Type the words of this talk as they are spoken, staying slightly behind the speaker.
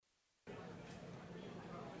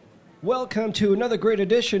Welcome to another great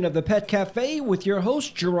edition of the Pet Cafe with your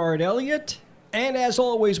host, Gerard Elliott. And as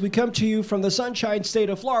always, we come to you from the Sunshine State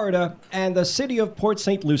of Florida and the city of Port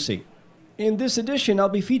St. Lucie. In this edition, I'll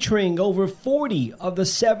be featuring over 40 of the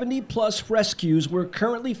 70-plus rescues we're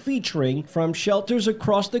currently featuring from shelters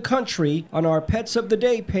across the country on our Pets of the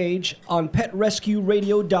Day page on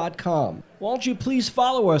PetRescueRadio.com. Won't you please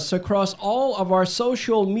follow us across all of our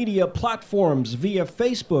social media platforms via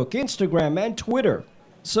Facebook, Instagram, and Twitter.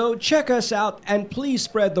 So check us out and please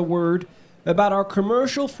spread the word about our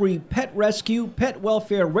commercial-free pet rescue, pet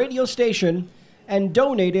welfare radio station, and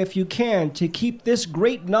donate if you can to keep this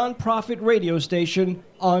great nonprofit radio station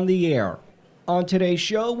on the air. On today's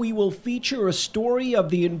show, we will feature a story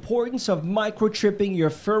of the importance of microchipping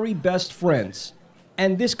your furry best friends.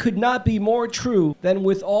 And this could not be more true than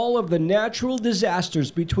with all of the natural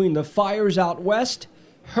disasters between the fires out west,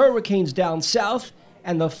 hurricanes down south,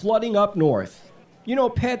 and the flooding up north. You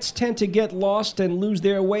know, pets tend to get lost and lose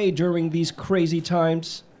their way during these crazy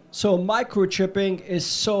times. So microchipping is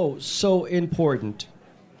so important.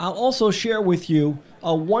 I'll also share with you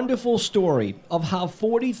a wonderful story of how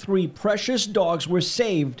 43 precious dogs were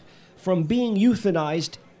saved from being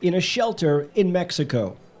euthanized in a shelter in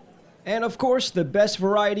Mexico. And of course, the best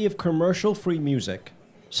variety of commercial-free music.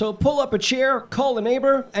 So pull up a chair, call a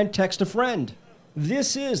neighbor, and text a friend.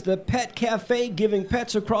 This is the Pet Cafe, giving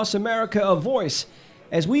pets across America a voice,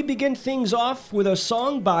 as we begin things off with a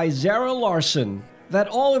song by Zara Larsson that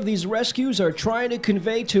all of these rescues are trying to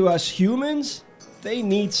convey to us humans. They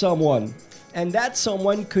need someone, and that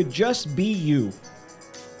someone could just be you.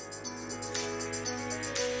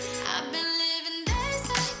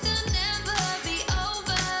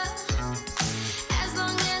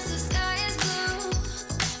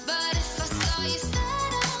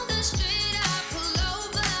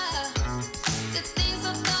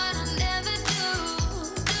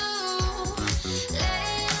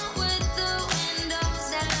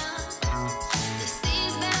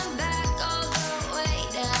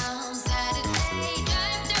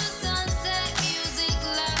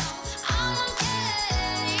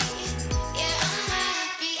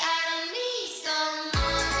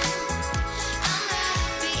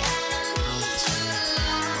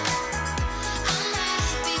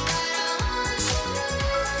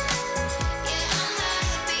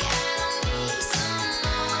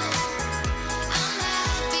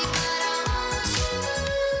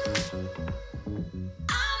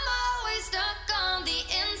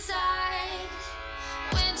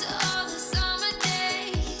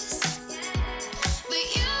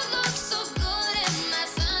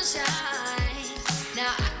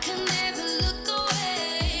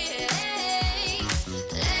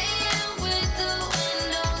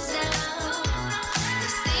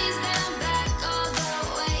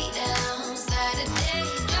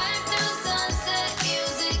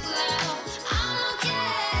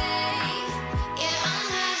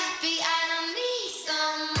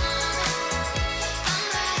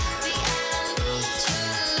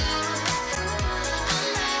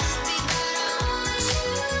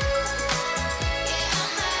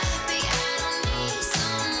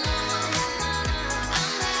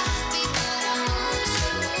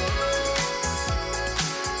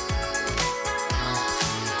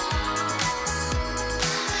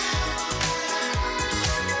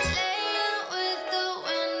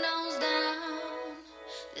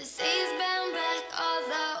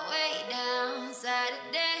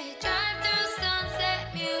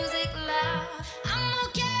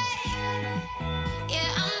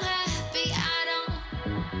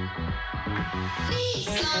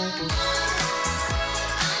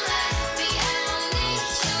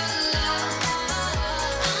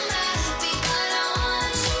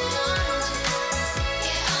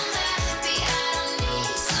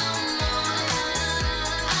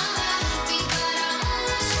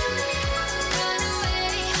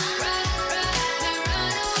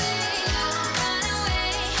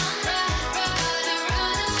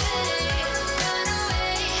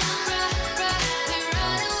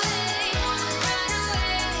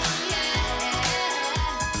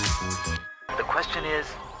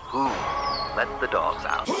 Who let the dogs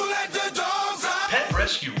out? Who let the dogs out?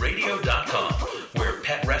 PetRescueRadio.com, where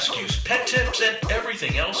pet rescues, pet tips, and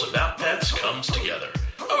everything else about pets comes together.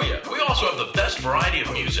 Oh yeah, we also have the best variety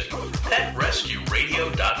of music.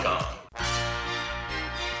 PetRescueRadio.com.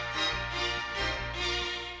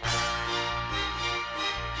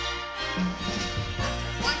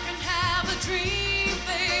 One can have a dream,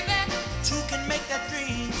 baby. Two can make that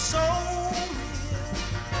dream so real.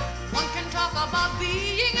 One can talk about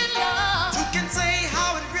being in love. Two can say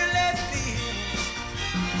how it really feels.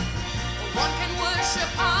 One can worship,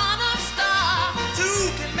 honor,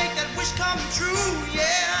 come true,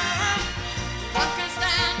 yeah. One can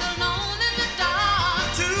stand alone in the dark.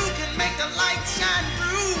 Two can make the light shine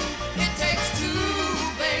through. It takes two,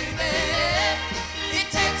 baby. It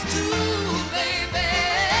takes two, baby.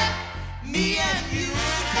 Me and you.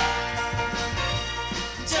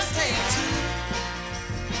 Just take two.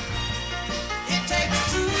 It takes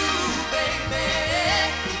two, baby.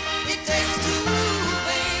 It takes two,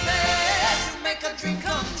 baby, to make a dream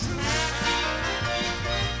come true.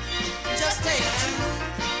 Just take two.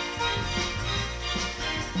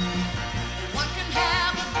 One can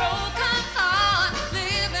have a broken heart,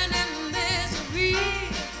 living in misery.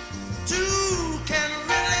 Two can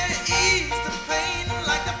really ease the pain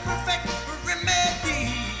like the perfect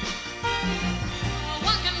remedy.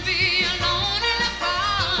 One can be alone in a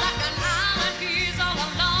car, like an island, he's all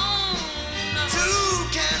alone. Two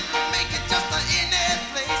can make it just a any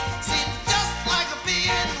place. Seems just like a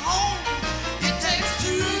being home. It takes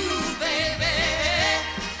two, baby.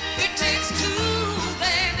 It takes two,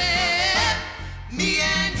 baby. Me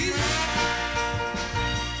and you.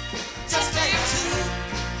 Just take two.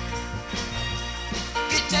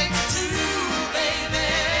 It takes two,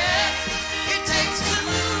 baby. It takes two,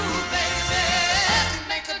 baby, to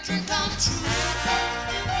make a dream come true.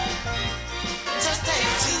 Just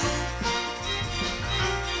take two.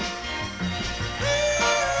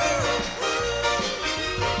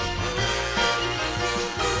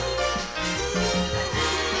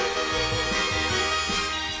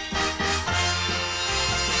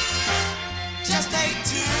 Just take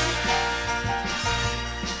two.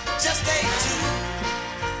 Just take two.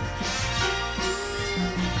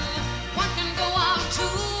 One can go out to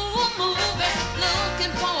a movie,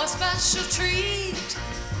 looking for a special treat.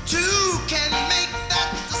 Two can make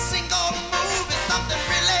that the single movie something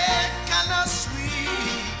really kind of sweet.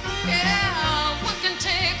 Yeah, one can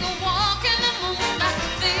take a walk in the moonlight,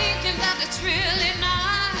 thinking that it's really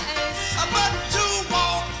nice. But two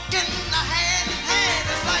walking hand in hand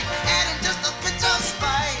is like adding just a pinch of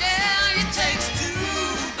spice. Yeah, It takes two,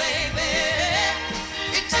 baby.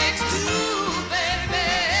 It takes two, baby.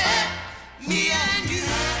 Me and you.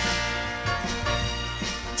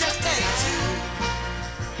 Just take two.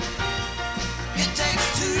 It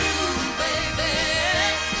takes two, baby.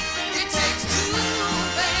 It takes two,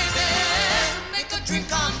 baby, to make a dream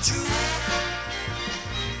come true.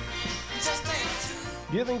 Just take two.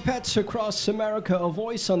 Giving pets across America a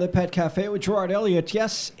voice on the Pet Cafe with Gerard Elliott.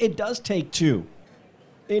 Yes, it does take two.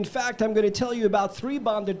 In fact, I'm going to tell you about 3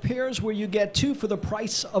 bonded pairs where you get 2 for the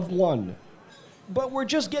price of 1. But we're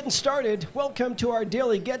just getting started. Welcome to our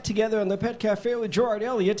daily get-together on the Pet Cafe with Gerard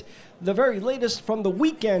Elliott. The very latest from the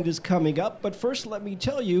weekend is coming up. But first, let me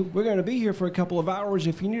tell you, we're going to be here for a couple of hours.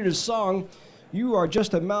 If you need a song, you are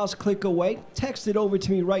just a mouse click away. Text it over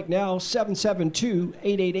to me right now,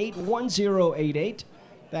 772-888-1088.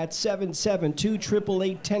 That's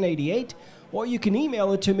 772-888-1088. Or you can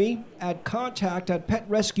email it to me at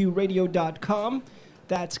contact@petrescueradio.com.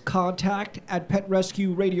 That's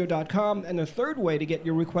contact@petrescueradio.com. And the third way to get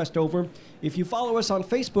your request over, if you follow us on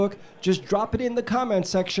Facebook, just drop it in the comment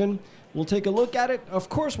section. We'll take a look at it. Of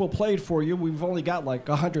course, we'll play it for you. We've only got like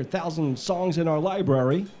 100,000 songs in our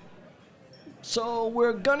library. So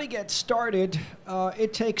we're going to get started.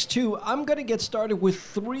 It takes 2. I'm going to get started with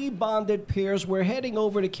 3 bonded pairs. We're heading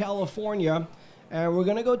over to California, and we're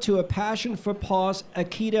going to go to a Passion for Paws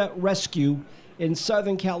Akita rescue in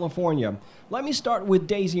Southern California. Let me start with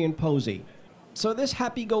Daisy and Posey. So this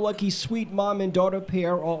happy-go-lucky sweet mom and daughter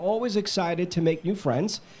pair are always excited to make new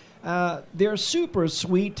friends. They're super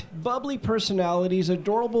sweet, bubbly personalities,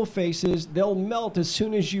 adorable faces. They'll melt as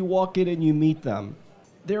soon as you walk in and you meet them.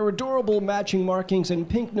 Their adorable matching markings and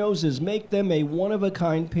pink noses make them a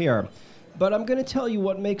one-of-a-kind pair. But I'm going to tell you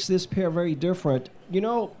what makes this pair very different. You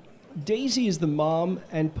know, Daisy is the mom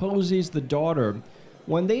and Posey's the daughter.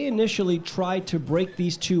 When they initially tried to break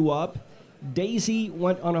these two up, Daisy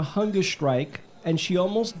went on a hunger strike and she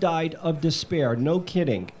almost died of despair, no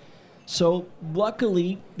kidding. So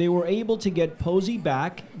luckily, they were able to get Posey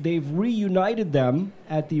back. They've reunited them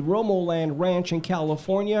at the Romoland Ranch in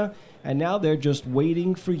California, and now they're just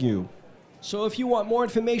waiting for you. So if you want more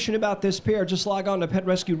information about this pair, just log on to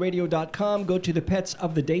petrescueradio.com, go to the Pets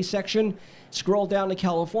of the Day section, scroll down to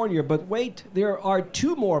California. But wait, there are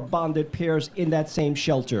 2 more bonded pairs in that same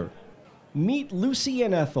shelter. Meet Lucy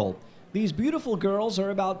and Ethel. These beautiful girls are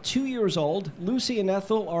about 2 years old. Lucy and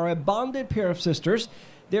Ethel are a bonded pair of sisters.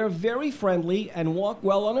 They're very friendly and walk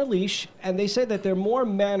well on a leash, and they say that they're more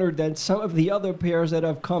mannered than some of the other pairs that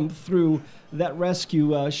have come through that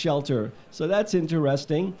rescue shelter. So that's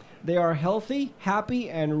interesting. They are healthy, happy,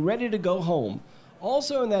 and ready to go home.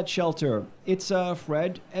 Also in that shelter, it's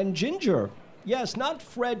Fred and Ginger. Yes, not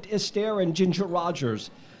Fred Astaire and Ginger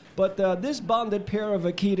Rogers, but this bonded pair of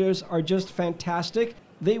Akitas are just fantastic.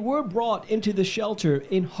 They were brought into the shelter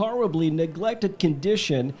in horribly neglected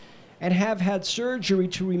condition and have had surgery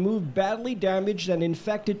to remove badly damaged and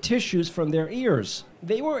infected tissues from their ears.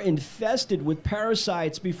 They were infested with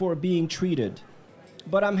parasites before being treated.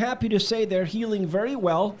 But I'm happy to say they're healing very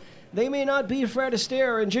well. They may not be Fred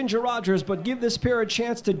Astaire and Ginger Rogers, but give this pair a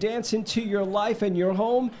chance to dance into your life and your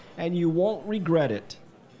home, and you won't regret it.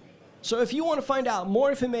 So if you want to find out more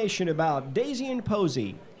information about Daisy and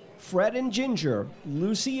Posey, Fred and Ginger,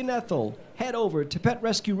 Lucy and Ethel, head over to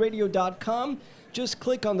PetRescueRadio.com. Just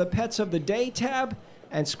click on the Pets of the Day tab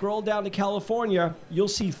and scroll down to California. You'll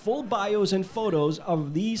see full bios and photos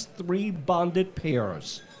of these three bonded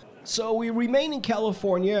pairs. So we remain in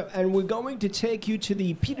California, and we're going to take you to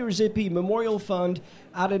the Peter Zippy Memorial Fund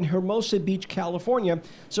out in Hermosa Beach, California.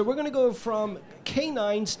 So we're going to go from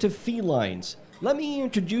canines to felines. Let me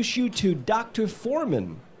introduce you to Dr.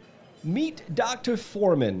 Foreman. Meet Dr.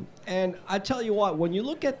 Foreman. And I tell you what, when you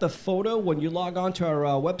look at the photo, when you log on to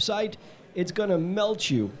our website, it's going to melt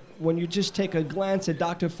you when you just take a glance at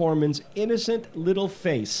Dr. Foreman's innocent little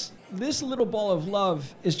face. This little ball of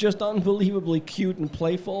love is just unbelievably cute and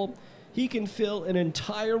playful. He can fill an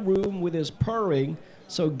entire room with his purring,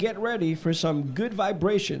 so get ready for some good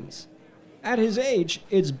vibrations. At his age,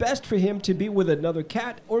 it's best for him to be with another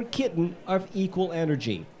cat or kitten of equal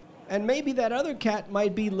energy. And maybe that other cat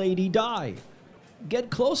might be Lady Di. Get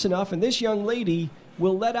close enough and this young lady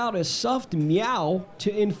will let out a soft meow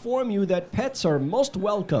to inform you that pets are most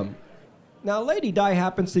welcome. Now, Lady Di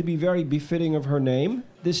happens to be very befitting of her name,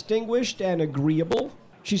 distinguished and agreeable.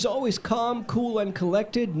 She's always calm, cool, and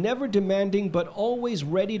collected, never demanding, but always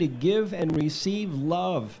ready to give and receive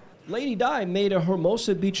love. Lady Di made a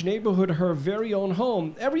Hermosa Beach neighborhood her very own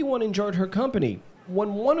home. Everyone enjoyed her company.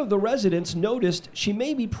 When one of the residents noticed she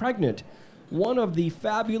may be pregnant, one of the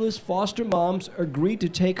fabulous foster moms agreed to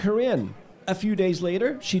take her in. A few days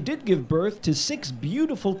later, she did give birth to 6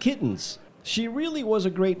 beautiful kittens. She really was a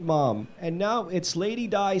great mom, and now it's Lady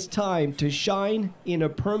Di's time to shine in a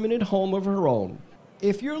permanent home of her own.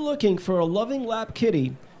 If you're looking for a loving lap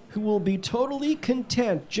kitty who will be totally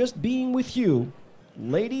content just being with you,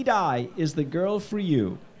 Lady Di is the girl for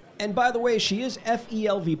you. And by the way, she is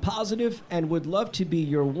FELV positive and would love to be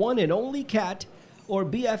your one and only cat or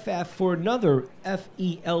BFF for another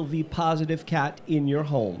FELV positive cat in your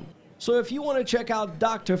home. So if you want to check out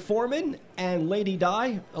Dr. Foreman and Lady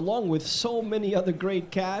Di, along with so many other great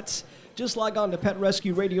cats, just log on to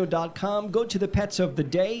PetRescueRadio.com, go to the Pets of the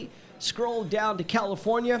Day, scroll down to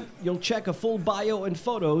California, you'll check a full bio and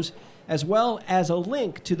photos, as well as a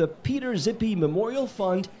link to the Peter Zippy Memorial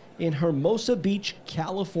Fund in Hermosa Beach,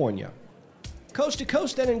 California. Coast to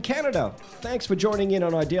coast and in Canada, thanks for joining in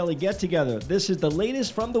on our daily get-together. This is the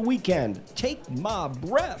latest from the weekend. Take my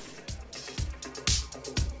breath.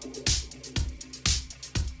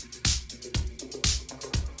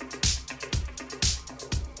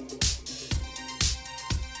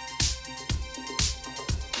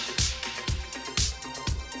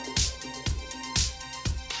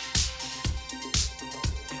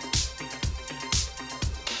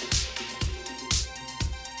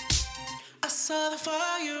 I saw the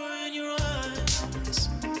fire in your eyes.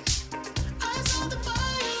 I saw the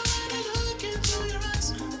fire when I look into your eyes.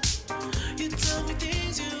 You tell me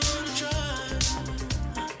things you wanna try.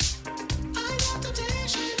 I know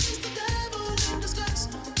temptation is the devil in disguise.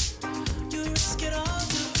 You risk it all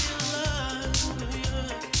to feel alive. Yeah.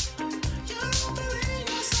 You're offering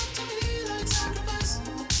yourself to me like sacrifice.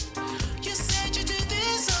 You said you do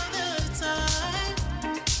this all the time.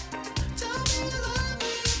 Tell me you love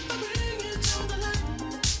me if I bring you to the light.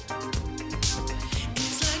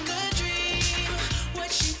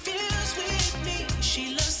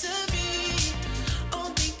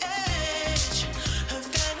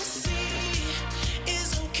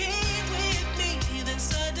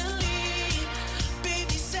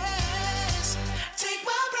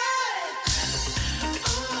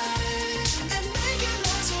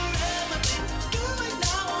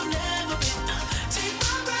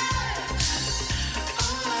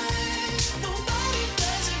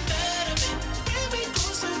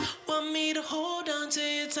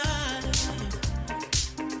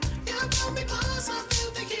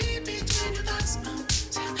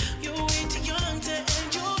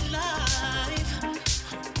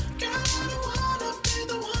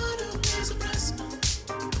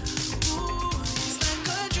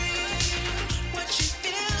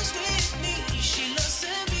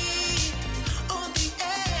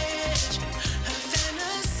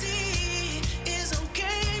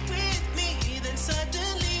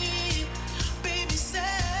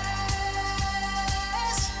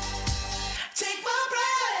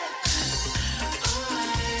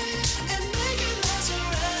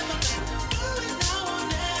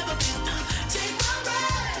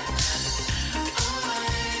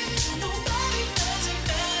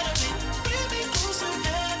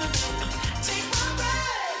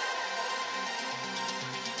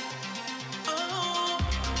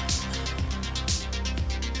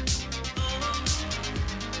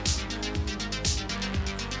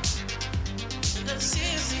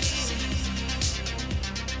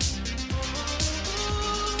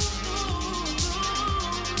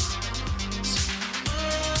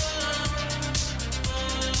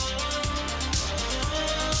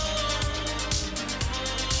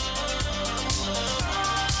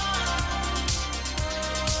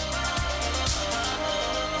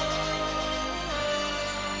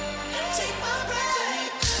 Take my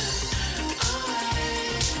breath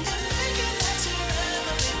away and make it last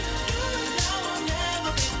forever, baby. Do it now or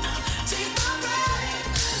never, baby. Take my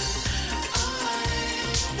breath away.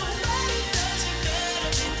 Nobody does it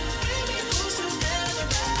better, baby. Bring me close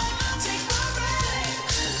together, baby. Take my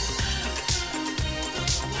breath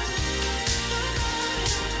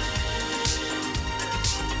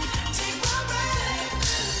Take my breath.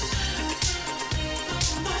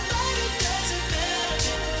 Nobody does it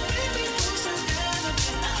better, baby. Bring me close together,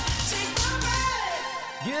 baby. Take my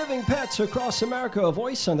breath. Giving pets across America a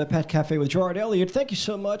voice on the Pet Cafe with Gerard Elliott. Thank you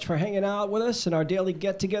so much for hanging out with us in our daily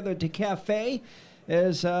get-together to cafe,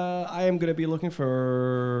 as I am going to be looking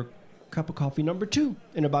for cup of coffee number 2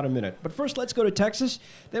 in about a minute. But first, let's go to Texas.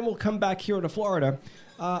 Then we'll come back here to Florida.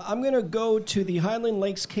 I'm going to go to the Highland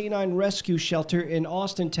Lakes Canine Rescue Shelter in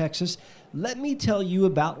Austin, Texas. Let me tell you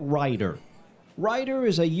about Ryder. Ryder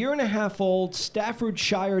is a 1.5-year-old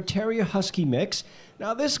Staffordshire Terrier Husky mix.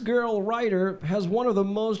 Now, this girl, Ryder, has one of the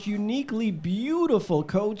most uniquely beautiful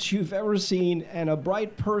coats you've ever seen and a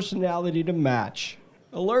bright personality to match.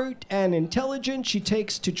 Alert and intelligent, she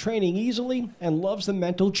takes to training easily and loves the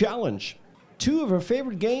mental challenge. 2 of her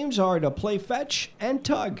favorite games are to play fetch and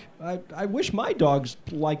tug. I wish my dogs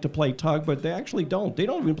like to play tug, but they actually don't. They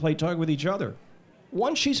don't even play tug with each other.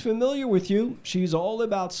 Once she's familiar with you, she's all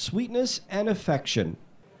about sweetness and affection.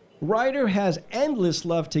 Ryder has endless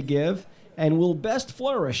love to give and will best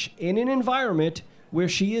flourish in an environment where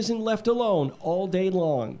she isn't left alone all day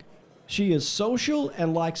long. She is social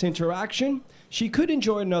and likes interaction. She could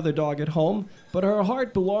enjoy another dog at home, but her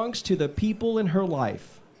heart belongs to the people in her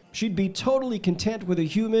life. She'd be totally content with a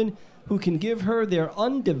human who can give her their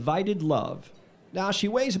undivided love. Now, she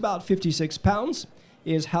weighs about 56 pounds,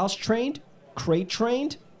 is house-trained,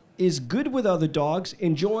 crate-trained, is good with other dogs,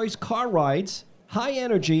 enjoys car rides, high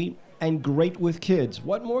energy, and great with kids.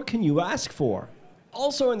 What more can you ask for?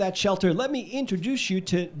 Also in that shelter, let me introduce you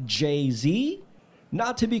to Jay-Z.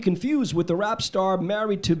 Not to be confused with the rap star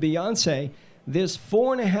married to Beyonce, this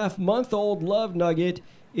 4.5-month-old love nugget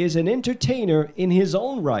is an entertainer in his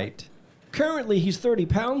own right. Currently, he's 30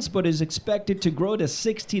 pounds, but is expected to grow to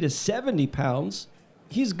 60 to 70 pounds.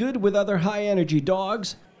 He's good with other high-energy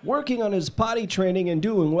dogs, working on his potty training and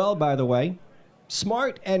doing well, by the way.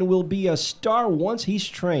 Smart and will be a star once he's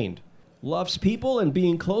trained. Loves people and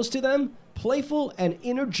being close to them, playful and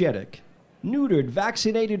energetic. Neutered,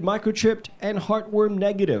 vaccinated, microchipped, and heartworm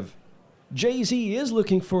negative. Jay-Z is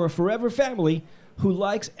looking for a forever family who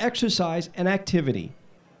likes exercise and activity.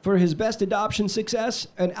 For his best adoption success,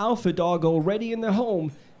 an alpha dog already in the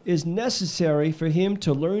home is necessary for him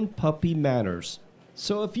to learn puppy manners.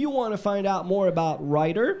 So if you want to find out more about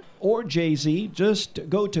Ryder or Jay-Z, just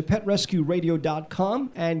go to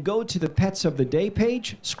PetRescueRadio.com and go to the Pets of the Day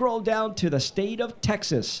page, scroll down to the state of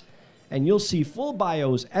Texas, and you'll see full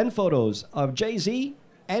bios and photos of Jay-Z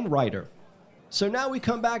and Ryder. So now we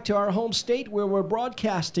come back to our home state where we're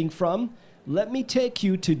broadcasting from. Let me take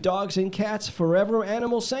you to Dogs and Cats Forever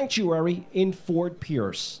Animal Sanctuary in Fort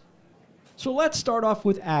Pierce. So let's start off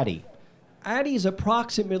with Addie. Addie's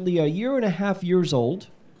approximately 1.5 years old,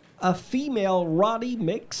 a female Rottie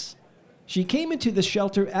mix. She came into the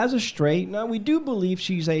shelter as a stray. Now, we do believe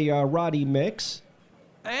she's a Rottie mix.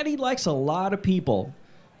 Addie likes a lot of people,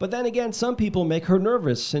 but then again, some people make her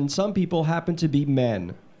nervous, and some people happen to be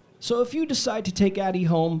men. So if you decide to take Addie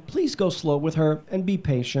home, please go slow with her and be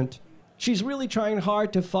patient. She's really trying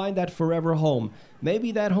hard to find that forever home.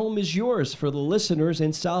 Maybe that home is yours for the listeners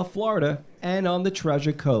in South Florida and on the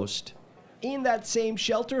Treasure Coast. In that same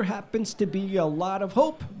shelter happens to be a lot of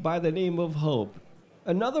Hope by the name of Hope.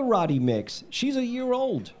 Another Rottie mix. She's 1 year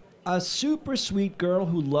old. A super sweet girl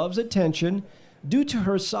who loves attention. Due to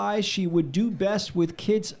her size, she would do best with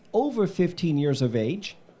kids over 15 years of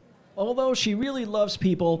age. Although she really loves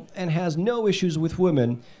people and has no issues with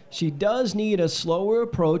women, she does need a slower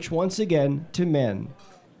approach once again to men.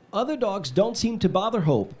 Other dogs don't seem to bother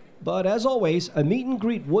Hope, but as always, a meet and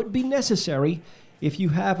greet would be necessary if you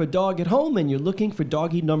have a dog at home and you're looking for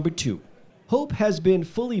doggy number 2. Hope has been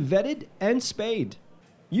fully vetted and spayed.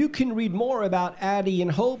 You can read more about Addie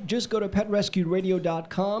and Hope. Just go to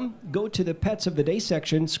PetRescueRadio.com, go to the Pets of the Day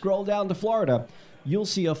section, scroll down to Florida. You'll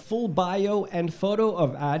see a full bio and photo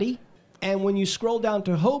of Addie. And when you scroll down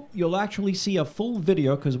to Hope, you'll actually see a full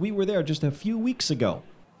video because we were there just a few weeks ago.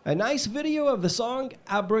 A nice video of the song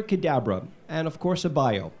Abracadabra, and of course a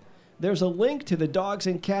bio. There's a link to the Dogs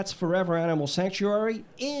and Cats Forever Animal Sanctuary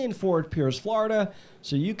in Fort Pierce, Florida,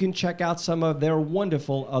 so you can check out some of their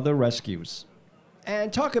wonderful other rescues.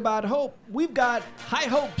 And talk about Hope, we've got high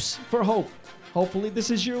hopes for Hope. Hopefully this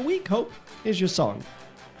is your week, Hope. Here's your song.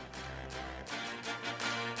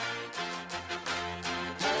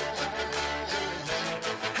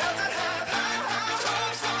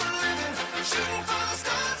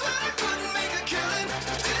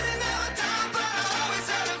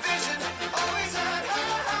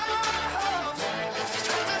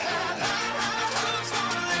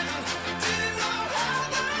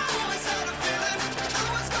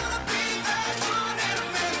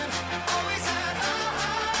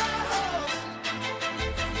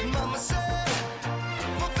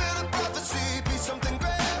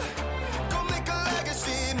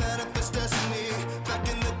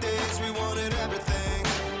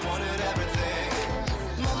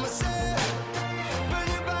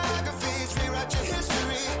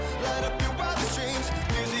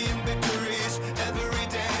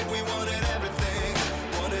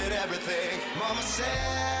 Mama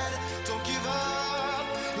said, don't give up.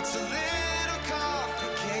 It's a little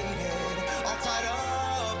complicated. All tied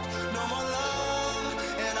up, no more love.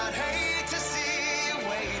 And I'd hate to see you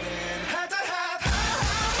waiting. Had to have high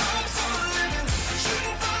hopes for a living.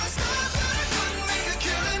 Shooting for the stars, but I couldn't make a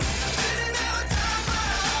killing. Didn't have a time, but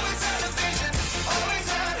I always had a vision. Always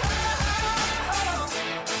had high hopes.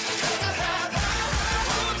 Had to have high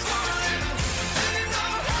hopes for a living. Didn't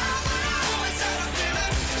know how, but I always had a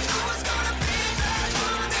feeling. I was gonna be that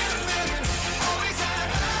one in a million. Always had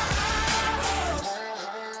high hopes.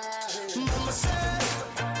 Mama said,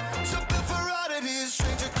 something for oddities,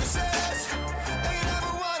 stranger kisses. Ain't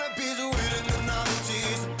ever wannabes, waiting the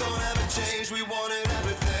novelties. Don't ever change, we wanted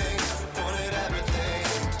everything. Wanted everything.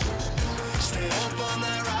 Stay up on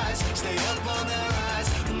that rise, stay up on that rise.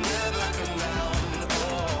 Never come down,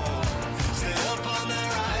 oh. Stay up on that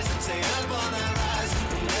rise, stay up on that rise.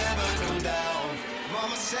 Never come down.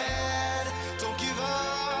 Mama said, don't give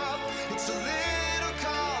up. It's a little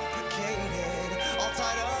complicated. All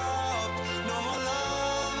tied up, no more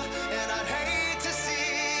love. And I'd hate to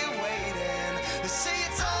see you waiting. They say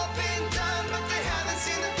it's all been done, but they haven't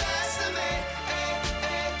seen the best of me.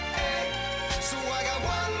 So I got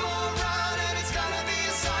one more run, and it's gonna be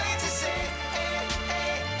a sight to see.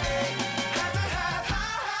 Had to have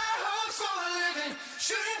high hopes for a living.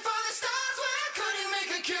 Shooting for the stars when I couldn't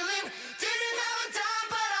make a killing. Didn't have a dime,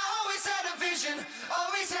 but I always had a vision.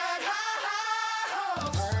 Always had high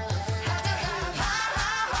hopes. Had to have high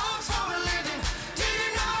hopes for a living.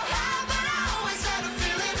 Didn't know how, but I always had a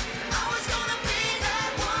feeling. I was gonna be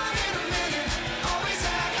that one in a million. Always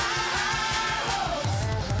had high hopes.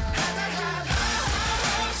 Had to have high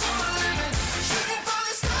hopes for a living. Shooting for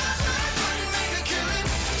the stars when I couldn't make a killing.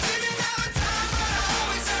 Didn't have a time, but I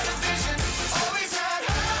always had a vision. Always had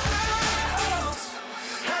high hopes.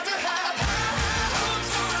 Had to have high hopes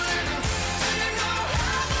for a living. Didn't know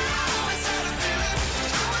how, but I always had a feeling.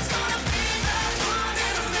 I was gonna be that one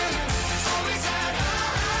in a million. Always had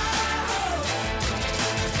high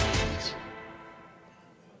hopes.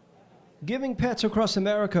 Giving pets across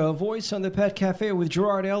America a voice on the Pet Cafe with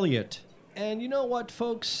Gerard, Elliott. And you know what,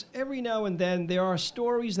 folks? Every now and then there are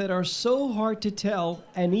stories that are so hard to tell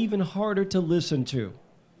and even harder to listen to.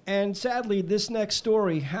 And sadly, this next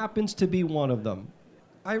story happens to be one of them.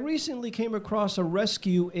 I recently came across a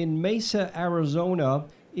rescue in Mesa, Arizona,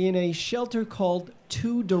 in a shelter called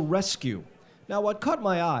To the Rescue. Now, what caught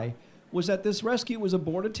my eye was that this rescue was a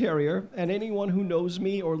Border Terrier, and anyone who knows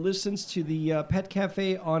me or listens to the Pet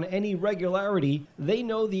Cafe on any regularity, they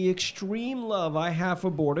know the extreme love I have for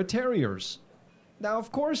Border Terriers. Now,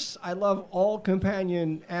 of course, I love all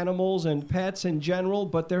companion animals and pets in general,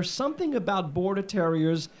 but there's something about Border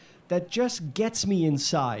Terriers that just gets me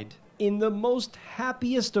inside in the most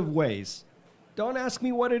happiest of ways. Don't ask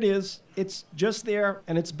me what it is. It's just there,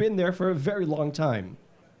 and it's been there for a very long time.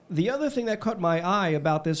 The other thing that caught my eye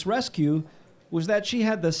about this rescue was that she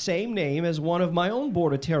had the same name as one of my own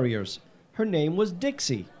Border Terriers. Her name was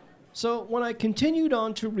Dixie. So when I continued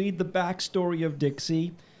on to read the backstory of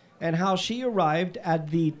Dixie and how she arrived at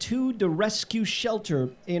the To the Rescue shelter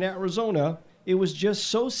in Arizona, it was just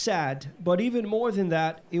so sad, but even more than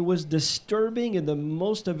that, it was disturbing in the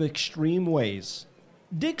most of extreme ways.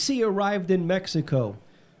 Dixie arrived in Mexico.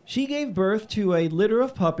 She gave birth to a litter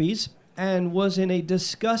of puppies and was in a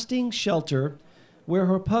disgusting shelter where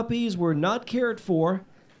her puppies were not cared for,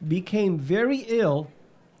 became very ill,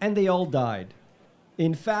 and they all died.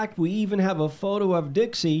 In fact, we even have a photo of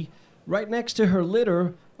Dixie right next to her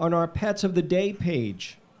litter on our Pets of the Day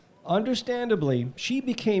page. Understandably, she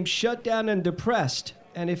became shut down and depressed,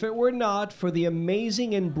 and if it were not for the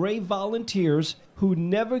amazing and brave volunteers who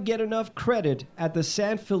never get enough credit at the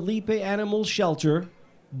San Felipe Animal Shelter,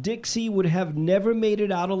 Dixie would have never made it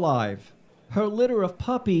out alive. Her litter of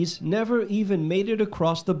puppies never even made it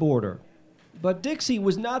across the border. But Dixie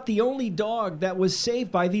was not the only dog that was saved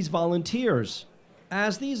by these volunteers,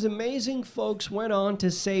 as these amazing folks went on to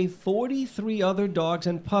save 43 other dogs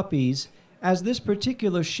and puppies, as this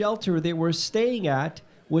particular shelter they were staying at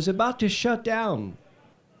was about to shut down.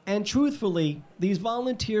 And truthfully, these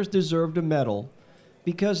volunteers deserved a medal,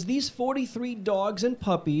 because these 43 dogs and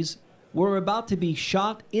puppies were about to be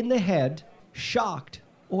shot in the head, shocked,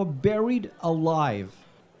 or buried alive.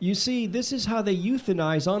 You see, this is how they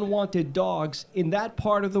euthanize unwanted dogs in that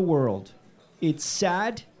part of the world. It's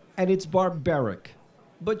sad and it's barbaric.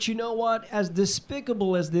 But you know what? As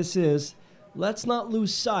despicable as this is, let's not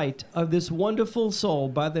lose sight of this wonderful soul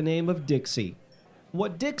by the name of Dixie.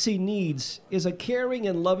 What Dixie needs is a caring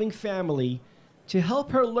and loving family to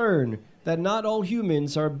help her learn that not all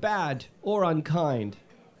humans are bad or unkind.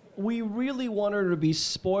 We really want her to be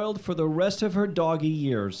spoiled for the rest of her doggy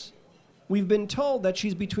years. We've been told that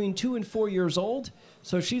she's between 2 and 4 years old,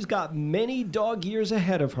 so she's got many dog years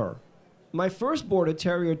ahead of her. My first Border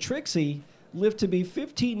Terrier, Trixie, lived to be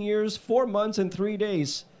 15 years, 4 months, and 3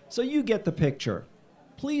 days, so you get the picture.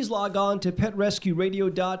 Please log on to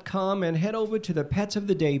PetRescueRadio.com and head over to the Pets of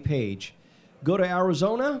the Day page. Go to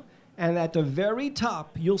Arizona, and at the very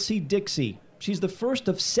top, you'll see Dixie. She's the first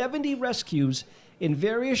of 70 rescues in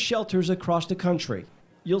various shelters across the country.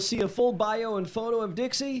 You'll see a full bio and photo of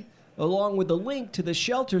Dixie, along with a link to the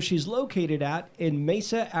shelter she's located at in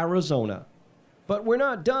Mesa, Arizona. But we're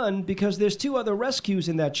not done because there's 2 other rescues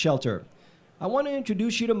in that shelter. I want to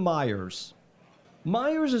introduce you to Myers.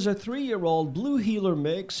 Myers is a 3-year-old blue heeler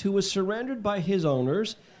mix who was surrendered by his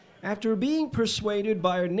owners after being persuaded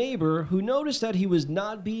by a neighbor who noticed that he was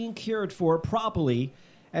not being cared for properly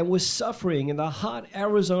and was suffering in the hot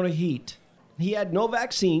Arizona heat. He had no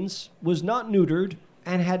vaccines, was not neutered,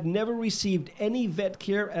 and had never received any vet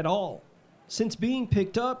care at all. Since being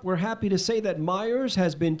picked up, we're happy to say that Myers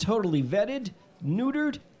has been totally vetted,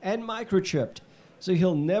 neutered, and microchipped, so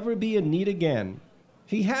he'll never be in need again.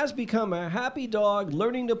 He has become a happy dog,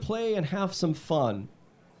 learning to play and have some fun.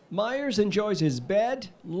 Myers enjoys his bed,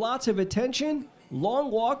 lots of attention,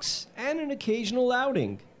 long walks, and an occasional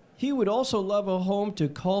outing. He would also love a home to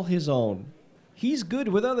call his own. He's good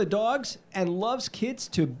with other dogs and loves kids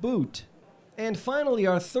to boot. And finally,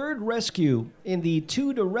 our third rescue in the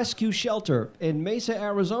 2 to Rescue shelter in Mesa,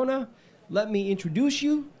 Arizona, let me introduce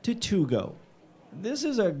you to Tugo. This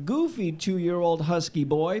is a goofy 2-year-old husky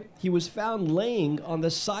boy. He was found laying on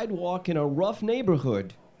the sidewalk in a rough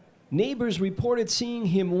neighborhood. Neighbors reported seeing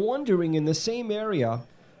him wandering in the same area,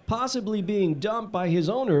 possibly being dumped by his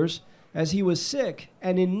owners as he was sick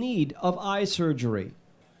and in need of eye surgery.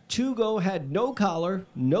 Tugo had no collar,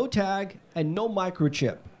 no tag, and no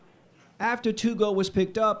microchip. After Tugo was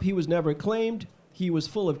picked up, he was never claimed. He was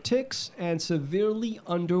full of ticks and severely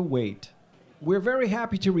underweight. We're very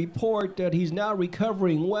happy to report that he's now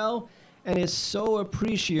recovering well and is so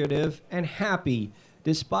appreciative and happy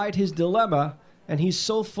despite his dilemma, and he's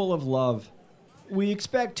so full of love. We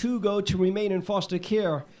expect Tugo to remain in foster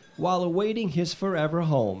care while awaiting his forever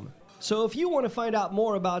home. So if you want to find out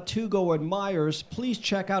more about Tugo and Myers, please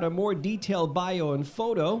check out a more detailed bio and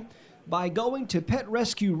photo by going to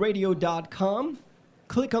PetRescueRadio.com.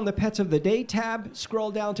 Click on the Pets of the Day tab, scroll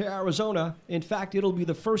down to Arizona. In fact, it'll be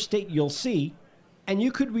the first state you'll see. And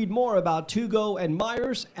you could read more about Tugo and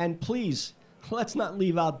Myers, and please, let's not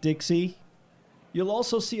leave out Dixie. You'll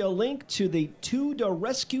also see a link to the 2 to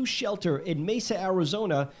Rescue shelter in Mesa,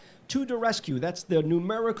 Arizona. 2 to Rescue, that's the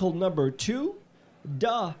numerical number 2.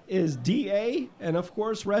 DA is DA, and of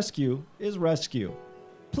course Rescue is Rescue.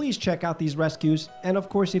 Please check out these rescues, and of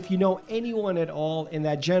course if you know anyone at all in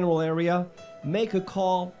that general area, make a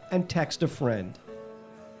call and text a friend.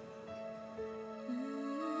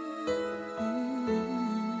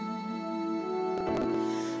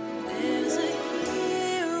 There's a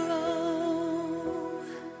hero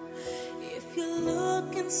if you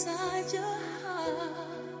look inside your heart.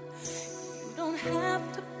 You don't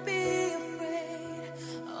have to be afraid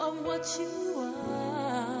of what you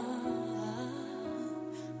are.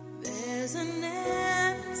 There's an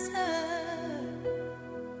answer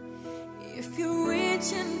if you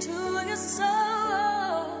reach into your soul,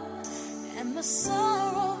 and the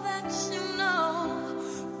sorrow that you know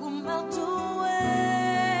will melt away.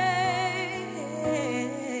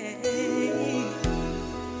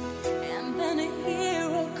 And then a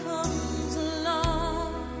hero comes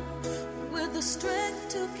along with the strength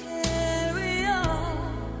to carry on,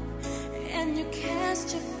 and you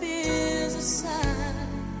cast your fears aside,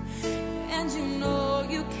 and you know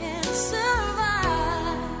you can survive.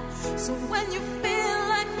 So when you feel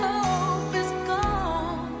like hope is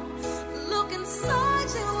gone, look inside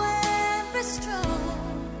you and be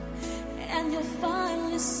strong, and you'll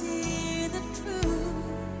finally see the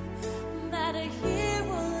truth that a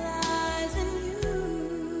hero lies in you.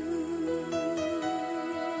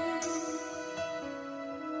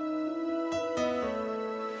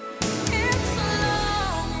 It's a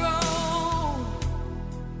long road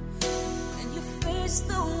when you face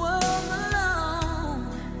the world alone.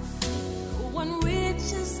 No one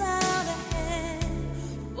reaches out a hand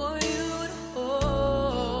for you to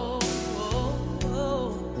hold.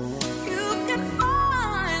 You can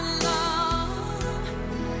find love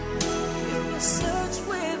if you search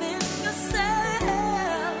within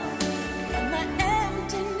yourself, and the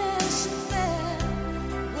emptiness you felt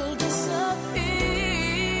will disappear.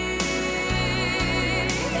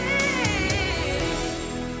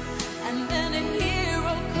 And then a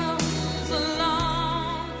hero comes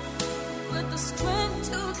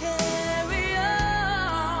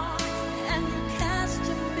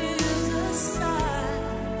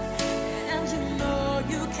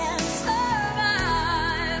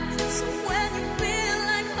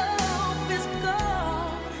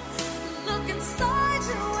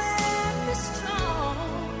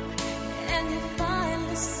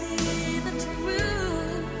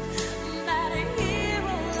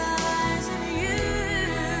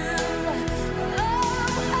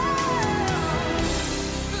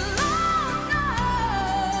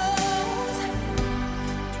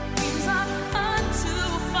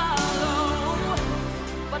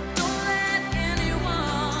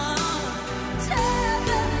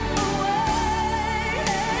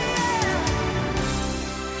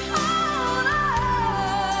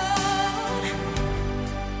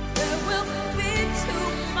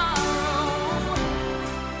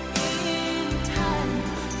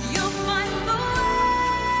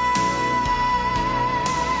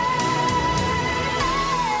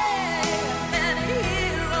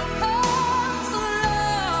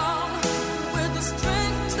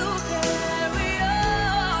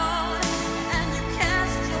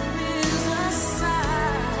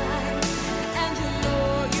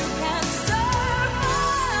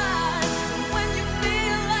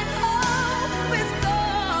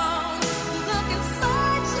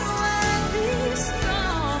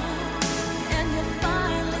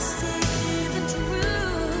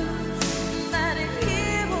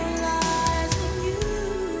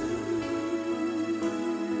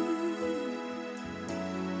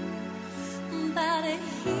a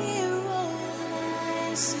hero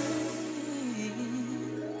I see.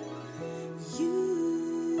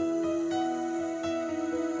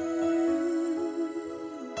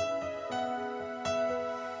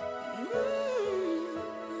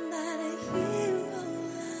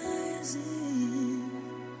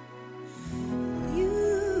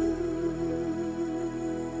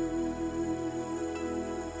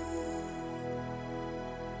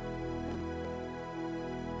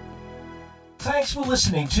 Thanks for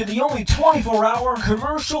listening to the only 24-hour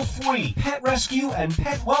commercial-free pet rescue and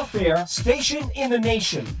pet welfare station in the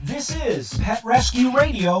nation. This is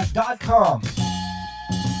PetRescueRadio.com.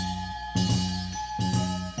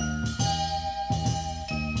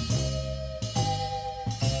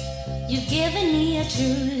 You've given me a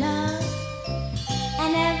true love,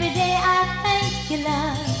 and every day I thank you,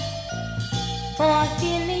 love, for a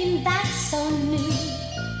feeling that's so new,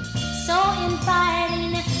 so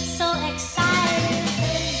inviting, so exciting.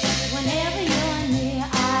 Whenever you're near,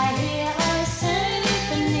 I hear a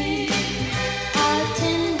symphony, a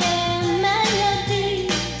tender melody,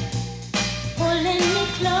 pulling me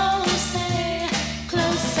closer,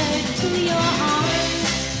 closer to your arms.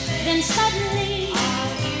 Then suddenly,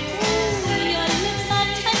 your lips are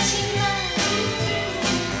touching mine,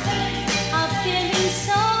 a feeling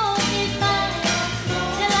so divine,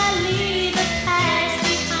 till I leave the past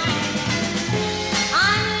behind.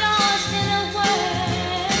 I'm lost in a world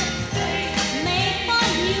made for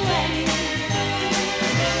you and me.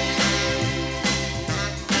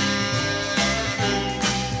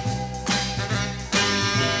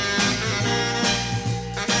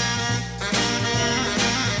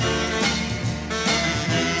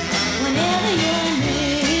 Whenever you're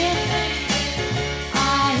near,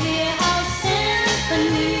 I hear a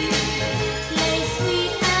symphony, play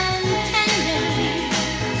sweet and tenderly.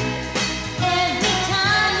 Every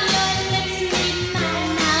time your lips meet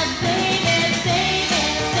mine, now baby, baby,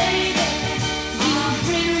 baby, you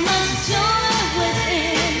bring much joy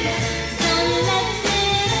within. Don't let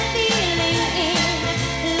this feeling in.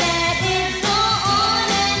 Let it go on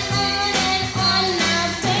and on and on. Now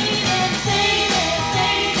baby, baby,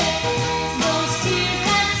 baby, those tears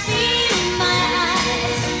that fill my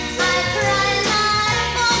eyes, I cry not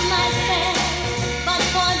for myself, but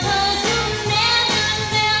for those who never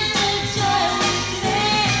felt the joy we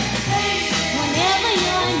felt. Whenever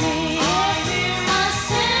you're near, a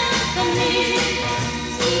symphony.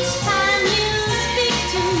 Each time you speak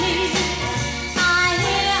to me, I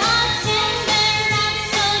hear a tender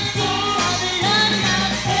rhapsody of love. Now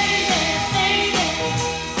baby, baby,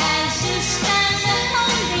 as you stand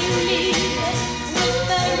holding me,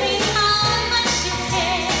 whispering how much you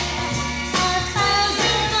care, a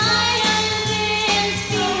thousand violins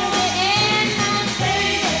fill the air. Now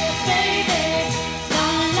baby, baby,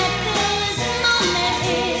 don't let this moment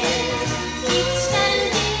end. Keep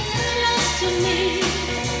standing close to me,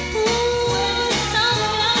 ooh, so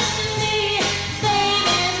close to me,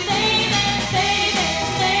 baby, baby, baby,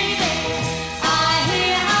 baby. I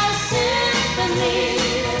hear a symphony,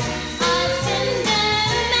 a tender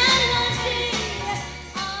melody.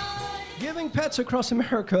 Giving pets across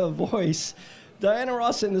America a voice. Diana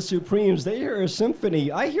Ross and the Supremes, they hear a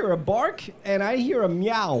symphony. I hear a bark and I hear a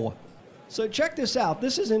meow. So check this out.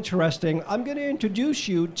 This is interesting. I'm going to introduce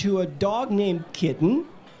you to a dog named Kitten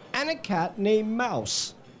and a cat named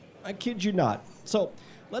Mouse. I kid you not. So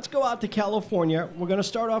let's go out to California. We're going to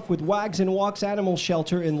start off with Wags and Walks Animal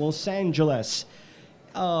Shelter in Los Angeles.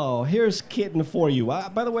 Oh, here's Kitten for you.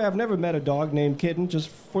 By the way, I've never met a dog named Kitten, just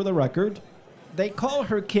for the record. They call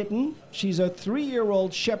her Kitten. She's a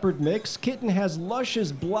 3-year-old shepherd mix. Kitten has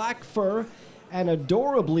luscious black fur and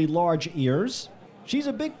adorably large ears. She's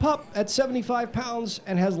a big pup at 75 pounds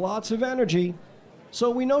and has lots of energy. So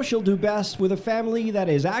we know she'll do best with a family that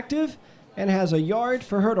is active and has a yard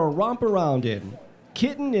for her to romp around in.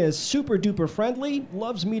 Kitten is super duper friendly,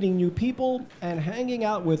 loves meeting new people, and hanging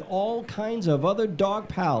out with all kinds of other dog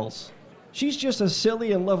pals. She's just a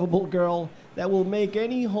silly and lovable girl that will make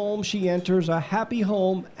any home she enters a happy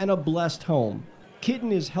home and a blessed home.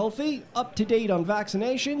 Kitten is healthy, up to date on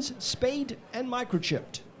vaccinations, spayed, and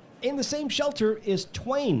microchipped. In the same shelter is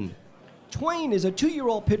Twain. Twain is a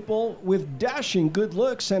 2-year-old pit bull with dashing good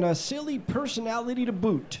looks and a silly personality to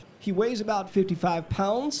boot. He weighs about 55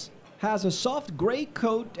 pounds, has a soft gray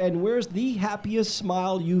coat, and wears the happiest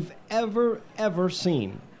smile you've ever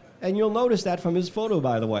seen. And you'll notice that from his photo,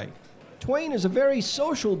 by the way. Twain is a very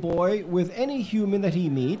social boy with any human that he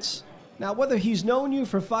meets. Now, whether he's known you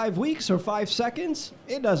for 5 weeks or 5 seconds,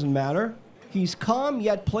 it doesn't matter. He's calm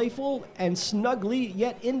yet playful and snuggly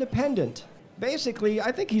yet independent. Basically,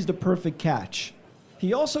 I think he's the perfect catch.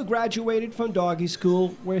 He also graduated from doggy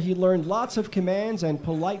school, where he learned lots of commands and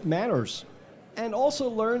polite manners, and also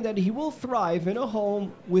learned that he will thrive in a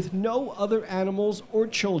home with no other animals or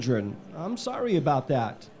children. I'm sorry about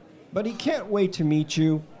that. But he can't wait to meet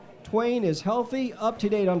you. Twain is healthy, up to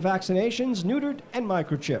date on vaccinations, neutered, and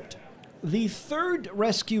microchipped. The third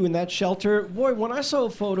rescue in that shelter, boy, when I saw a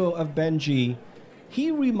photo of Benji, he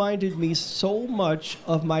reminded me so much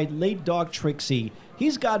of my late dog Trixie.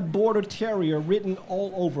 He's got Border Terrier written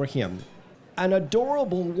all over him. An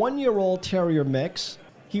adorable 1-year-old terrier mix.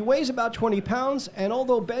 He weighs about 20 pounds, and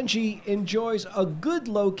although Benji enjoys a good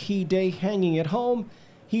low-key day hanging at home,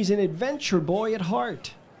 he's an adventure boy at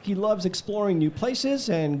heart. He loves exploring new places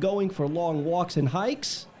and going for long walks and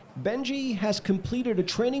hikes. Benji has completed a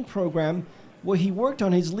training program where he worked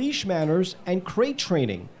on his leash manners and crate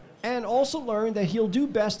training, and also learned that he'll do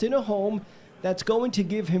best in a home that's going to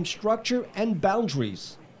give him structure and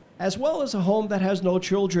boundaries, as well as a home that has no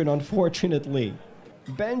children, unfortunately.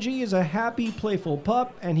 Benji is a happy, playful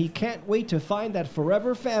pup, and he can't wait to find that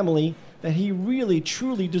forever family that he really,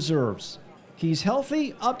 truly deserves. He's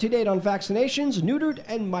healthy, up to date on vaccinations, neutered,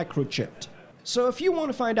 and microchipped. So if you want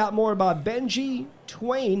to find out more about Benji,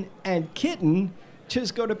 Twain, and Kitten,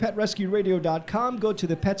 just go to PetRescueRadio.com, go to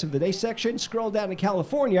the Pets of the Day section, scroll down to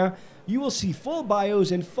California. You will see full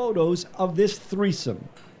bios and photos of this threesome.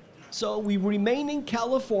 So we remain in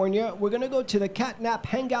California. We're going to go to the Catnap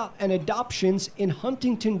Hangout and Adoptions in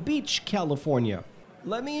Huntington Beach, California.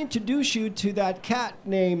 Let me introduce you to that cat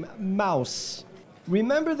named Mouse.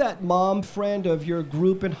 Remember that mom friend of your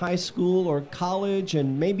group in high school or college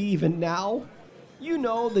and maybe even now? You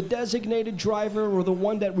know, the designated driver or the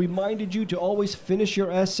one that reminded you to always finish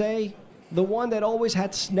your essay? The one that always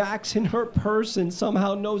had snacks in her purse and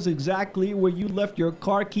somehow knows exactly where you left your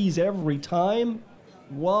car keys every time?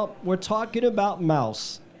 Well, we're talking about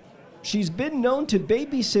Mouse. She's been known to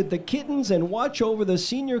babysit the kittens and watch over the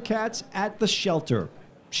senior cats at the shelter.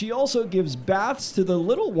 She also gives baths to the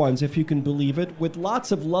little ones, if you can believe it, with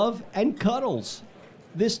lots of love and cuddles.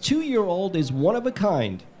 This 2-year-old is one of a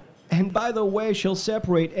kind. And by the way, she'll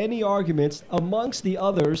separate any arguments amongst the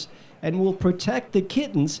others and will protect the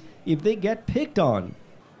kittens if they get picked on.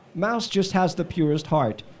 Mouse just has the purest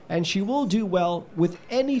heart, and she will do well with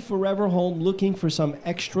any forever home looking for some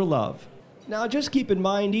extra love. Now just keep in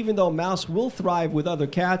mind, even though Mouse will thrive with other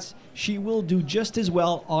cats, she will do just as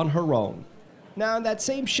well on her own. Now in that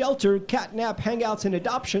same shelter, Catnap Hangouts and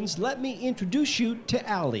Adoptions, let me introduce you to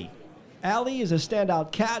Allie. Allie is a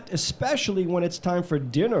standout cat, especially when it's time for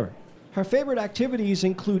dinner. Her favorite activities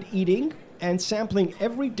include eating and sampling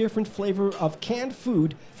every different flavor of canned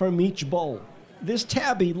food from each bowl. This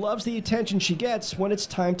tabby loves the attention she gets when it's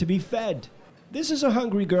time to be fed. This is a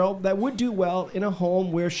hungry girl that would do well in a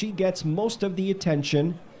home where she gets most of the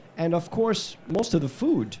attention and, of course, most of the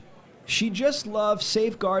food. She just loves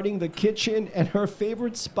safeguarding the kitchen, and her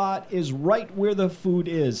favorite spot is right where the food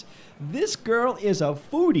is. This girl is a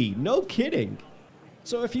foodie, no kidding.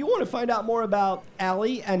 So if you want to find out more about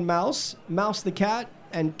Allie and Mouse, Mouse the cat,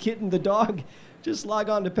 and Kitten the dog, just log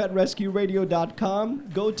on to PetRescueRadio.com,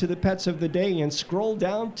 go to the Pets of the Day, and scroll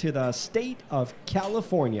down to the state of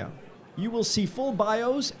California. You will see full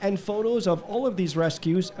bios and photos of all of these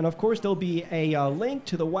rescues, and of course there'll be a link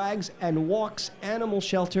to the Wags and Walks Animal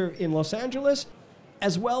Shelter in Los Angeles,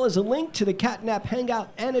 as well as a link to the Catnap Hangout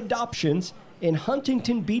and Adoptions in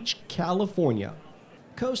Huntington Beach, California.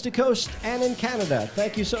 Coast to coast and in Canada,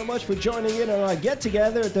 thank you so much for joining in on our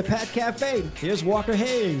get-together at the Pet Cafe. Here's Walker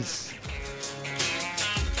Hayes.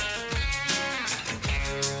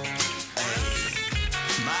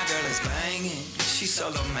 My girl is banging, she's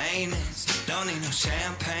solo maintenance. Don't need no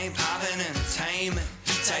champagne, poppin' entertainment.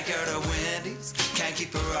 Take her to Wendy's, can't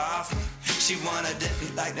keep her off me. She wanna dip me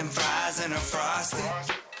like them fries in her frosting.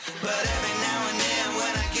 But every now and then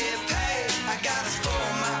when I get paid, I gotta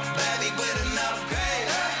spoil my baby with enough gravy.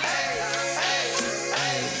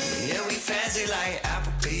 Hey, yeah, we fancy like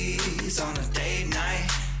Applebee's on a date night.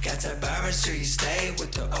 Got that Bourbon Street steak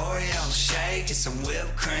with the Oreo shake and some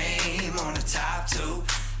whipped cream on the top two.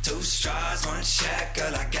 2 straws, 1 check,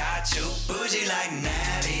 girl, I got you. Bougie like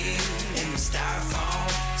Natty in the styrofoam.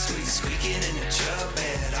 Squeaking in the truck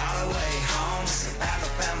bed all the way home. Some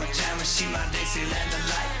Alabama jammer, she my Dixieland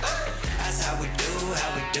delight. That's how we do,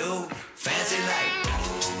 fancy like.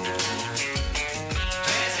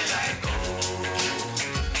 Fancy like.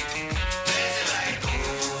 Fancy like.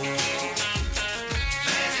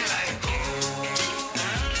 Fancy like.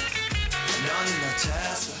 Don't need no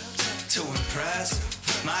Tesla to impress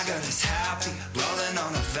her. My girl is happy, rolling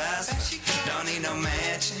on a vessel. Don't need no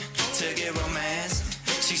mansion to get romance.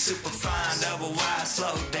 She's super fine, double wide,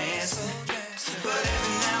 slow dancing. But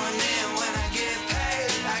every now and then when I get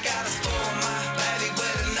paid, I gotta spoil my baby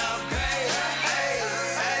with an upgrade. Hey,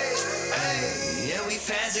 hey, hey. Yeah, we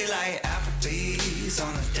fancy like Applebee's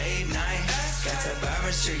on a date night. Got that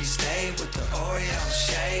Bourbon Street steak with the Oreo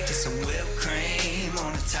shake and some whipped cream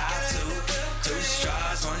on the top two. Two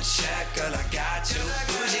straws, one check, girl, I got you.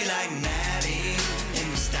 Bougie like Natty in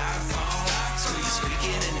the styrofoam.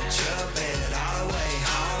 Squeaking in the truck bed all the way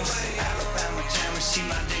home. Alabama jammer, she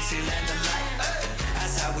my Dixieland delight.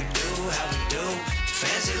 That's how we do.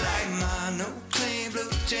 Fancy like my new clean blue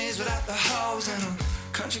jeans without the holes in them.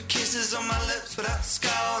 Country kisses on my lips without the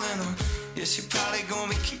skull in them. Yeah, she probably gonna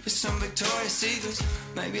be keeping some Victoria's Secrets.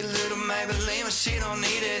 Maybe a little Maybelline, but she don't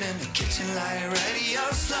need it. In the kitchen light radio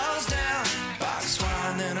slows down. Box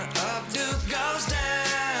wine and her updo goes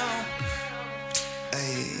down.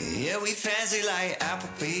 Hey, yeah, we fancy like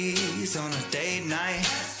Applebee's on a date night.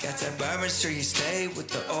 Got that Bourbon Street steak with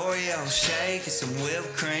the Oreo shake and some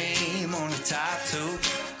whipped cream on the top two.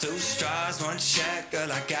 Two straws, one check, girl,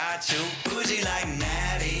 I got you. Bougie like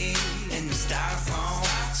Natty in the styrofoam.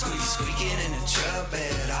 Squeaking in the truck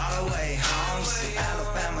bed all the way home. Some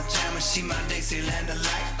Alabama jammer, she my Dixieland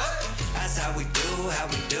delight. That's how we do.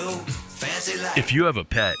 Fancy like. If you have a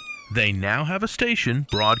pet, they now have a station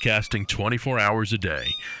broadcasting 24 hours a day.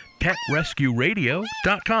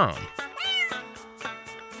 PetRescueRadio.com.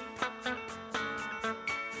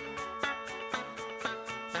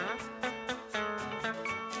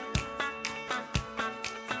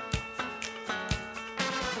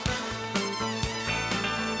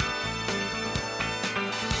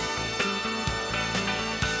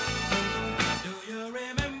 Do you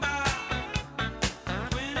remember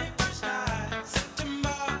when it first started?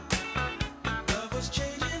 September, love was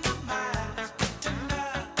changing the minds.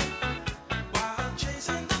 Tender, while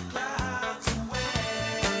chasing the clouds.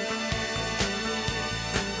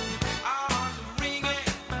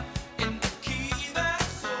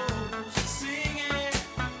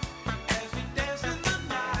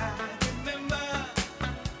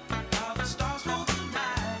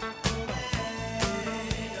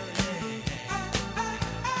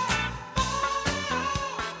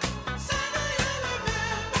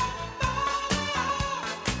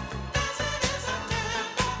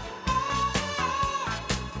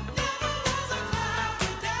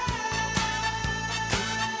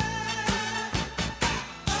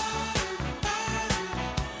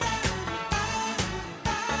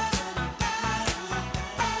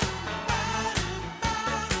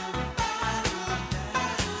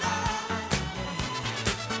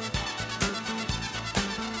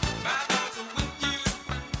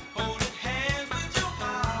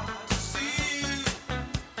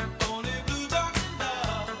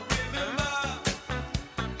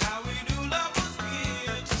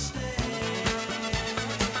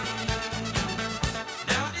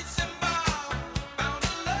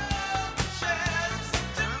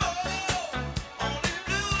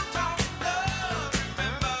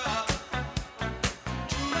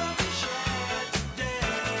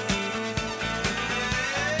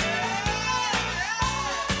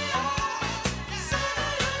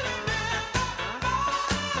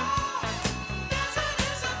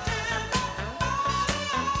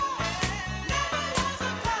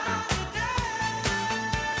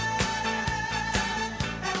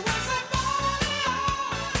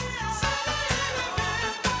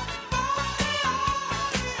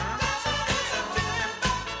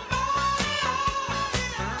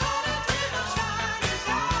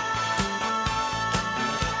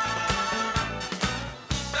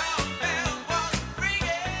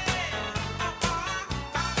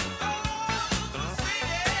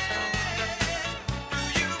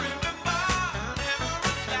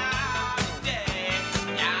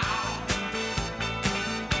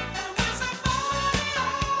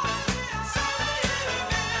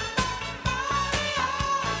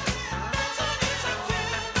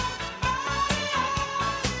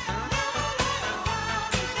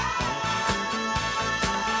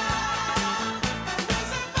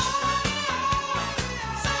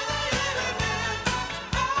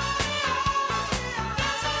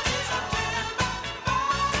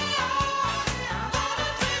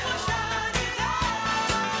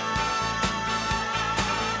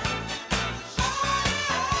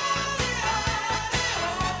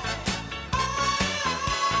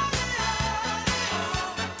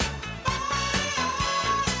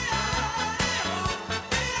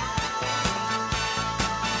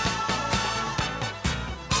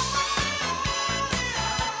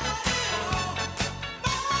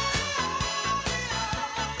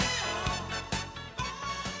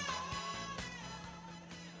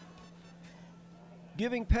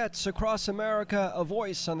 Giving pets across America a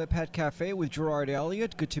voice on the Pet Cafe with Gerard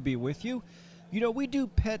Elliott. Good to be with you. You know, we do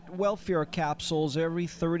pet welfare capsules every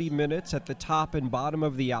 30 minutes at the top and bottom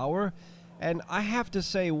of the hour. And I have to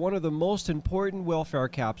say, one of the most important welfare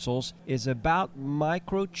capsules is about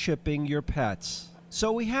microchipping your pets.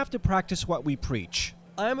 So we have to practice what we preach.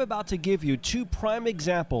 I'm about to give you 2 prime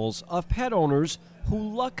examples of pet owners who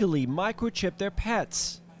luckily microchip their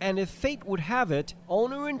pets. And if fate would have it,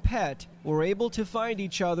 owner and pet were able to find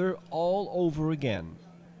each other all over again.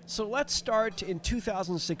 So let's start in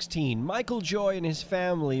 2016. Michael Joy and his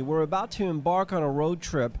family were about to embark on a road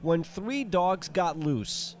trip when 3 dogs got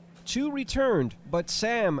loose. 2 returned, but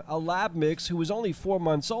Sam, a lab mix who was only 4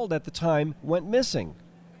 months old at the time, went missing.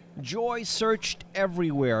 Joy searched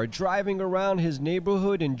everywhere, driving around his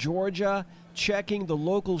neighborhood in Georgia, checking the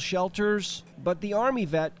local shelters, but the Army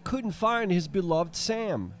vet couldn't find his beloved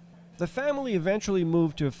Sam. The family eventually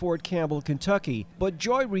moved to Fort Campbell, Kentucky, but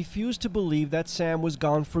Joy refused to believe that Sam was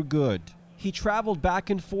gone for good. He traveled back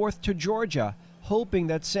and forth to Georgia, hoping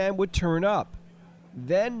that Sam would turn up.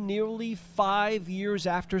 Then, nearly 5 years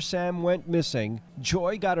after Sam went missing,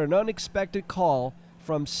 Joy got an unexpected call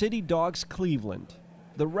from City Dogs Cleveland.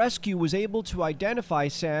 The rescue was able to identify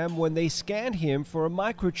Sam when they scanned him for a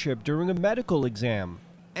microchip during a medical exam.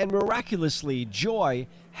 And miraculously, Joy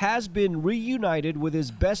has been reunited with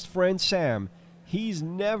his best friend Sam. He's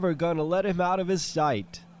never gonna let him out of his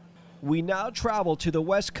sight. We now travel to the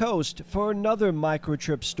West Coast for another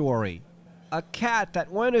microchip story. A cat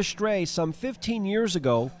that went astray some 15 years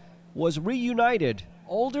ago was reunited,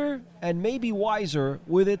 older and maybe wiser,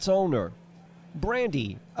 with its owner.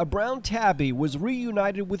 Brandy, a brown tabby, was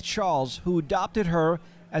reunited with Charles, who adopted her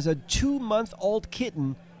as a 2-month-old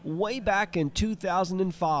kitten way back in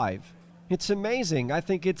 2005. It's amazing. I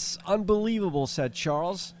think it's unbelievable, said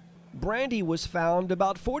Charles. Brandy was found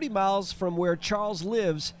about 40 miles from where Charles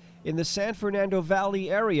lives in the San Fernando Valley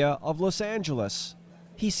area of Los Angeles.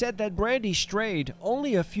 He said that Brandy strayed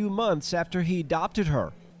only a few months after he adopted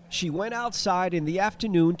her. She went outside in the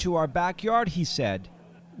afternoon to our backyard, he said.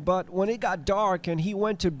 But when it got dark and he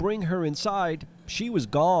went to bring her inside, she was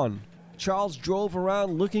gone. Charles drove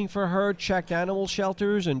around looking for her, checked animal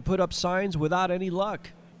shelters, and put up signs without any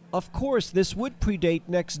luck. Of course, this would predate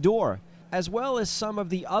Nextdoor, as well as some of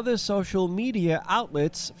the other social media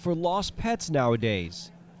outlets for lost pets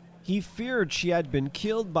nowadays. He feared she had been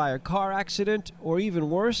killed by a car accident, or even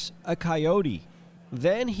worse, a coyote.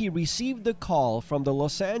 Then he received a call from the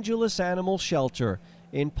Los Angeles Animal Shelter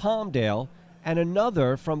in Palmdale, and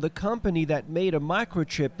another from the company that made a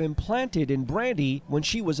microchip implanted in Brandy when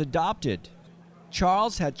she was adopted.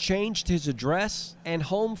 Charles had changed his address and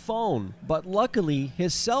home phone, but luckily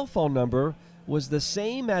his cell phone number was the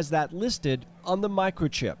same as that listed on the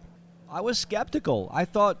microchip. I was skeptical. I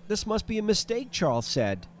thought, this must be a mistake, Charles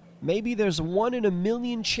said. Maybe there's 1 in a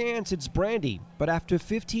million chance it's Brandy, but after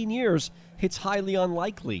 15 years, it's highly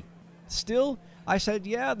unlikely. Still, I said,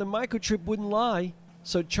 yeah, the microchip wouldn't lie.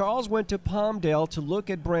 So Charles went to Palmdale to look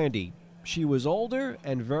at Brandy. She was older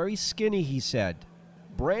and very skinny, he said.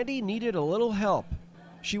 Brandy needed a little help.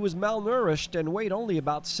 She was malnourished and weighed only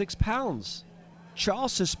about 6 pounds.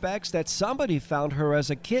 Charles suspects that somebody found her as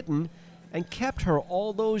a kitten and kept her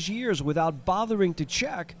all those years without bothering to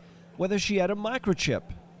check whether she had a microchip.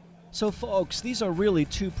 So folks, these are really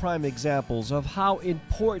 2 prime examples of how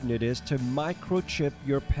important it is to microchip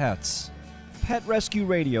your pets. Pet Rescue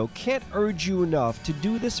Radio can't urge you enough to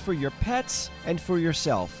do this for your pets and for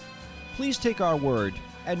yourself. Please take our word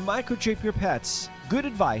and microchip your pets. Good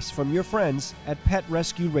advice from your friends at Pet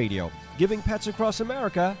Rescue Radio, giving pets across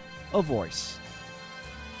America a voice.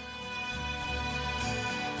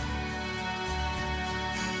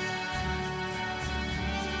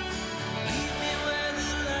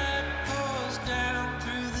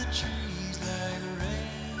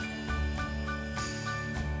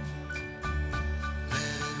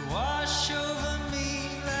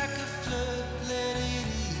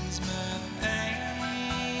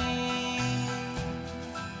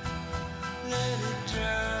 Let it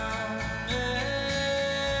drown me.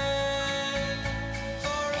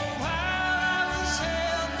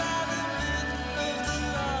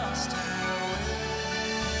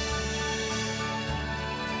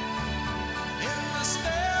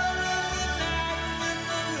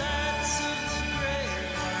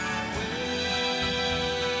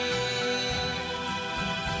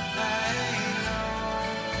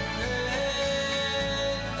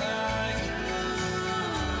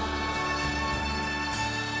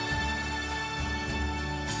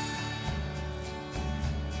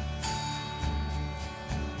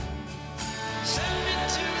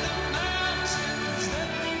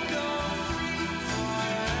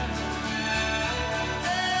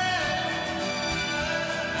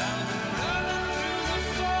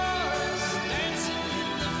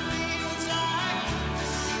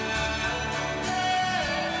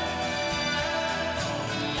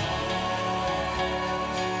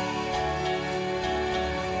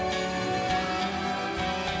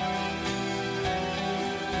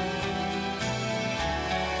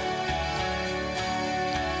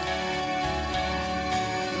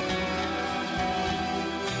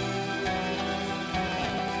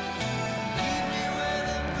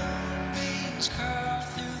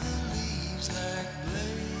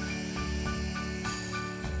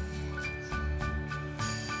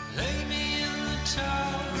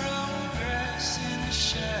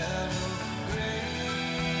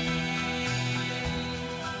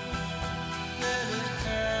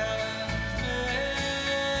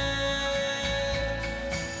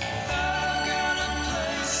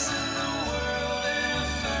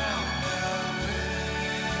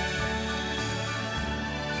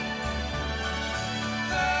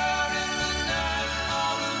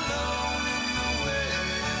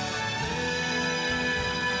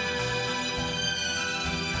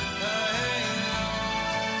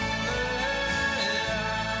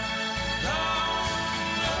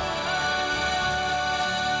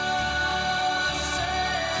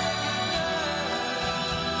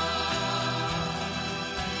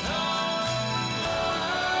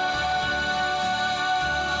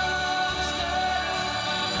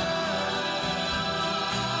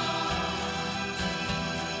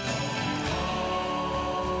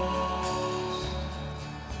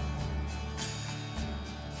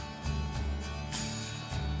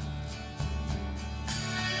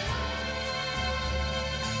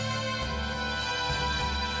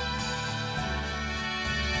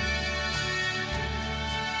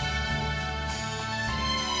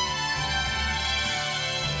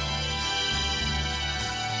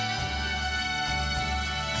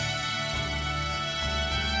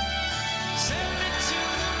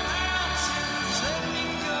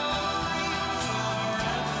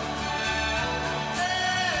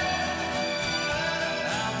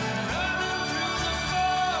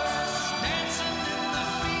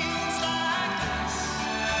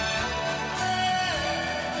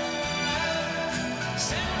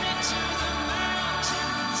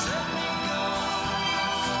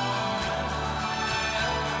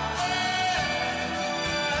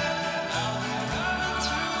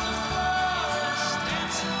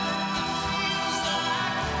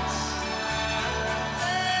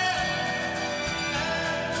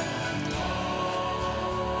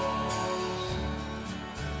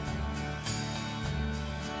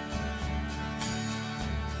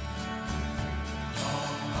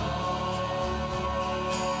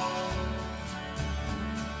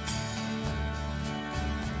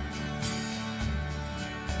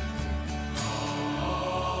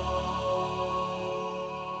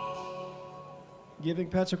 giving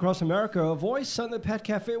pets across America a voice on the Pet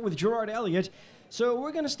Cafe with Gerard Elliott. So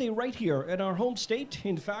we're going to stay right here in our home state,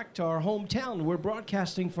 in fact, our hometown. We're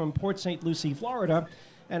broadcasting from Port St. Lucie, Florida,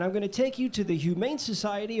 and I'm going to take you to the Humane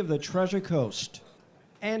Society of the Treasure Coast.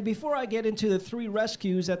 And before I get into the 3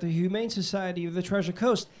 rescues at the Humane Society of the Treasure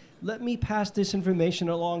Coast, let me pass this information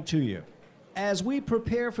along to you. As we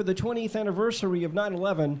prepare for the 20th anniversary of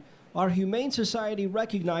 9/11, our Humane Society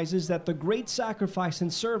recognizes that the great sacrifice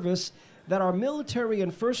and service that our military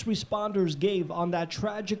and first responders gave on that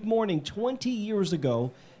tragic morning 20 years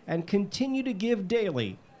ago and continue to give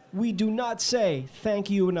daily, we do not say thank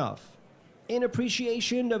you enough. In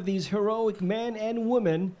appreciation of these heroic men and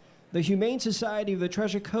women, the Humane Society of the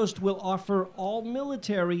Treasure Coast will offer all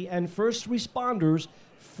military and first responders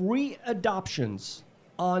free adoptions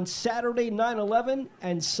on Saturday 9/11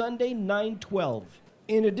 and Sunday 9/12.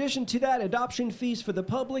 In addition to that, adoption fees for the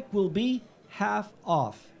public will be half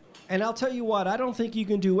off. And I'll tell you what, I don't think you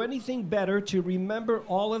can do anything better to remember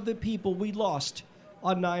all of the people we lost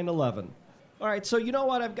on 9/11. All right, so you know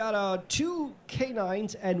what? I've got 2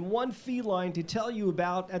 canines and 1 feline to tell you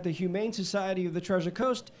about at the Humane Society of the Treasure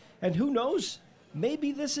Coast. And who knows?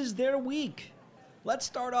 Maybe this is their week. Let's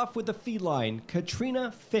start off with the feline,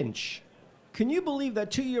 Katrina Finch. Can you believe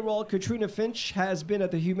that 2-year-old Katrina Finch has been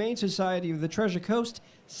at the Humane Society of the Treasure Coast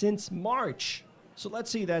since March? So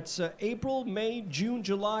let's see, that's April, May, June,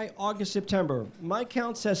 July, August, September. My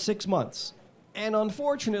count says 6 months. And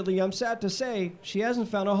unfortunately, I'm sad to say, she hasn't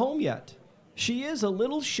found a home yet. She is a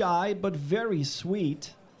little shy, but very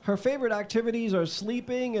sweet. Her favorite activities are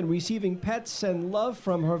sleeping and receiving pets and love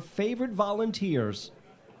from her favorite volunteers.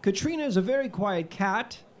 Katrina is a very quiet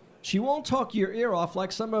cat. She won't talk your ear off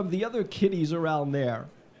like some of the other kitties around there.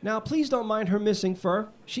 Now, please don't mind her missing fur.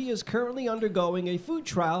 She is currently undergoing a food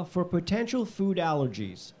trial for potential food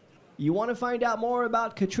allergies. You want to find out more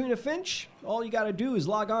about Katrina Finch? All you got to do is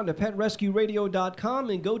log on to PetRescueRadio.com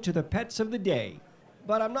and go to the Pets of the Day.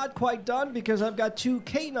 But I'm not quite done because I've got 2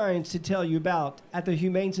 canines to tell you about at the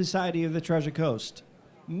Humane Society of the Treasure Coast.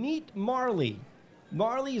 Meet Marley.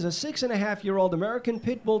 Marley is a 6.5-year-old American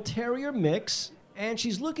Pit Bull Terrier mix, and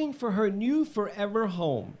she's looking for her new forever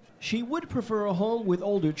home. She would prefer a home with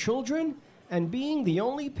older children and being the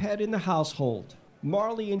only pet in the household.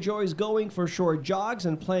 Marley enjoys going for short jogs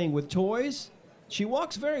and playing with toys. She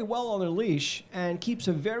walks very well on a leash and keeps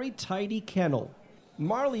a very tidy kennel.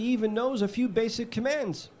 Marley even knows a few basic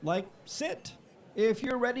commands, like sit. If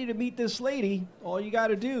you're ready to meet this lady, all you got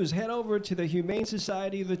to do is head over to the Humane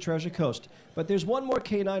Society of the Treasure Coast. But there's one more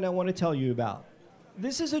canine I want to tell you about.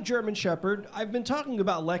 This is a German Shepherd. I've been talking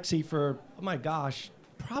about Lexi for, oh my gosh,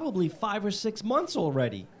 probably 5 or 6 months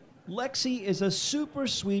already. Lexi is a super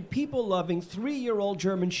sweet, people-loving 3-year-old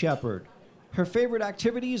German Shepherd. Her favorite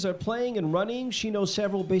activities are playing and running. She knows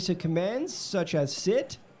several basic commands, such as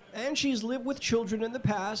sit, and she's lived with children in the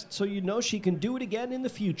past, so you know she can do it again in the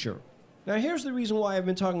future. Now here's the reason why I've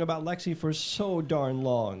been talking about Lexi for so darn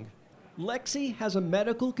long. Lexi has a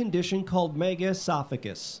medical condition called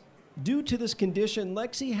megaesophagus. Due to this condition,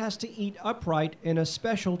 Lexi has to eat upright in a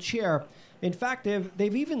special chair. In fact,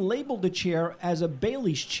 they've even labeled the chair as a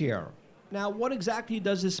Bailey's chair. Now, what exactly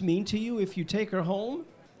does this mean to you if you take her home?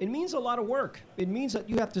 It means a lot of work. It means that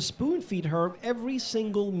you have to spoon feed her every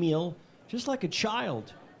single meal, just like a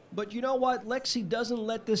child. But you know what? Lexi doesn't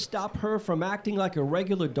let this stop her from acting like a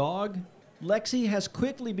regular dog. Lexi has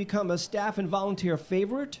quickly become a staff and volunteer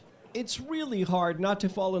favorite. It's really hard not to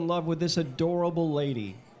fall in love with this adorable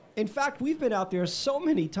lady. In fact, we've been out there so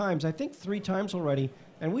many times, I think 3 times already,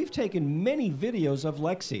 and we've taken many videos of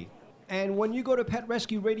Lexi. And when you go to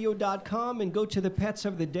PetRescueRadio.com and go to the Pets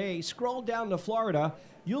of the Day, scroll down to Florida,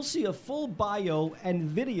 you'll see a full bio and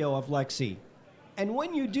video of Lexi. And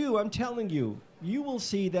when you do, I'm telling you, you will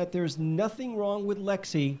see that there's nothing wrong with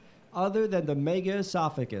Lexi other than the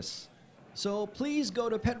megaesophagus. So please go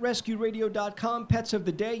to PetRescueRadio.com, Pets of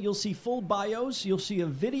the Day. You'll see full bios, you'll see a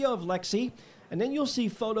video of Lexi, and then you'll see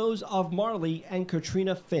photos of Marley and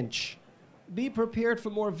Katrina Finch. Be prepared for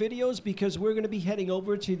more videos because we're going to be heading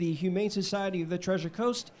over to the Humane Society of the Treasure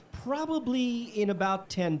Coast probably in about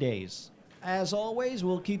 10 days. As always,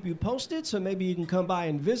 we'll keep you posted, so maybe you can come by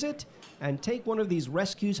and visit and take one of these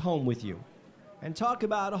rescues home with you. And talk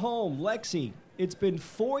about home, Lexi, it's been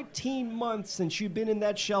 14 months since you've been in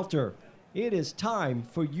that shelter. It is time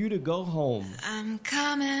for you to go home. I'm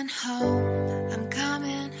coming home, I'm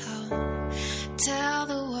coming home. Tell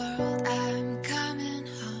the world I'm coming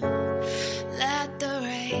home. Let the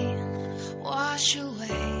rain wash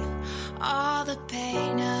away all the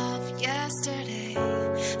pain of yesterday.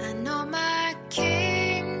 I know my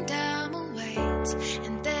kingdom awaits,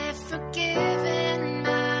 and they've forgiven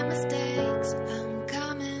my mistakes. I'm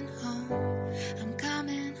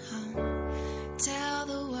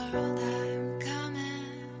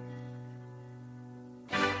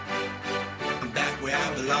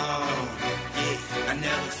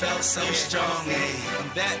felt so strong, hey. I'm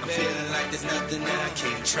back, I'm feeling like there's nothing that I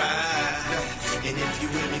can't try. And if you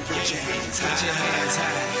with me, put your hands high. Put your hands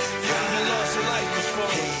high. You've been lost in life before.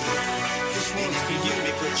 Hey. And if you with me,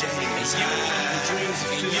 put your hands high. The dreams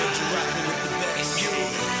are filled, you're rocking with the best. And you,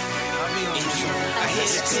 I hear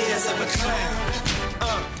the tears of a clown.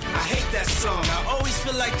 I hate that song. I always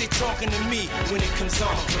feel like they talking to me when it comes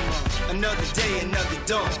on. Another day, another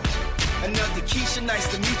dawn. Another Keisha, nice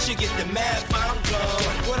to meet you. Get the math, I'm gone.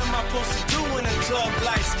 What am I supposed to do when the club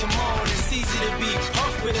lights come on? It's easy to be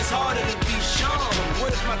puffed, but it's harder to be shown.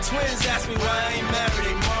 What if my twins ask me why I ain't married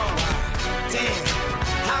their mom? Damn,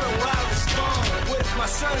 how do I respond? What if my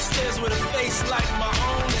son stares with a face like my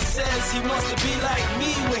own and says he wants to be like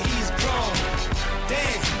me when he's grown?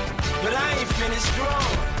 Damn, but I ain't finished grown.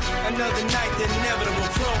 Another night, the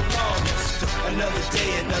inevitable prolong. Another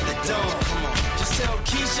day, another dawn. Just tell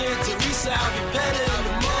Keisha and Teresa I'll be better in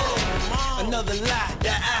the morning. Another lie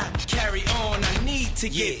that I carry on. I need to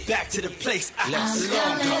get back to the place I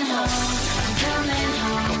belong. Come on. I'm coming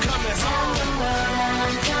home. I'm coming Tell home. the world that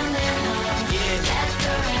I'm coming home. Yeah. Let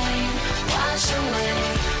the rain wash away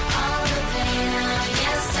all the pain of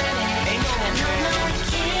yesterday. Ain't no I know my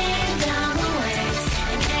kingdom awaits,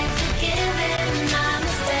 and they've forgiven my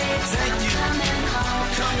mistakes. Thank you. I'm coming home.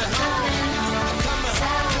 Coming home. Coming home. Coming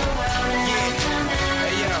Tell the world that I'm coming.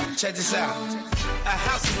 Hey yo, check this out. A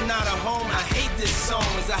house is not a home. I hate this song.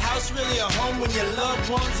 Is a house really a home when your loved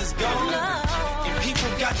ones is gone? And people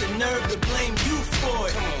got the nerve to blame you for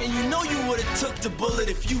it. And you know you would've took the bullet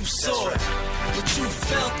if you saw it. But you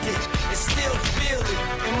felt it and still feel it.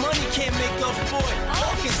 And money can't make up for it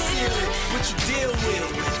or conceal it. But you deal with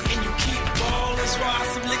it and you keep ballin'. Rock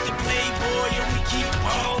some liquor, Playboy, and we keep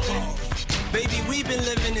ballin'. Baby, we've been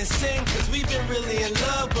living in sin, cause we've been really in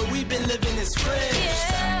love, but we've been living as friends.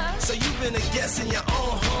 So you've been a guest in your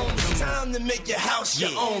own home. It's time to make your house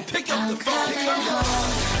your own. Pick up the phone, pick up the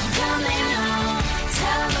phone. I'm coming home.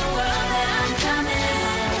 Tell the world that I'm coming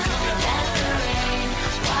home. Let the rain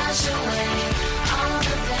wash away all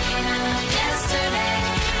the pain of yesterday.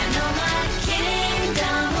 I know my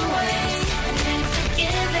kingdom awaits, and they've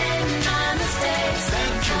forgiven my mistakes.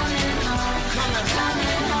 I'm coming home. I'm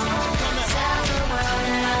coming home. Tell the world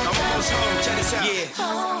that I'm Almost home, check this out.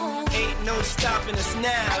 home. Ain't no stopping us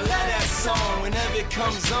now. I love that song. Whenever it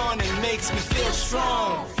comes on, it makes me feel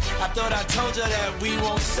strong. I thought I told you that we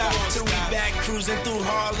won't stop till we back cruising through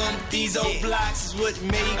Harlem. These old blocks is what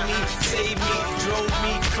made me, saved me, drove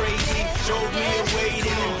me crazy, drove me away,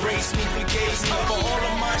 then embraced me, forgave me for all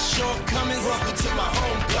of my shortcomings. Welcome to my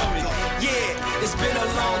homecoming. Yeah, it's been a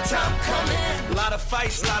long time coming. A lot of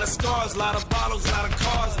fights, a lot of scars, a lot of bottles, a lot of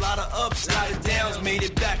cars, a lot of ups, a lot of downs. Made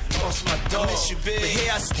it back, lost my dog. But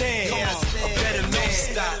here I stand, a better man.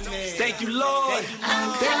 Thank you, Lord.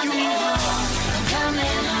 Thank you, Lord. I'm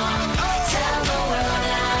coming home. Tell the world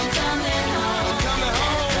that I'm coming home. Coming Let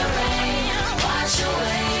home. the rain wash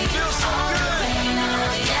away Feel so all the good. pain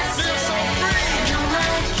of yesterday. so free. I know my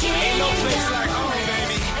Ain't no place kingdom like home, awaits,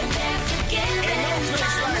 baby. and they've forgiven Ain't no place my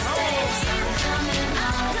like home. mistakes. I'm coming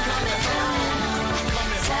home. Coming home.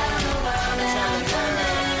 Tell the world that I'm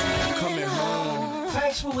coming home.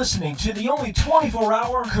 Thanks for listening to the only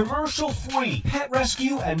 24-hour commercial-free pet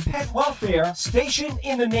rescue and pet welfare station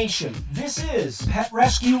in the nation. This is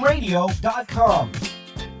PetRescueRadio.com.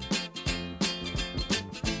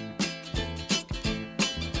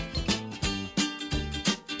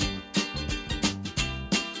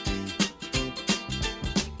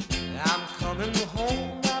 I'm coming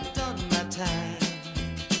home, I've done my time.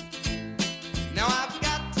 Now I've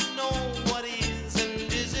got to know what is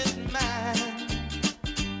and isn't mine.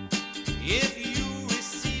 If you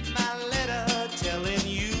receive my letter telling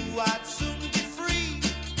you I'd soon be free,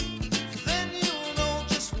 then you'll know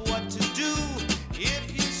just what to do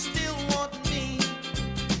if you still want me.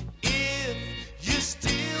 If you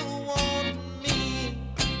still want me.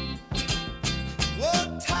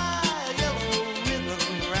 Whoa, tie a yellow ribbon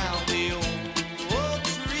around the old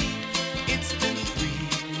tree. It's been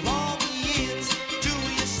 3 long years. Do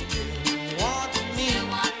you still want me?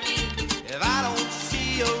 If I don't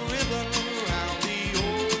see a ribbon around the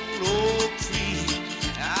old tree,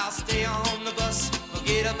 I'll stay on the bus,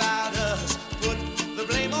 forget about us, put the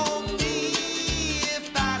blame on me.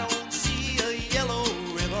 If I don't see a yellow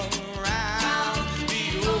ribbon around the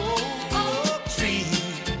old tree.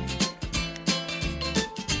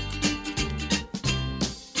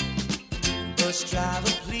 Bus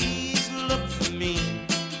driver, please look for me,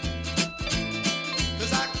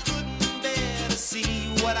 'cause I couldn't bear to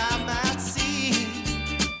see what I might see.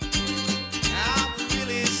 I'm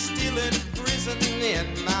really still in prison, and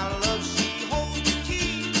my love, she holds the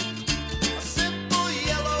key. A simple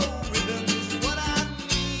yellow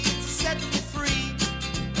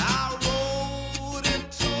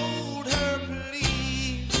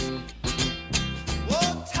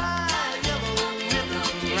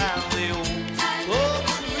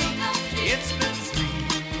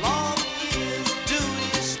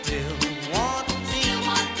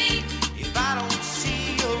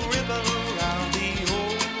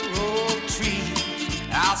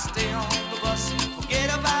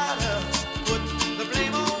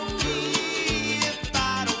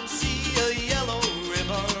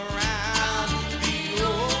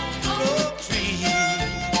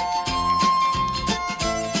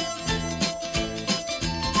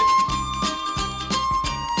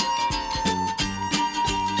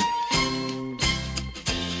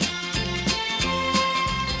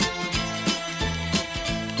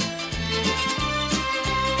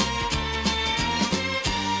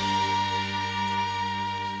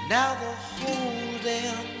cold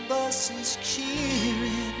and buses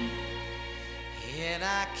cheering, and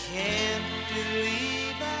I can't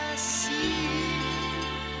believe I see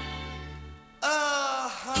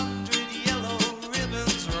 100 yellow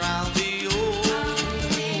ribbons round the old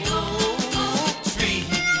tree.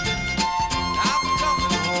 I'm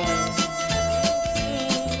coming home.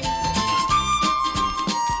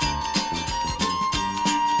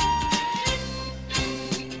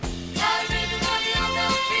 Tie a ribbon round the old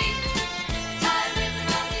oak tree. Tie a ribbon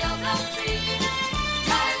round the old oak tree. Tie a ribbon round the old oak tree.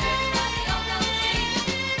 Tie a ribbon round the old oak tree.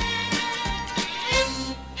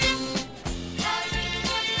 Tie a ribbon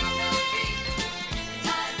round the old oak tree.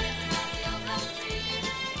 Tie a ribbon round the old oak tree.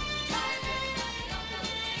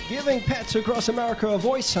 Giving pets across America a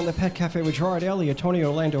voice on the Pet Cafe with Gerard, Elliott, Tony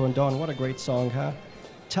Orlando, and Dawn. What a great song, huh?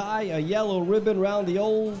 Tie a yellow ribbon round the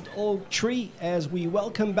old oak tree as we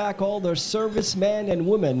welcome back all the servicemen and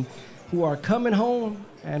women who are coming home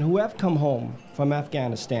and who have come home from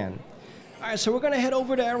Afghanistan. All right, so we're going to head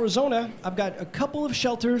over to Arizona. I've got a couple of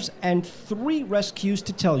shelters and 3 rescues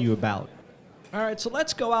to tell you about. All right, so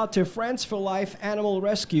let's go out to Friends for Life Animal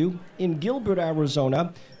Rescue in Gilbert,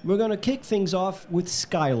 Arizona. We're going to kick things off with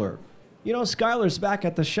Skylar. You know, Skylar's back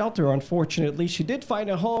at the shelter, unfortunately. She did find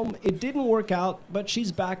a home. It didn't work out, but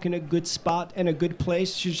she's back in a good spot and a good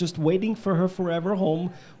place. She's just waiting for her forever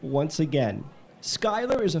home once again.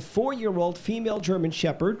 Skylar is a 4-year-old female German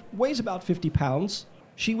Shepherd, weighs about 50 pounds.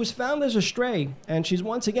 She was found as a stray, and she's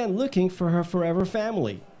once again looking for her forever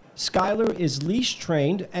family. Skylar is leash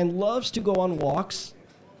trained and loves to go on walks.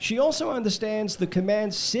 She also understands the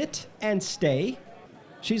commands sit and stay.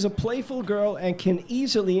 She's a playful girl and can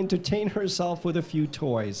easily entertain herself with a few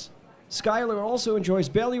toys. Skylar also enjoys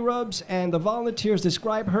belly rubs, and the volunteers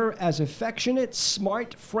describe her as affectionate,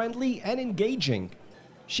 smart, friendly, and engaging.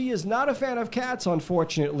 She is not a fan of cats,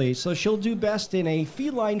 unfortunately, so she'll do best in a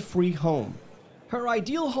feline-free home. Her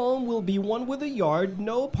ideal home will be one with a yard,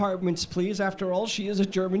 no apartments please, after all she is a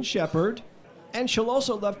German Shepherd. And she'll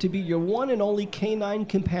also love to be your one and only canine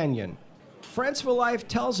companion. Friends for Life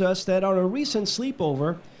tells us that on a recent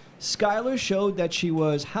sleepover, Skylar showed that she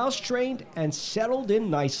was house-trained and settled in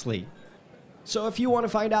nicely. So if you want to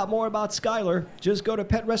find out more about Skylar, just go to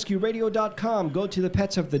PetRescueRadio.com, go to the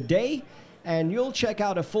Pets of the Day, and you'll check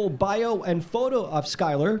out a full bio and photo of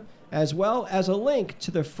Skylar, as well as a link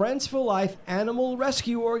to the Friends for Life Animal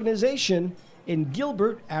Rescue Organization in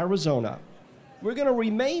Gilbert, Arizona. We're going to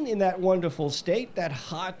remain in that wonderful state, that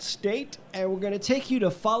hot state, and we're going to take you to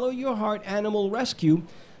Follow Your Heart Animal Rescue.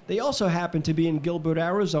 They also happen to be in Gilbert,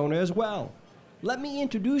 Arizona as well. Let me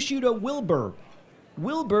introduce you to Wilbur.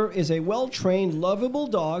 Wilbur is a well-trained, lovable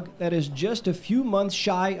dog that is just a few months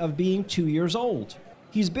shy of being 2 years old.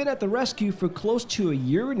 He's been at the rescue for close to a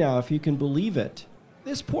year now, if you can believe it.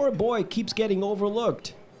 This poor boy keeps getting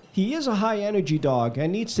overlooked. He is a high-energy dog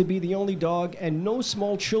and needs to be the only dog and no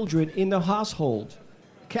small children in the household.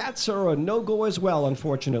 Cats are a no-go as well,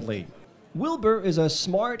 unfortunately. Wilbur is a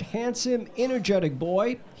smart, handsome, energetic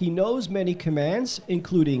boy. He knows many commands,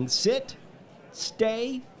 including sit,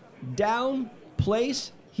 stay, down,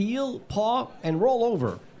 place, heel, paw, and roll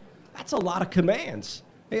over. That's a lot of commands.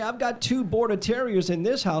 Hey, I've got 2 Border Terriers in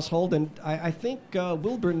this household, and I think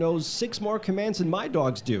Wilbur knows 6 more commands than my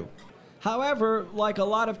dogs do. However, like a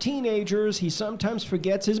lot of teenagers, he sometimes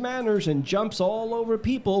forgets his manners and jumps all over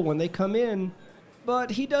people when they come in.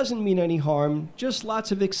 But he doesn't mean any harm, just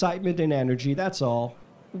lots of excitement and energy, that's all.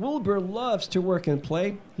 Wilbur loves to work and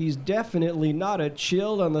play. He's definitely not a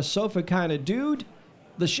chill on the sofa kind of dude.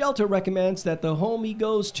 The shelter recommends that the home he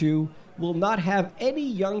goes to will not have any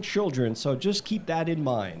young children, so just keep that in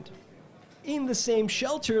mind. In the same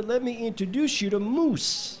shelter, let me introduce you to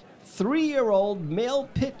Moose. 3-year-old male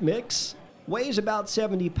pit mix, weighs about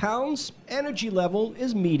 70 pounds, energy level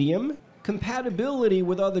is medium, compatibility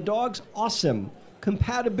with other dogs, awesome.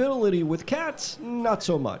 Compatibility with cats, not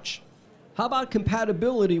so much. How about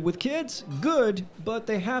compatibility with kids? Good, but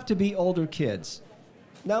they have to be older kids.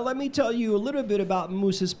 Now let me tell you a little bit about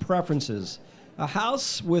Moose's preferences. A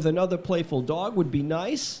house with another playful dog would be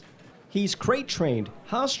nice. He's crate trained,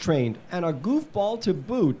 house trained, and a goofball to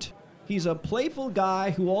boot. He's a playful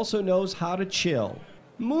guy who also knows how to chill.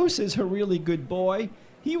 Moose is a really good boy.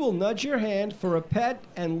 He will nudge your hand for a pet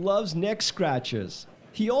and loves neck scratches.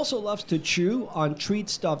 He also loves to chew on treat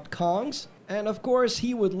stuffed Kongs. And of course,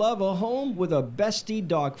 he would love a home with a bestie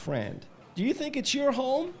dog friend. Do you think it's your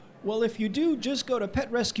home? Well, if you do, just go to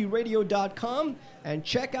PetRescueRadio.com and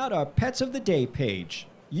check out our Pets of the Day page.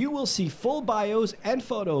 You will see full bios and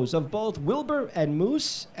photos of both Wilbur and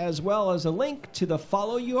Moose, as well as a link to the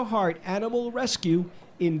Follow Your Heart Animal Rescue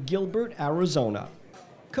in Gilbert, Arizona.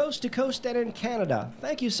 coast to coast and in Canada.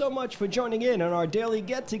 Thank you so much for joining in on our daily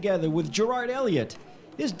get-together with Gerard Elliott.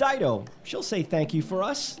 His Dido, she'll say thank you for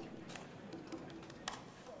us.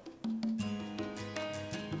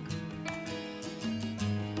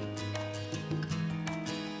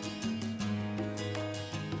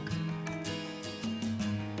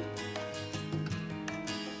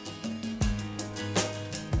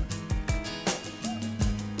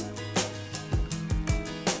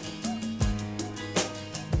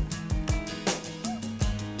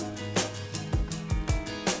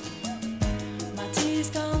 My tea's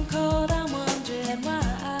gone cold, I'm wondering why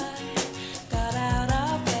I got out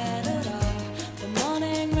of bed at all. The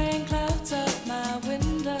morning rain clouds up my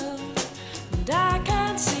window, and I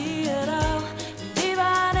can't see it all. And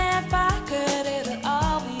even if I could, it'd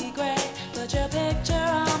all be great. Put your picture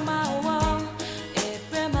on my wall. It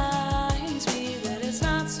reminds me that it's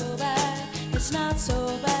not so bad. It's not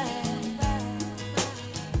so bad.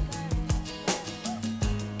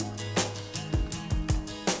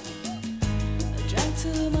 I drank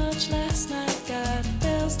too much last night, got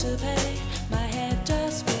bills to pay. My head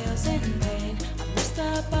just feels in pain. I missed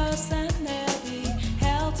the bus and there'll be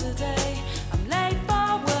hell today. I'm late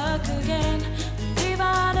for work again. And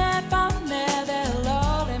even if I'm there, they'll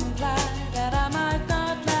all imply that I might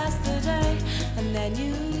not last the day. And then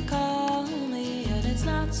you call me and it's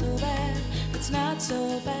not so bad. It's not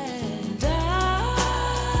so bad. And I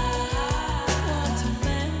want to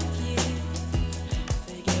thank you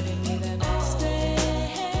for giving me the best day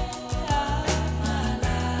of my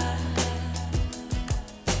life.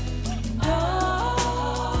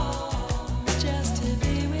 Oh, just to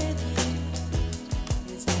be with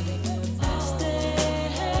you is having the best day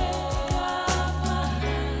of my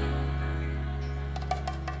life.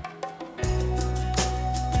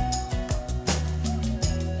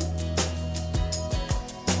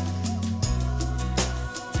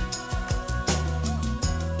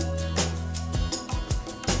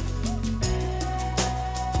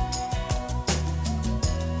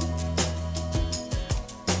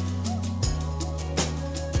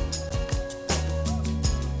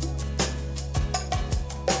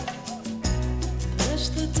 Push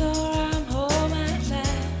the door, I'm home at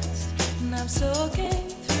last, and I'm soaking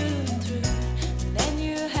through and through. And then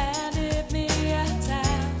you handed me a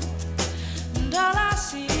towel, and all I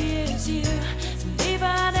see is you. And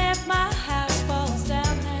even if my house falls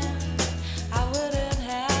down now, I wouldn't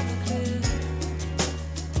have a clue,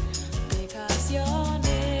 because you're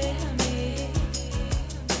near me.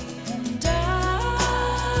 And I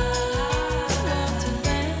want to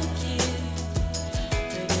thank you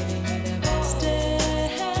for giving me the best day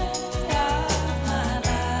of my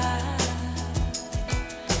life.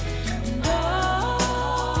 And oh,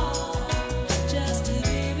 just to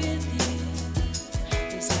be with you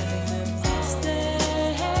is having the best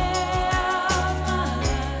day of my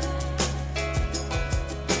life. And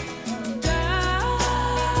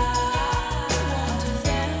I want to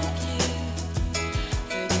thank you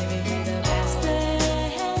for giving me the best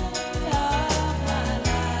day of my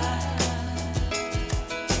life.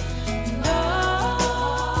 No,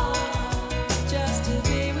 just to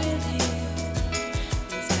be with you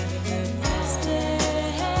is having the best day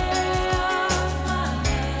of my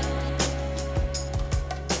life.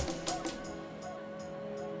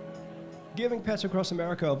 Giving pets across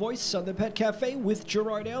America a voice on the Pet Cafe with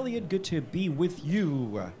Gerard Elliott. Good to be with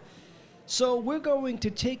you. So we're going to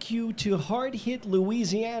take you to hard-hit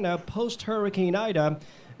Louisiana post-Hurricane Ida,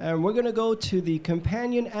 and we're going to go to the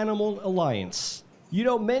Companion Animal Alliance. You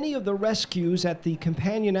know, many of the rescues at the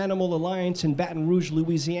Companion Animal Alliance in Baton Rouge,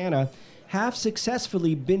 Louisiana, have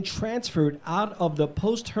successfully been transferred out of the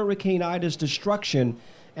post-Hurricane Ida's destruction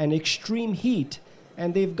and extreme heat,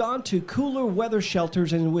 and they've gone to cooler weather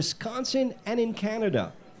shelters in Wisconsin and in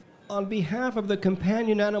Canada. On behalf of the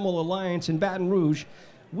Companion Animal Alliance in Baton Rouge,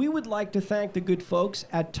 we would like to thank the good folks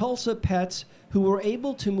at Tulsa Pets who were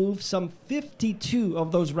able to move some 52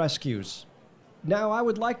 of those rescues. Now, I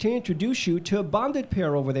would like to introduce you to a bonded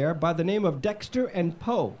pair over there by the name of Dexter and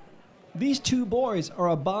Poe. These two boys are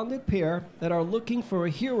a bonded pair that are looking for a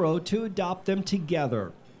hero to adopt them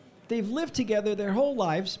together. They've lived together their whole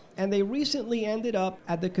lives, and they recently ended up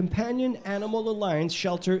at the Companion Animal Alliance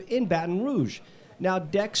shelter in Baton Rouge. Now,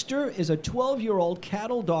 Dexter is a 12-year-old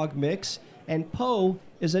cattle dog mix, and Poe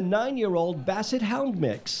is a 9-year-old basset hound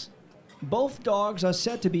mix. Both dogs are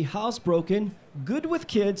said to be housebroken, good with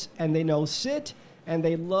kids, and they know sit, and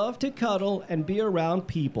they love to cuddle and be around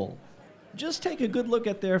people. Just take a good look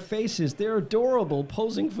at their faces. They're adorable,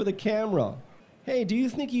 posing for the camera. Hey, do you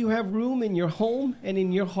think you have room in your home and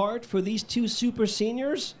in your heart for these two super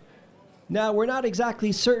seniors? Now, we're not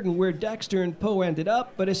exactly certain where Dexter and Poe ended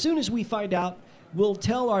up, but as soon as we find out, we'll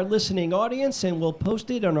tell our listening audience and we'll post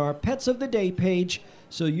it on our Pets of the Day page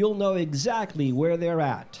so you'll know exactly where they're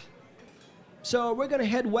at. So we're going to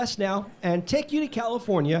head west now and take you to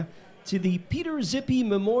California to the Peter Zippy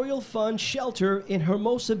Memorial Fund Shelter in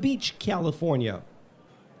Hermosa Beach, California.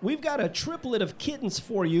 We've got a triplet of kittens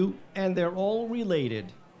for you, and they're all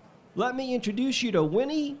related. Let me introduce you to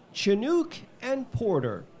Winnie, Chinook, and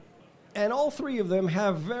Porter. And all three of them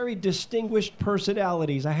have very distinguished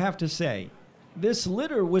personalities, I have to say. This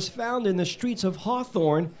litter was found in the streets of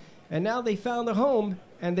Hawthorne, and now they found a home,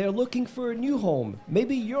 and they're looking for a new home,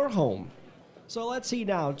 maybe your home. So let's see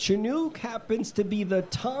now. Chinook happens to be the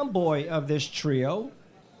tomboy of this trio.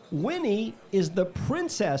 Winnie is the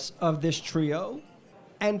princess of this trio.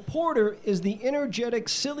 And Porter is the energetic,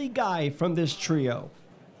 silly guy from this trio.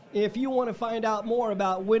 If you want to find out more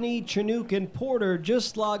about Winnie, Chinook, and Porter,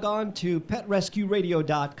 just log on to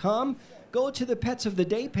PetRescueRadio.com, go to the Pets of the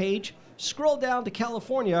Day page, scroll down to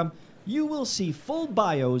California. You will see full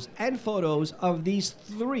bios and photos of these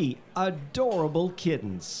three adorable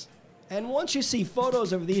kittens. And once you see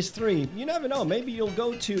photos of these three, you never know, maybe you'll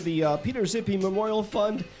go to the Peter Zippy Memorial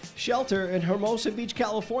Fund Shelter in Hermosa Beach,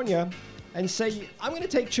 California, and say, I'm going to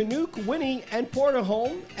take Chinook, Winnie, and Porter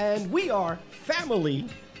home, and we are family.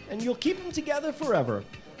 And you'll keep them together forever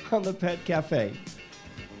on the Pet Cafe.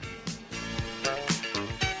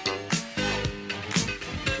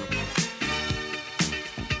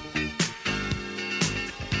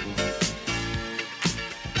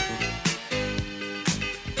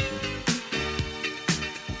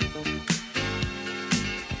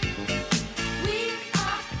 We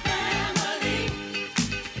are family.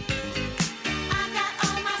 I got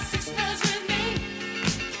all my sisters with me.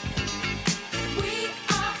 We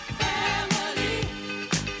are family.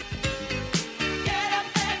 Get up,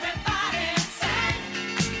 everybody, and sing.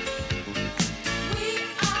 We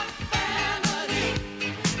are family.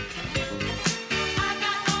 I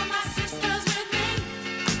got all my sisters with me.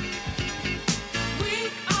 We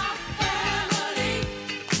are family.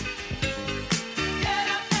 Get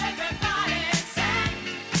up, everybody, and sing.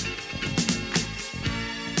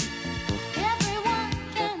 Everyone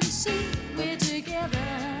can see we're together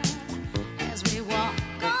as we walk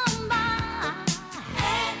on by,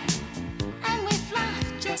 and we fly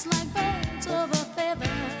just like birds of a feather.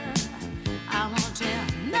 I won't tell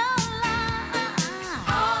no lie.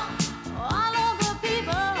 All of the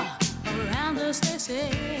people around us, they say,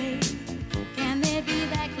 can they be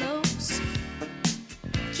that close?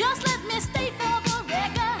 Just let me state for the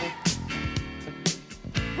record,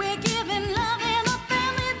 we're giving love in a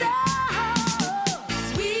family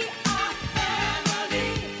dose. We are family.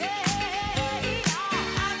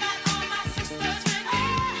 I got all my sisters with me.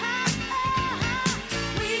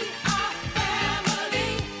 We are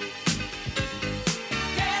family.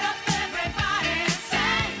 Get up, everybody, and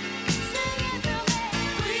sing. Sing it to me.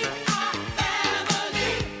 We are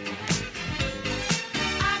family.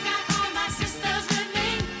 I got all my sisters with me.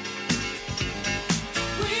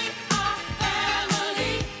 We are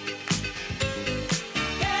family.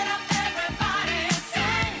 Get up, everybody, and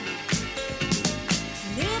sing.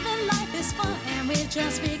 Living life is fun, and we've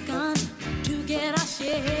just begun to get our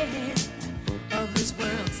share of this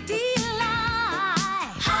world's delight.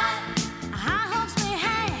 High hopes we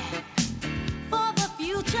have for the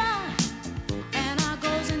future, and our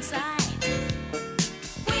goals in sight.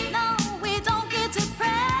 We know we don't get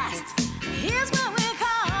depressed. Here's what we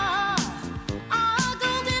call our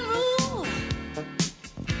golden rule.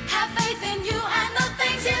 Have faith in you and the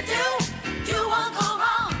things you do. You won't go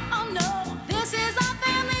wrong. Oh no, this is our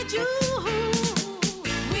family jewel.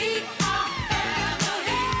 We are family.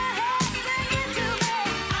 Sing it to me.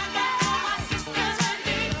 I got all my sisters with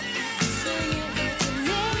me. Sing it to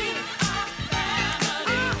me. We are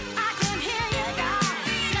family. I can hear you guys.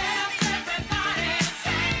 Get up, everybody, and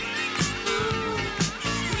sing. Ooh,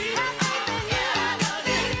 we have faith in you and the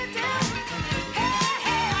things you do. Hey,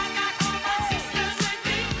 hey, I got all my sisters with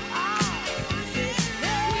me.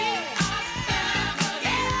 We are family.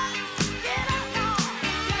 Get up, y'all.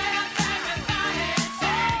 Get up, everybody, and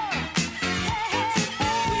sing. Hey, hey,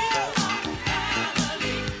 we are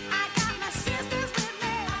family. I got my sisters with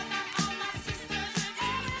me. I got all my sisters with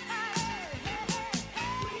me.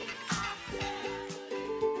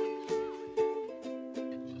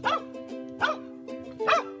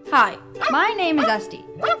 Hi, my name is Esty.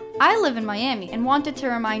 I live in Miami and wanted to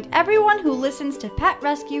remind everyone who listens to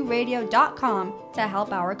PetRescueRadio.com to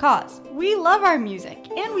help our cause. We love our music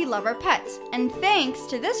and we love our pets, and thanks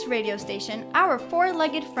to this radio station, our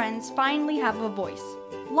four-legged friends finally have a voice.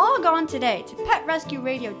 Log on today to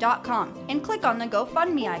petrescueradio.com and click on the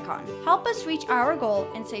GoFundMe icon. Help us reach our goal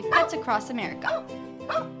and save pets across America.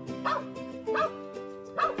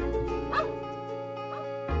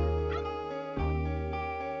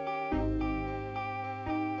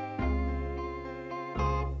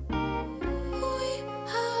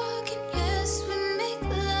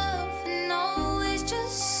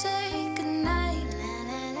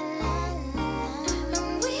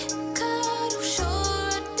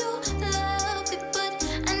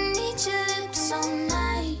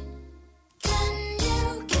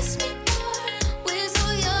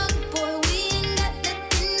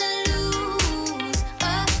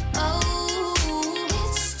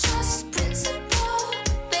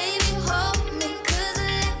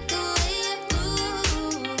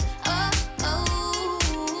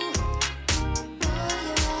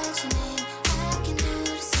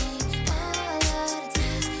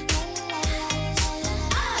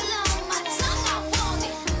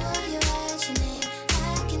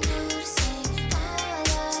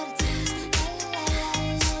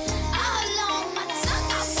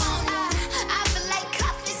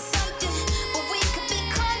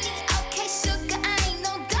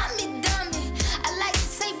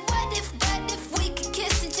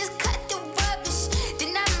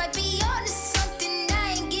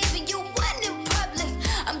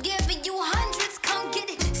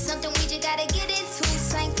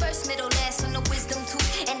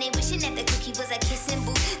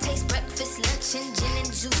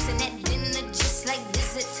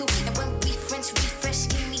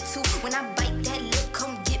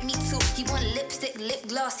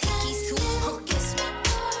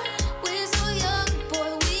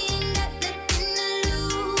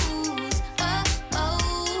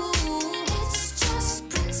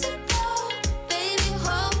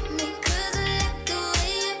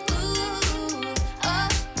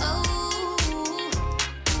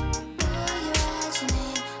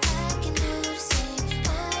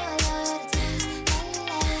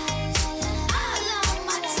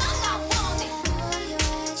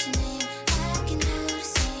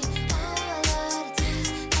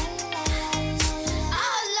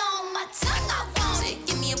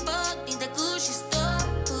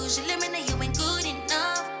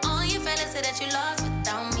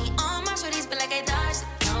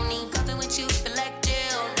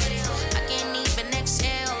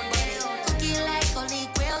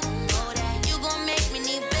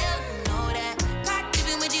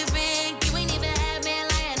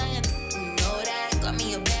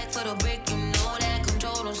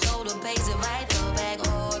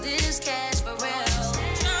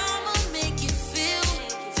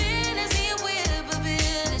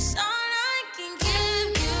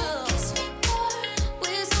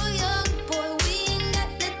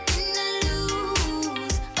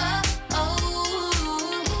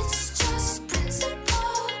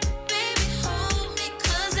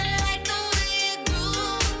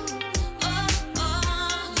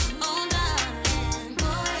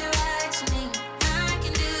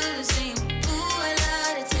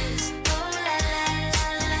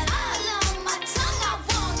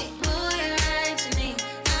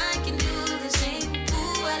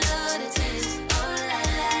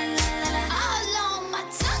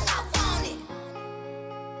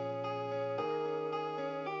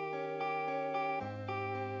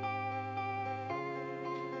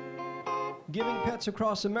 Giving pets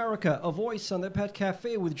across America a voice on the Pet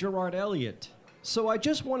Cafe with Gerard Elliott. So I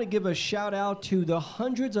just want to give a shout out to the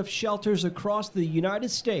hundreds of shelters across the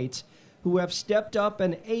United States who have stepped up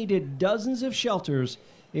and aided dozens of shelters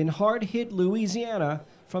in hard-hit Louisiana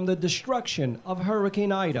from the destruction of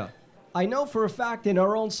Hurricane Ida. I know for a fact in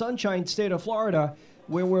our own sunshine state of Florida,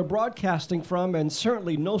 where we're broadcasting from and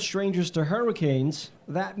certainly no strangers to hurricanes,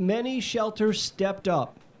 that many shelters stepped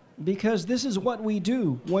up. Because this is what we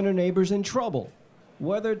do when a neighbor's in trouble.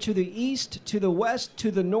 Whether to the east, to the west,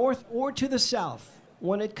 to the north, or to the south.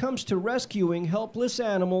 When it comes to rescuing helpless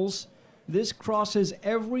animals, this crosses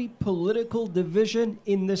every political division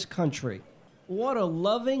in this country. What a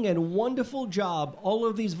loving and wonderful job all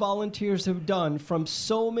of these volunteers have done from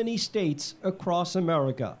so many states across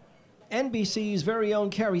America. NBC's very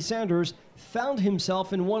own Kerry Sanders found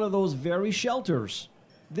himself in one of those very shelters.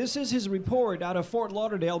 This is his report out of Fort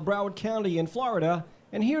Lauderdale, Broward County in Florida,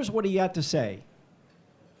 and here's what he had to say.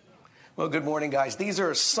 Well, good morning, guys. These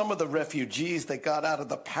are some of the refugees that got out of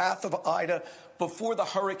the path of Ida before the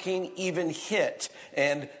hurricane even hit.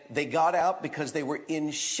 And they got out because they were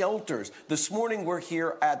in shelters. This morning, we're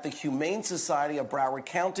here at the Humane Society of Broward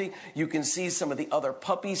County. You can see some of the other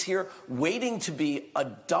puppies here waiting to be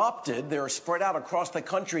adopted. They're spread out across the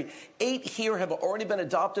country. 8 here have already been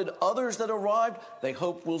adopted. Others that arrived, they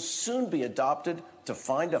hope will soon be adopted to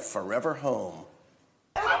find a forever home.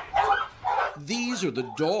 These are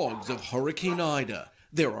the dogs of Hurricane Ida.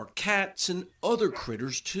 There are cats and other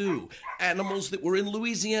critters too. Animals that were in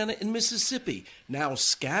Louisiana and Mississippi, now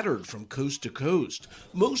scattered from coast to coast.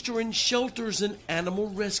 Most are in shelters and animal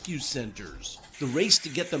rescue centers. The race to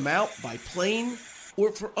get them out by plane,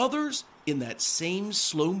 or for others, in that same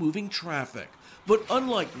slow-moving traffic. But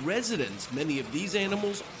unlike residents, many of these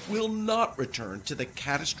animals will not return to the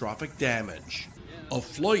catastrophic damage. A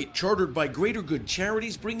flight chartered by Greater Good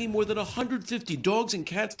Charities bringing more than 150 dogs and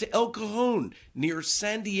cats to El Cajon near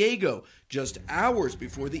San Diego just hours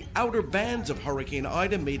before the outer bands of Hurricane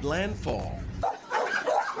Ida made landfall.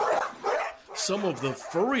 Some of the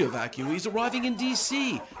furry evacuees arriving in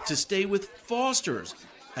D.C. to stay with fosters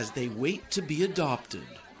as they wait to be adopted.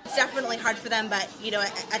 It's definitely hard for them, but,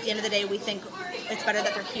 at the end of the day, we think it's better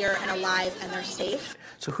that they're here and alive and they're safe.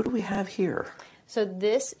 So who do we have here? So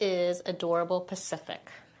this is adorable Pacific.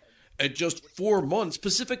 At just 4 months,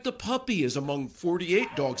 Pacific the puppy is among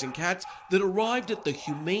 48 dogs and cats that arrived at the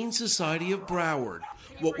Humane Society of Broward.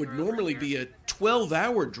 What would normally be a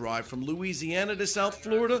 12-hour drive from Louisiana to South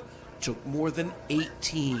Florida took more than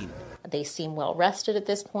 18. They seem well rested at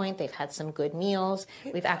this point. They've had some good meals.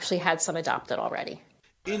 We've actually had some adopted already.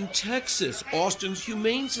 In Texas, Austin's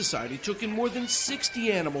Humane Society took in more than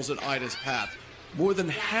 60 animals in Ida's path. More than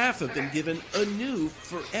half have been given a new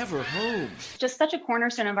forever home. Just such a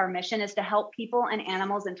cornerstone of our mission is to help people and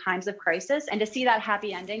animals in times of crisis, and to see that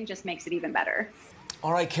happy ending just makes it even better.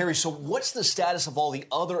 All right, Carrie, so what's the status of all the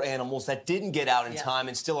other animals that didn't get out in time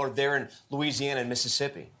and still are there in Louisiana and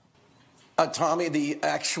Mississippi? Tommy, the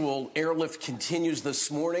actual airlift continues this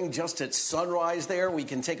morning just at sunrise there. We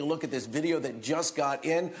can take a look at this video that just got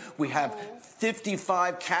in. We have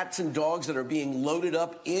 55 cats and dogs that are being loaded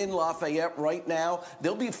up in Lafayette right now.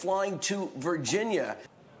 They'll be flying to Virginia.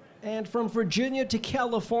 And from Virginia to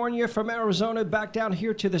California, from Arizona back down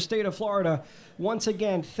here to the state of Florida, once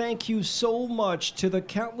again, thank you so much to the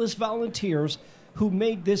countless volunteers who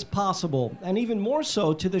made this possible, and even more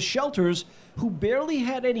so to the shelters who barely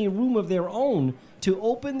had any room of their own to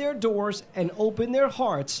open their doors and open their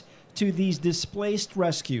hearts to these displaced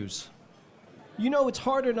rescues. It's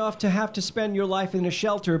hard enough to have to spend your life in a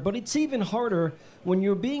shelter, but it's even harder when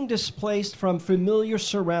you're being displaced from familiar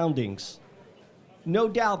surroundings. No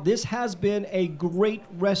doubt this has been a great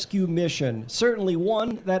rescue mission, certainly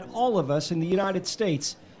one that all of us in the United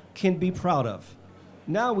States can be proud of.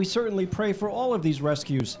 Now we certainly pray for all of these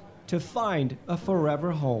rescues to find a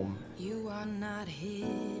forever home. You are not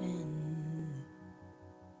hidden.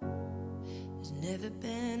 There's never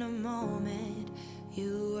been a moment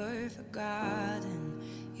you were forgotten.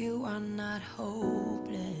 You are not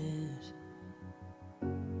hopeless.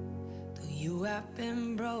 Though you have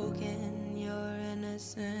been broken, your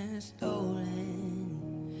innocence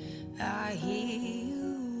stolen. I hear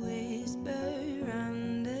you whisper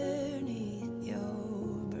underneath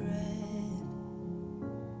your breath.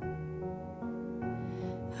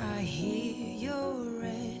 I hear your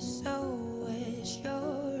SOS,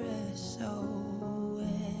 your SOS.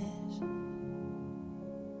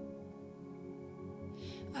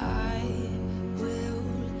 I will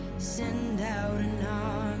send out an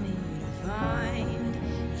army to find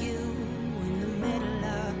you in the middle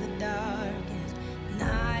of the darkest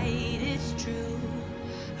night. It's true,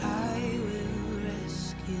 I will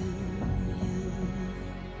rescue you.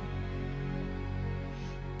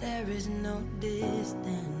 There is no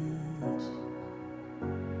distance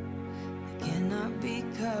that cannot be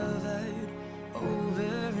covered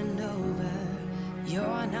over and over.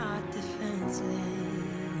 You're not defenseless.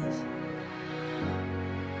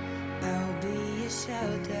 I'll be your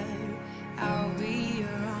shelter, I'll be your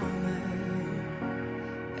armor.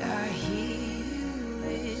 I hear you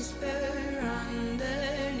whisper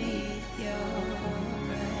underneath your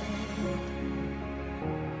breath.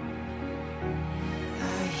 I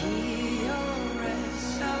hear your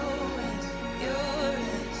SOS, your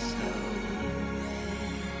SOS.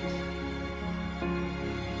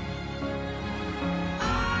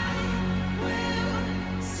 I will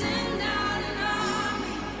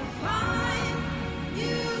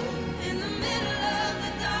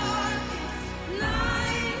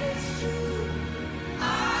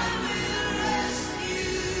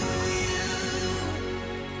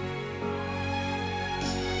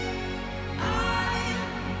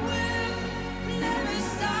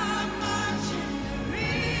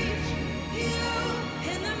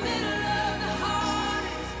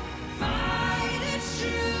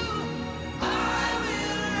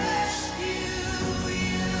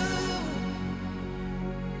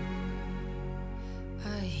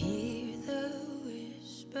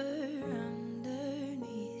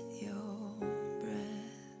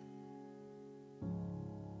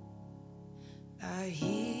I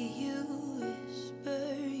hear you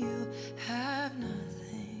whisper you have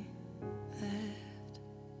nothing left.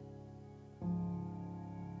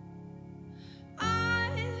 I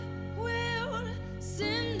will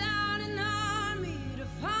send out an army to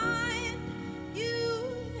find you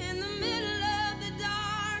in the middle of the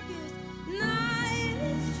darkest night.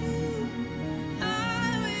 It's true. I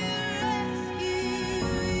will rescue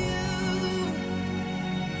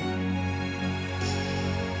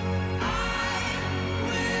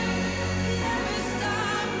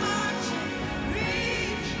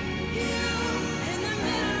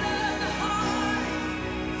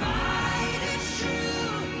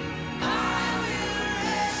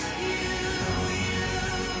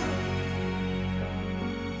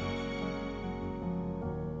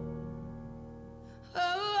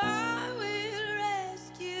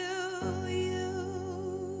you.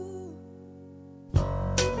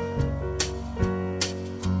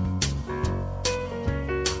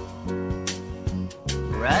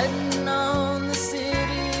 Riding on the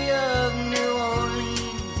city of New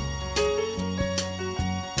Orleans,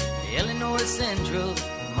 Illinois Central,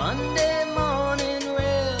 Monday morning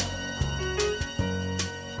rail.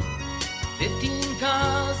 15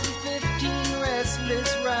 cars and 15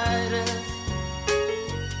 restless riders,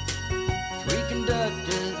 3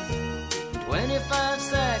 conductors, 25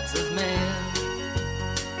 sacks of mail.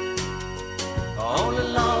 All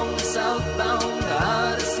along the southbound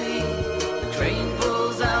Odyssey, the train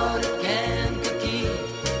pulls out at Kankakee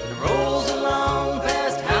and rolls along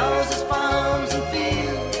past houses, farms, and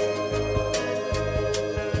fields,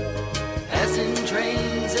 passing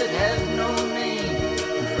trains that have no name,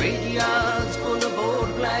 and freight yards full of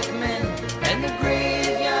old black men, and the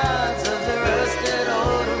graveyards of the rusted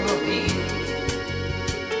automobiles.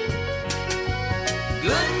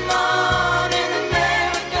 Good morning,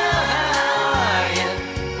 America, how are you?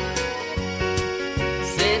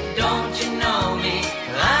 Said, don't you know me?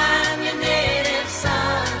 I'm your native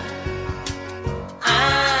son.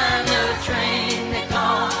 I'm the train they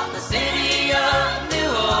call the city of New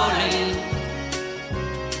Orleans.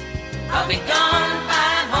 I'll be gone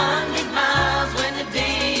 500 miles when the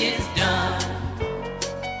day is done.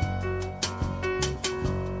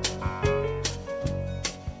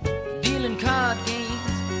 Dealing card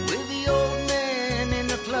games with the old man in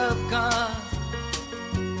the club car.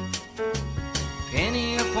 Penny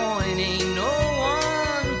a point, ain't no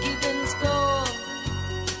one keeping score.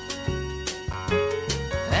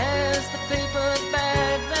 Pass the paper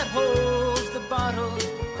bag that holds the bottle,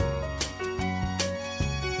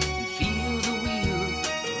 and feel the wheels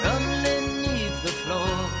rumbling neath the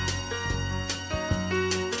floor.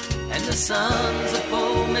 And the sons of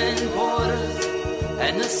Pullman porters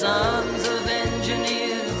and the sons of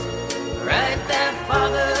engineers write their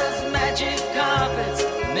father's magic carpets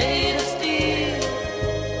made of steel.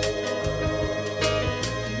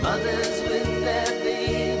 Mothers with their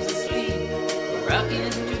babes asleep,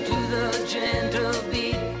 rocking to the gentle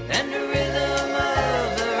beat, and the rhythm of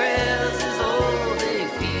the rails is all they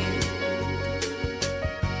feel.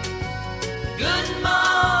 Good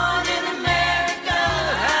morning, America,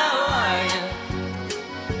 how are you?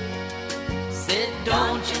 Said,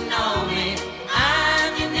 don't you know me?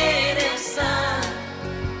 I'm your native son.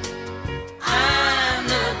 I'm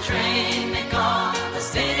the train they call the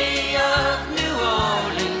city of New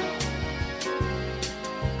Orleans.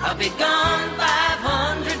 I'll be gone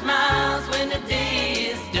 500 miles when the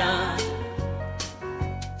day is done.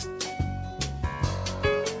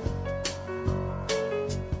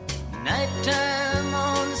 Nighttime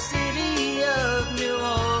on the city of New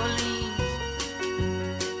Orleans,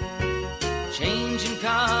 changing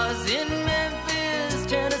cars in Memphis,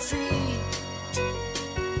 Tennessee.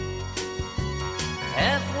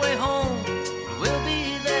 Halfway home, we'll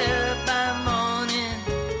be there by morning.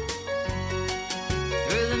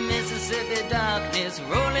 Through the Mississippi darkness,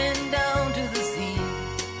 rolling down to the sea.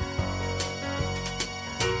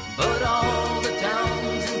 But all the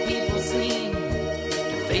towns and people seem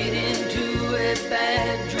to fade into a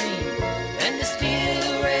bad dream, and the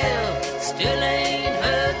steel rail still ain't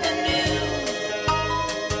heard the news.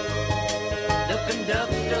 The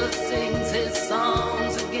conductor sings his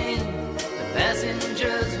songs again, the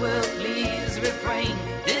passengers will please refrain.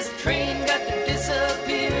 This train got to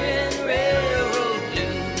disappear in railroad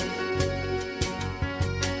blues.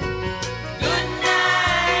 Good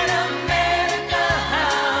night, America,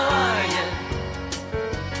 how are you?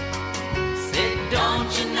 Said,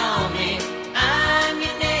 don't you know me? I'm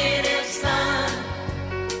your native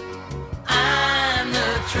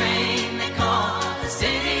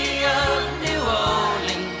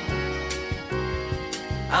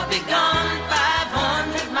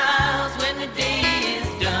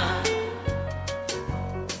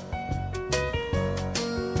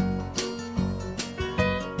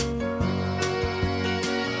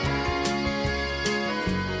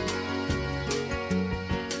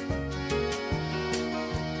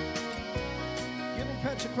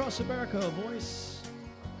Pets Across America, a voice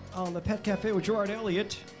on the Pet Cafe with Gerard,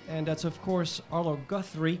 Elliott, and that's, of course, Arlo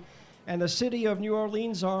Guthrie. And the city of New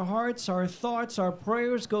Orleans, our hearts, our thoughts, our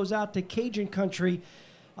prayers goes out to Cajun country.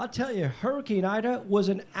 I'll tell you, Hurricane Ida was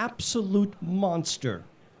an absolute monster.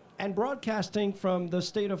 And broadcasting from the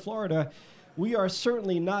state of Florida, we are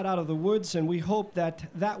certainly not out of the woods, and we hope that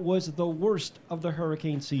that was the worst of the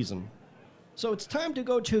hurricane season. So it's time to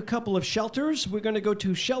go to a couple of shelters. We're going to go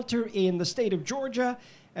to shelter in the state of Georgia,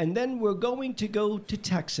 and then we're going to go to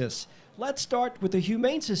Texas. Let's start with the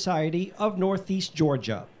Humane Society of Northeast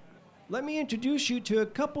Georgia. Let me introduce you to a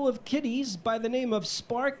couple of kitties by the name of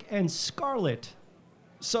Spark and Scarlet.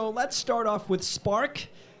 So let's start off with Spark.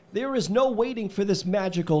 There is no waiting for this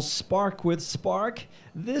magical spark with Spark.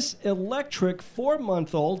 This electric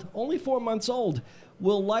 4-month-old, only 4 months old,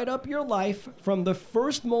 will light up your life from the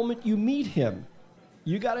first moment you meet him.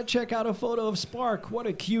 You got to check out a photo of Spark. What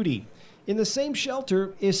a cutie. In the same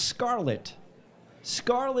shelter is Scarlet.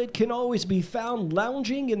 Scarlet can always be found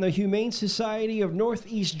lounging in the Humane Society of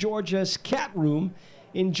Northeast Georgia's cat room,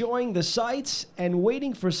 enjoying the sights and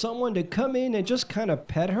waiting for someone to come in and just kind of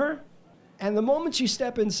pet her. And the moment you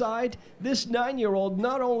step inside, this 9-year-old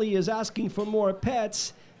not only is asking for more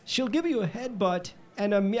pets, she'll give you a headbutt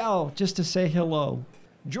and a meow just to say hello.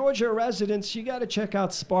 Georgia residents, you got to check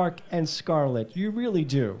out Spark and Scarlet. You really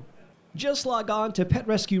do. Just log on to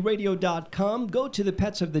PetRescueRadio.com, go to the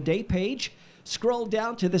Pets of the Day page, scroll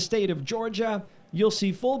down to the state of Georgia. You'll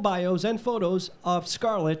see full bios and photos of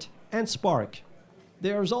Scarlet and Spark.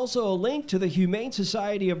 There's also a link to the Humane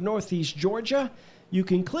Society of Northeast Georgia. You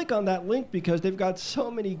can click on that link because they've got so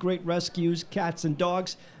many great rescues, cats and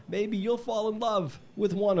dogs. Maybe you'll fall in love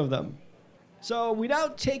with one of them. So we now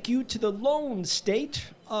take you to the lone state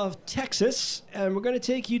of Texas, and we're going to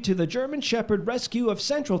take you to the German Shepherd Rescue of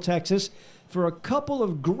Central Texas for a couple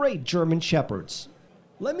of great German Shepherds.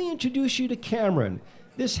 Let me introduce you to Cameron.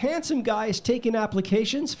 This handsome guy is taking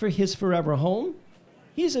applications for his forever home.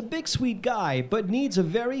 He's a big, sweet guy, but needs a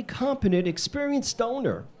very competent, experienced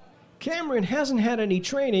owner. Cameron hasn't had any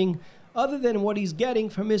training other than what he's getting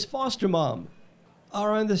from his foster mom.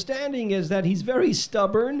 Our understanding is that he's very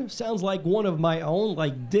stubborn, sounds like one of my own,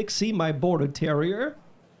 like Dixie, my border terrier,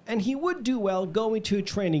 and he would do well going to a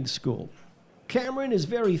training school. Cameron is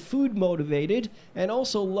very food motivated and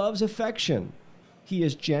also loves affection. He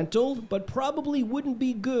is gentle, but probably wouldn't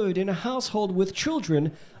be good in a household with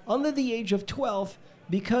children under the age of 12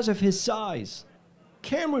 because of his size.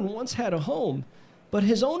 Cameron once had a home, but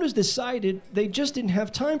his owners decided they just didn't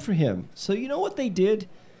have time for him. So you know what they did?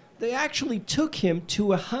 They actually took him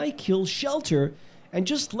to a high-kill shelter and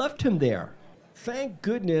just left him there. Thank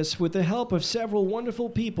goodness, with the help of several wonderful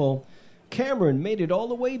people, Cameron made it all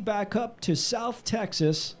the way back up to South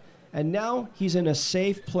Texas, and now he's in a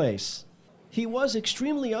safe place. He was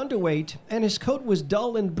extremely underweight, and his coat was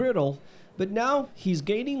dull and brittle, but now he's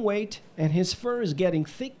gaining weight, and his fur is getting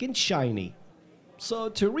thick and shiny. So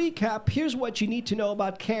to recap, here's what you need to know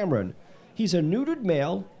about Cameron. He's a neutered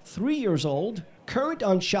male, 3 years old, current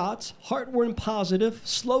on shots, heartworm positive,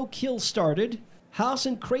 slow kill started, house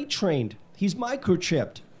and crate trained. He's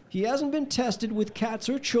microchipped. He hasn't been tested with cats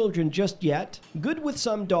or children just yet, good with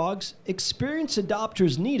some dogs, experienced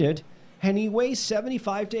adopters needed, and he weighs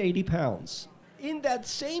 75 to 80 pounds. In that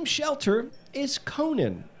same shelter is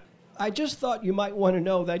Conan. I just thought you might want to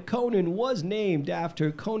know that Conan was named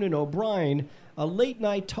after Conan O'Brien, a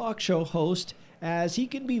late-night talk show host, as he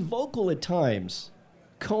can be vocal at times.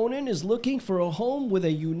 Conan is looking for a home with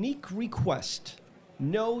a unique request.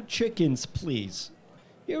 No chickens, please.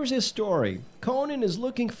 Here's his story. Conan is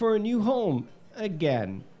looking for a new home,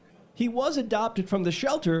 again. He was adopted from the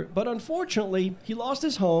shelter, but unfortunately, he lost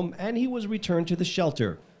his home and he was returned to the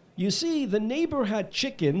shelter. You see, the neighbor had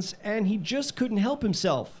chickens and he just couldn't help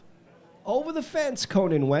himself. Over the fence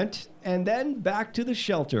Conan went, and then back to the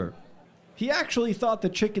shelter. He actually thought the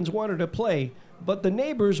chickens wanted to play, but the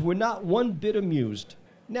neighbors were not one bit amused.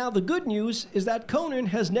 Now, the good news is that Conan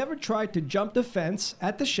has never tried to jump the fence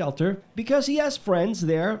at the shelter because he has friends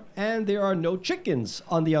there and there are no chickens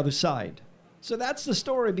on the other side. So that's the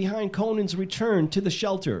story behind Conan's return to the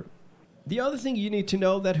shelter. The other thing you need to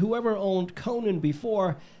know that whoever owned Conan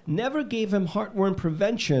before never gave him heartworm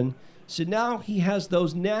prevention, so now he has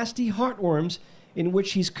those nasty heartworms in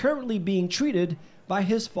which he's currently being treated by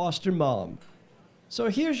his foster mom. So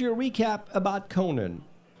here's your recap about Conan.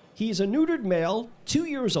 He's a neutered male, 2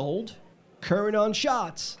 years old, current on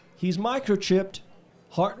shots. He's microchipped,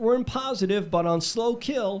 heartworm positive but on slow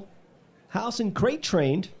kill, house and crate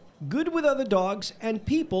trained, good with other dogs and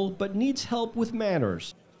people but needs help with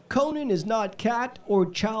manners. Conan is not cat or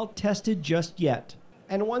child tested just yet.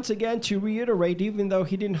 And once again, to reiterate, even though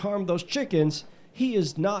he didn't harm those chickens, he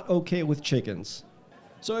is not okay with chickens.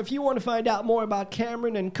 So if you want to find out more about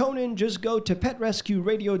Cameron and Conan, just go to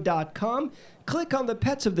petrescueradio.com, click on the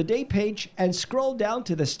Pets of the Day page, and scroll down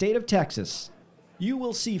to the state of Texas. You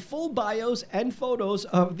will see full bios and photos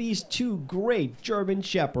of these two great German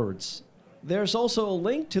Shepherds. There's also a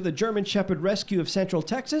link to the German Shepherd Rescue of Central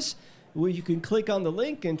Texas, where you can click on the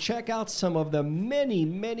link and check out some of the many,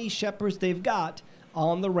 many shepherds they've got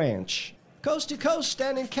on the ranch. Coast to coast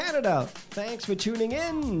and in Canada, thanks for tuning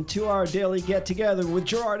in to our daily get-together with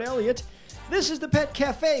Gerard Elliott. This is the Pet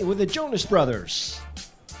Cafe with the Jonas Brothers.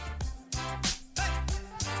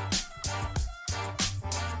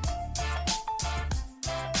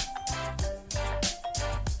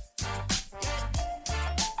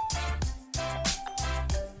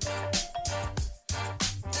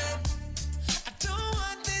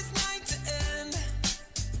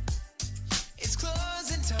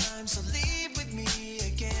 So leave with me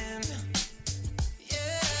again.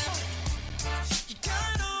 Yeah, you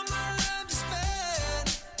got all my love to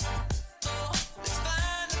spend. Oh, let's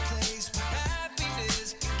find a place where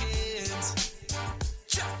happiness begins.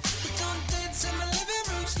 We don't dance in my living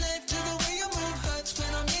room, slave to the way you move. Hurts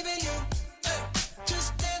when I'm leaving you.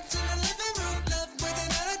 Just dance in the living room, love with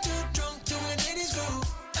an attitude, drunk doing 80s groove.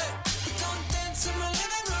 We don't dance in my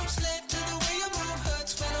living room, slave to the way you move.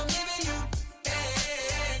 Hurts when I'm leaving you.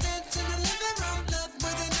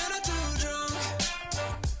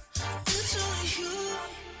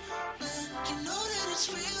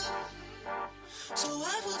 So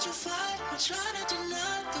why would you fight or try to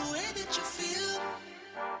deny the way that you feel?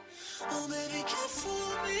 Oh baby, can't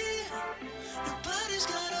fool me. Your body's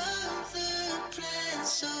got other plans.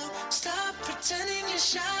 So stop pretending you're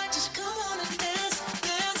shy. Just come on and dance,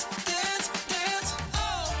 dance, dance, dance.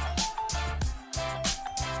 Oh.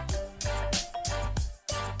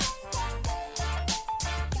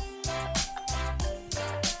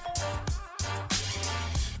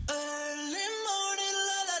 Early morning,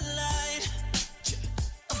 la la light.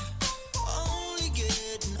 Only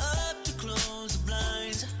getting up to close the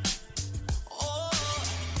blinds. Oh,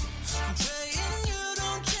 I'm praying you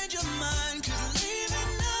don't change your mind, 'cause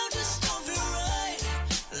leaving now just don't feel right.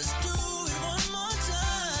 Let's do it one more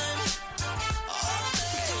time. Oh,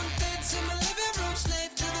 don't dance in my living room,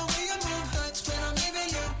 slave to the way you move. Hurts when I'm leaving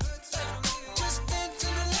you. Just dance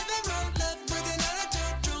in the living room, love with an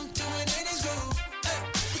attitude, drunk doing 80s groove.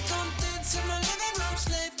 Don't dance in my living room,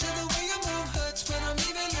 slave to the way you move. Hurts when I'm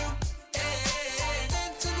leaving you.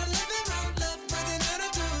 Dance in the living room, love with an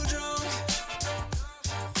attitude, drunk.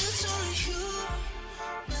 It's only you,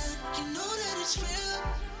 man. You know that it's real.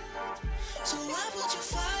 So why would you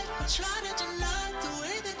fight or try to deny the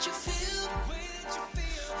way that you feel?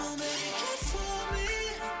 Oh baby, can't fool me.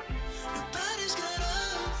 Your body's got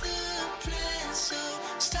other plans. So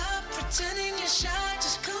stop pretending you're shy.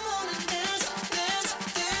 Just come on and dance, dance,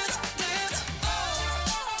 dance, dance.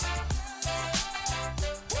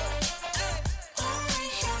 Only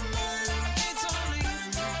human. It's only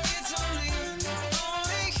human. It's only human.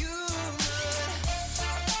 Only human.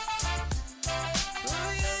 Oh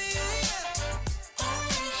yeah, yeah, yeah.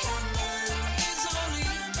 Only human. It's only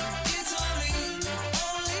human. It's only human.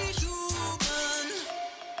 Only human.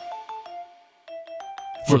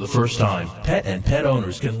 For the first time, pet and pet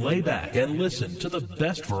owners can lay back and listen to the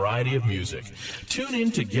best variety of music. Tune in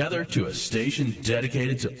together to a station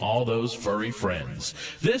dedicated to all those furry friends.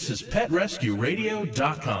 This is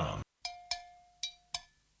PetRescueRadio.com.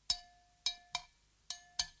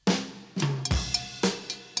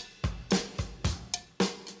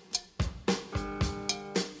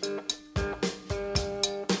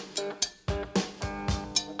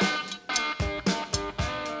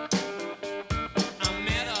 I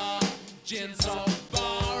met a gentle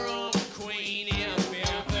ballroom queen in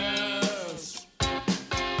Memphis.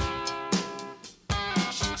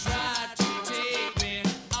 She tried to take me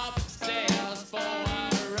upstairs for a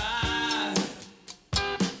ride.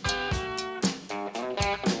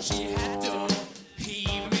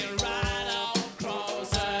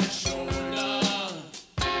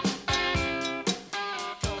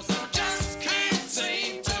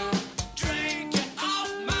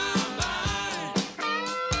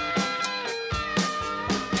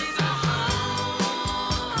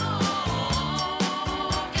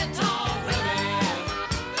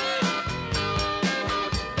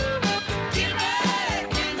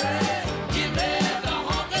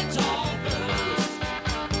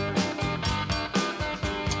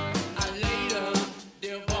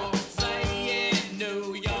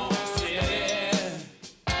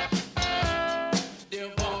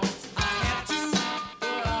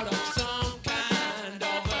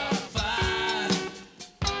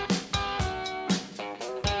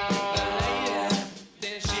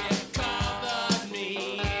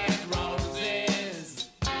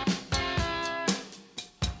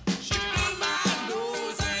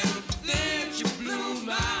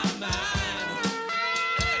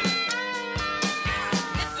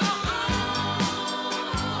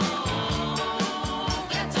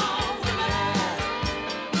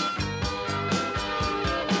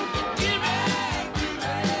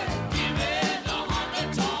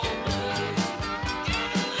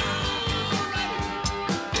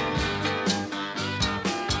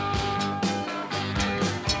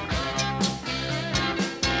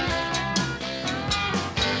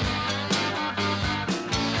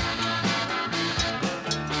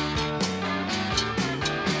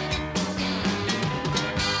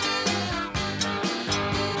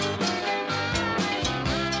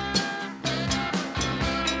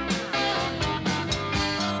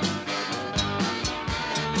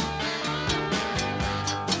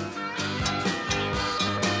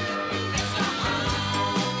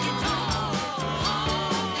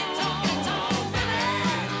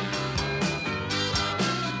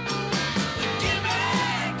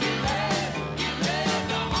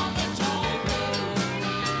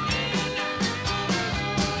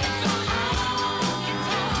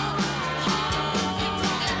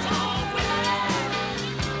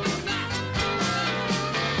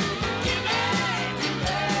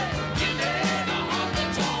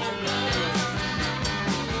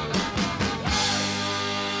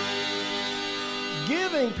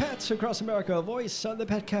 across America, a voice on the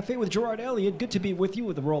Pet Cafe with Gerard Elliott. Good to be with you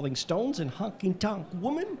with the Rolling Stones and Honky Tonk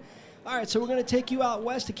Woman. All right, so we're going to take you out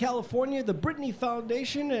west to California, the Brittany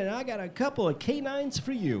Foundation, and I got a couple of canines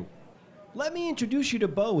for you. Let me introduce you to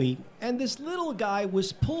Bowie, and this little guy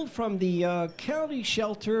was pulled from the county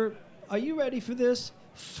shelter, are you ready for this?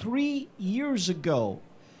 3 years ago.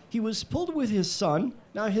 He was pulled with his son.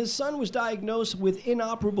 Now, his son was diagnosed with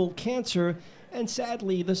inoperable cancer, and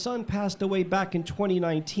sadly, the son passed away back in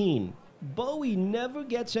 2019. Bowie never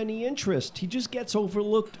gets any interest. He just gets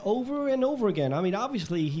overlooked over and over again. I mean,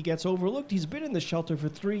 obviously, he gets overlooked. He's been in the shelter for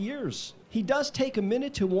 3 years. He does take a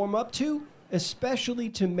minute to warm up to, especially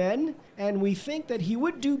to men, and we think that he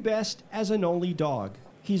would do best as an only dog.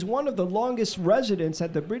 He's one of the longest residents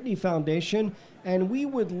at the Brittany Foundation, and we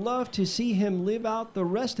would love to see him live out the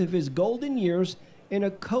rest of his golden years in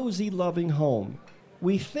a cozy, loving home.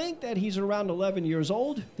 We think that he's around 11 years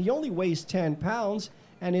old. He only weighs 10 pounds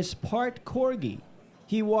and is part corgi.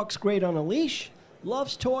 He walks great on a leash,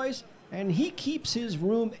 loves toys, and he keeps his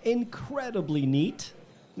room incredibly neat.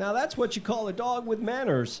 Now that's what you call a dog with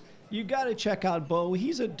manners. You gotta check out Bo.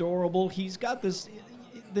 He's adorable. He's got this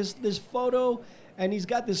photo, and he's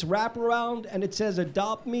got this wraparound, and it says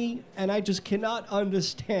 "Adopt Me," and I just cannot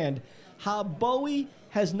understand how Bowie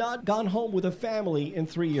has not gone home with a family in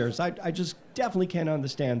 3 years. I just definitely can't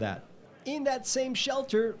understand that. In that same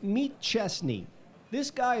shelter, meet Chesney.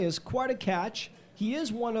 This guy is quite a catch. He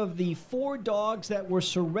is one of the 4 dogs that were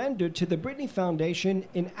surrendered to the Brittany Foundation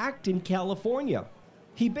in Acton, California.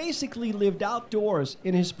 He basically lived outdoors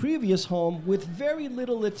in his previous home with very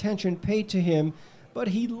little attention paid to him, but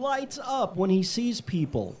he lights up when he sees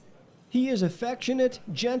people. He is affectionate,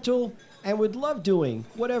 gentle, and would love doing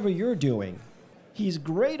whatever you're doing. He's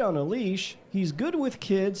great on a leash, he's good with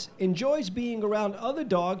kids, enjoys being around other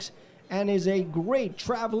dogs, and is a great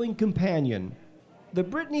traveling companion. The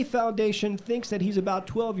Brittany Foundation thinks that he's about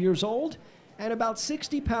 12 years old and about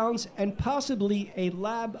 60 pounds and possibly a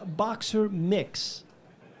lab boxer mix.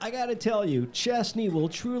 I gotta tell you, Chesney will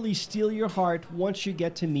truly steal your heart once you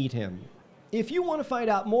get to meet him. If you want to find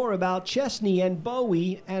out more about Chesney and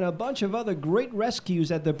Bowie and a bunch of other great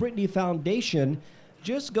rescues at the Brittany Foundation,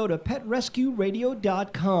 just go to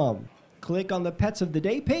petrescueradio.com. Click on the Pets of the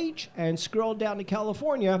Day page and scroll down to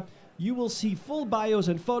California. You will see full bios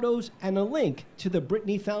and photos and a link to the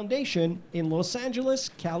Brittany Foundation in Los Angeles,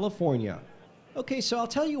 California. Okay, so I'll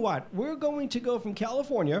tell you what. We're going to go from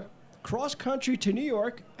California, cross country to New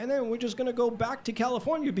York, and then we're just going to go back to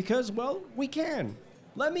California because, well, we can.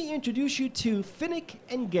 Let me introduce you to Finnick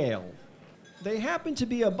and Gail. They happen to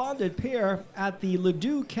be a bonded pair at the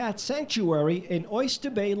Ladue Cat Sanctuary in Oyster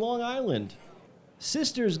Bay, Long Island.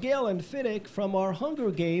 Sisters Gail and Finnick from our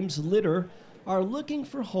Hunger Games litter are looking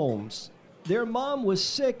for homes. Their mom was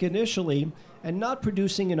sick initially and not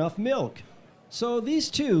producing enough milk. So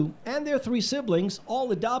these two and their 3 siblings,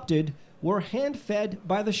 all adopted, were hand-fed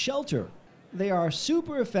by the shelter. They are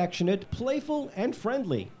super affectionate, playful, and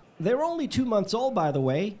friendly. They're only 2 months old, by the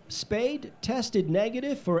way, spayed, tested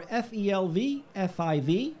negative for FELV,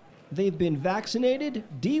 FIV. They've been vaccinated,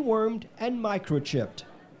 dewormed, and microchipped.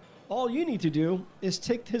 All you need to do is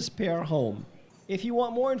take this pair home. If you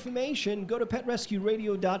want more information, go to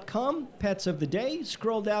petrescueradio.com, Pets of the Day,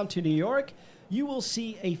 scroll down to New York. You will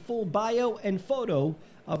see a full bio and photo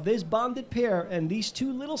of this bonded pair and these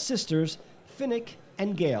 2 little sisters, Finnick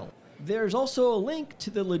and Gail. There's also a link to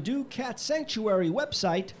the Ladue Cat Sanctuary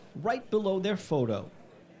website right below their photo.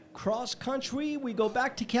 Cross country, we go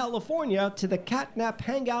back to California to the Catnap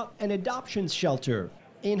Hangout and Adoptions Shelter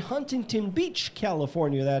in Huntington Beach,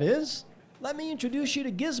 California, that is. Let me introduce you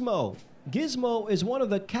to Gizmo. Gizmo is one of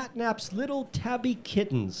the Catnap's little tabby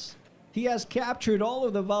kittens. He has captured all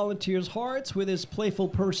of the volunteers' hearts with his playful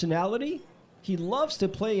personality. He loves to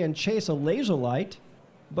play and chase a laser light.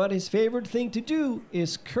 But his favorite thing to do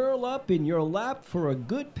is curl up in your lap for a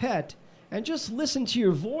good pet and just listen to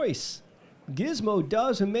your voice. Gizmo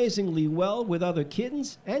does amazingly well with other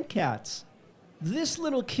kittens and cats. This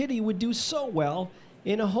little kitty would do so well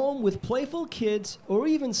in a home with playful kids or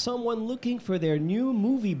even someone looking for their new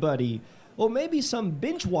movie buddy or maybe some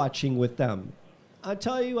binge watching with them. I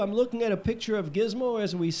tell you, I'm looking at a picture of Gizmo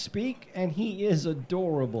as we speak and he is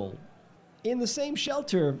adorable. In the same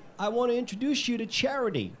shelter, I want to introduce you to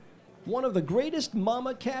Charity. One of the greatest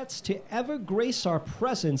mama cats to ever grace our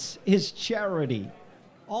presence is Charity.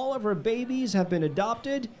 All of her babies have been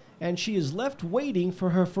adopted, and she is left waiting for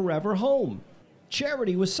her forever home.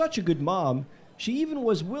 Charity was such a good mom, she even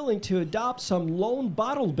was willing to adopt some lone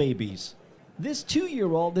bottle babies. This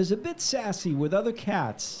 2-year-old is a bit sassy with other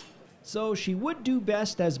cats, so she would do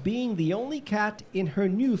best as being the only cat in her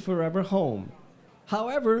new forever home.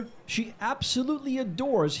 However, she absolutely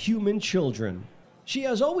adores human children. She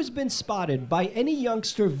has always been spotted by any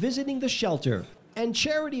youngster visiting the shelter, and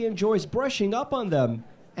Charity enjoys brushing up on them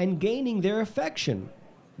and gaining their affection.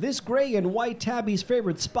 This gray and white tabby's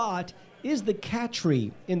favorite spot is the cat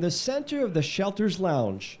tree in the center of the shelter's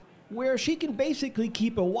lounge, where she can basically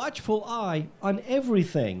keep a watchful eye on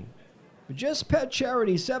everything. Just pet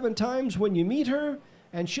Charity 7 times when you meet her,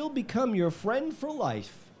 and she'll become your friend for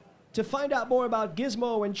life. To find out more about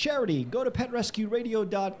Gizmo and Charity, go to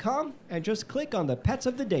PetRescueRadio.com and just click on the Pets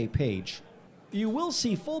of the Day page. You will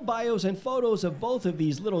see full bios and photos of both of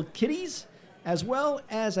these little kitties, as well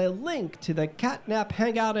as a link to the Catnap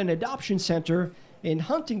Hangout and Adoption Center in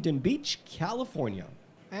Huntington Beach, California.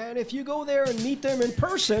 And if you go there and meet them in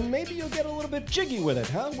person, maybe you'll get a little bit jiggy with it,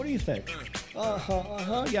 huh? What do you think?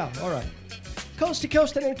 Yeah, all right. Coast to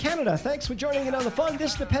coast and in Canada, thanks for joining in on the fun.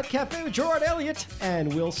 This is the Pet Cafe with Gerard, Elliott,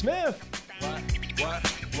 and Will Smith. What?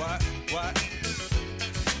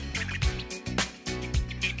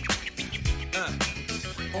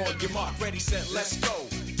 On your mark, ready, set, let's go.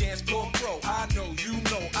 Dance floor pro, I know, you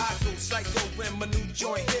know, I go psycho when my new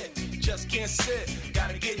joint hit. Just can't sit,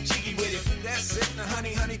 gotta get jiggy with it. Ooh, that's it, now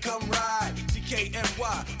honey, come ride.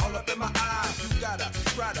 DKNY, all up in my eye. You got a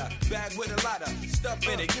Prada bag with a lot of stuff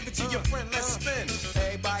in it. Give it to your friend, let's spin.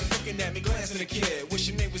 Everybody looking at me, glancing at the kid.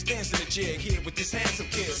 Wishing they was dancing a jig here with this handsome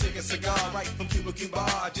kid. Sick a cigar right from Cuba Cuba.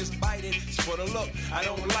 I just bite it, it's for the look, I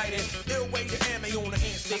don't light it. Ill way to ammo on the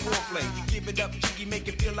hand, stay on play. Give it up, jiggy, make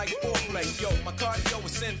it feel like foreplay. Yo, my cardio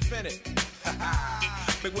is infinite.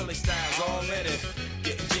 Big Willie style's all in it.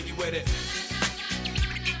 Getting jiggy with it.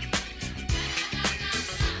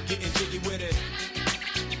 Getting jiggy with it.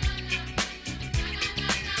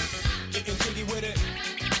 Getting jiggy with it.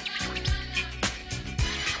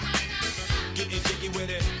 Getting jiggy with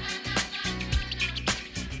it.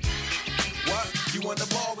 What? You on the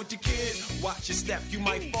ball with your kid? Watch your step, you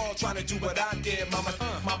might fall trying to do what I did.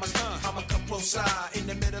 I'ma come close side in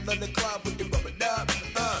the middle of the club with the rubber dub.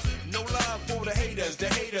 No love for the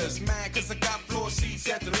haters, mad cause I got floor seats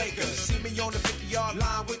at the Lakers. See me on the 50-yard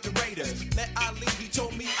line with the Raiders. Let Ali, he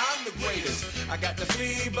told me I'm the greatest. I got the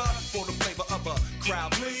fever for the flavor of a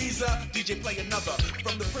crowd pleaser. DJ play another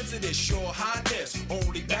from the Prince of this Shore Highness.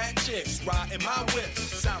 Only bad chicks riding my whip.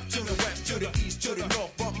 South to the west, to the east, to the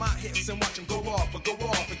north. Bump my hips and watch them go off.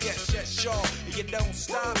 Yes, sure. And you don't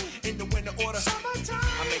stop in the winter order. Summertime.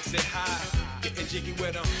 I makes it high, getting jiggy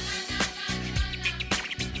with them.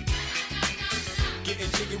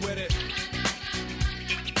 Getting jiggy with it.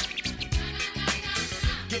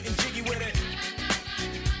 Getting jiggy with it.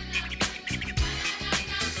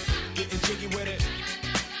 Getting jiggy with it.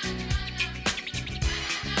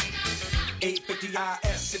 850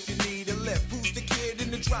 IS if you need a lift. Who's the kid in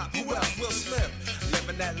the drop? Who else? Will Smith.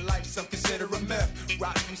 Living that life, some consider a myth.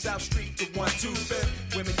 Rock from South Street to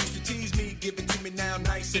 125th. Women used to tease me, give it to me now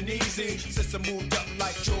nice and easy. Since I moved up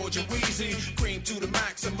like George and Wheezy, cream to the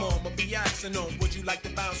maximum. I'll be asking them, would you like to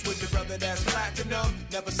bounce with your brother that's platinum?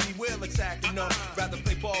 Never see Will attacking them. Rather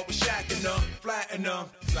play ball with Shaq and them, flatten them.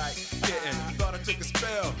 Like, didn't. Thought I took a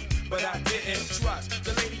spell, but I didn't. Trust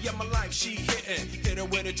the lady of my life, she hitting. Hit her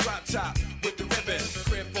with a drop top, with the ribbon.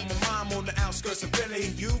 Crib for my mom on the outskirts of Philly.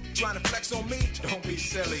 You trying to flex on me? Don't be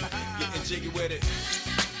silly. Getting jiggy with it.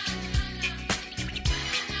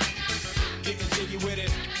 Getting jiggy with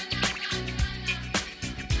it.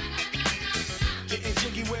 Getting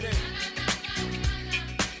jiggy with it.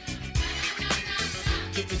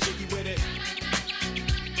 Getting jiggy with it.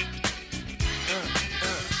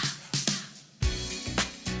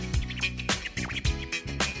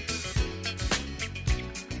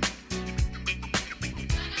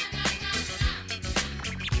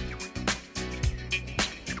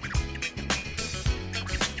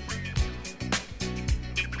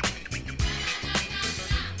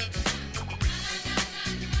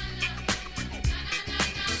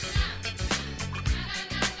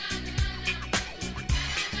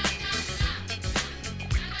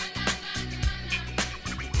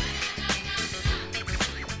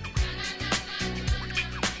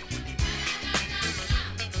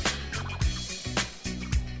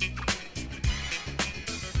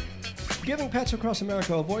 Giving pets across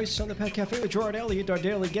America a voice on the Pet Cafe with Gerard, Elliott, our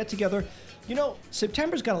daily get-together. You know,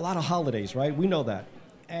 September's got a lot of holidays, right? We know that.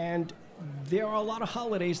 And there are a lot of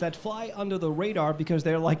holidays that fly under the radar because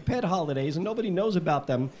they're like pet holidays and nobody knows about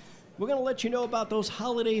them. We're going to let you know about those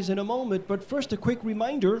holidays in a moment, but first a quick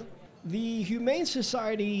reminder. The Humane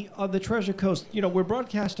Society of the Treasure Coast, you know, we're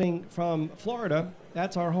broadcasting from Florida.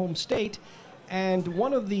 That's our home state. And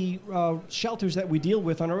one of the shelters that we deal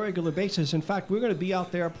with on a regular basis, in fact, we're going to be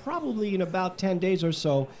out there probably in about 10 days or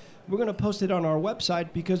so we're going to post it on our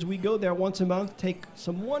website because we go there once a month, take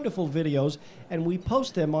some wonderful videos, and we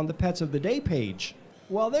post them on the Pets of the Day page.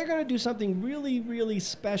 Well, they're going to do something really, really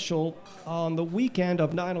special on the weekend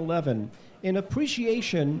of 9/11 in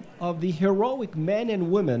appreciation of the heroic men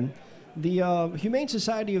and women. The Humane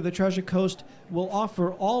Society of the Treasure Coast will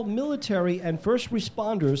offer all military and first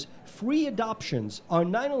responders free adoptions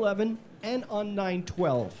on 9/11 and on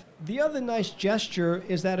 9/12. The other nice gesture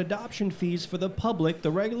is that adoption fees for the public,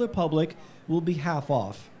 the regular public, will be half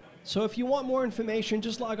off. So if you want more information,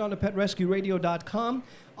 just log on to PetRescueRadio.com.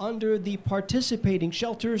 Under the participating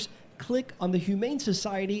shelters, click on the Humane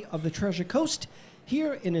Society of the Treasure Coast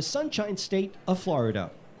here in the Sunshine State of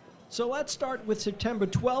Florida. So let's start with September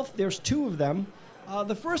 12th. There's two of them.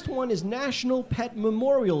 The first one is National Pet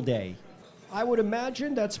Memorial Day. I would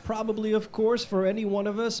imagine that's probably, of course, for any one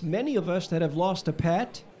of us, many of us that have lost a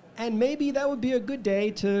pet. And maybe that would be a good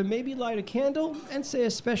day to maybe light a candle and say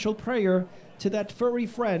a special prayer to that furry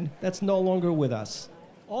friend that's no longer with us.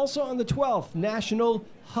 Also on the 12th, National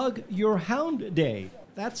Hug Your Hound Day.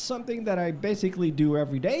 That's something that I basically do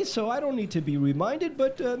every day, so I don't need to be reminded,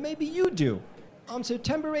 but maybe you do. On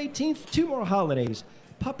September 18th, two more holidays.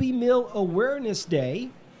 Puppy Mill Awareness Day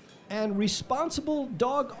and Responsible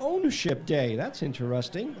Dog Ownership Day. That's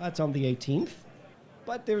interesting. That's on the 18th.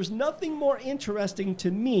 But there's nothing more interesting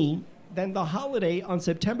to me than the holiday on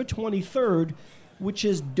September 23rd, which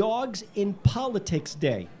is Dogs in Politics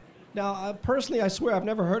Day. Now, personally, I swear I've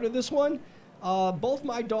never heard of this one. Both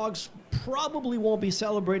my dogs probably won't be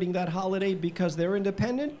celebrating that holiday because they're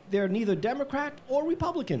independent. They're neither Democrat or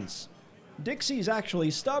Republicans. Dixie's actually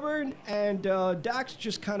stubborn, and Dax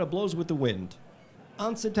just kind of blows with the wind.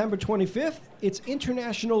 On September 25th, it's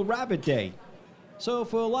International Rabbit Day. So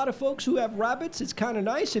for a lot of folks who have rabbits, it's kind of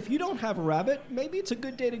nice. If you don't have a rabbit, maybe it's a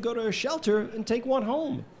good day to go to a shelter and take one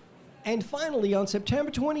home. And finally, on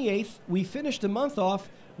September 28th, we finish the month off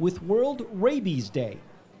with World Rabies Day.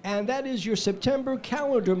 And that is your September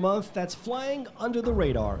calendar month that's flying under the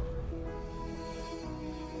radar.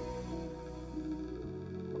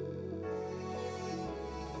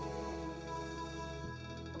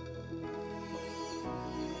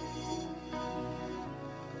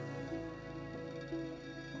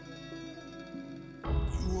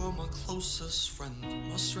 My closest friend,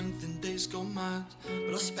 my strength in days go mad,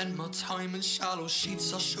 but I spent my time in shallow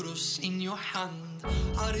sheets. I should have seen your hand.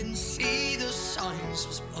 I didn't see the signs,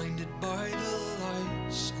 was blinded by the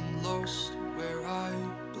lights and lost where I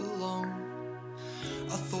belong.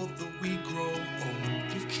 I thought that we grow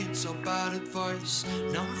old, give kids our bad advice.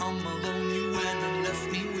 Now I'm alone, you went and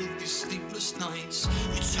left me with these sleepless nights.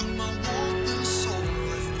 You took my warmth and soul,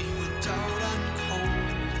 left me with doubt and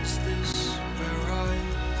cold. Is this where I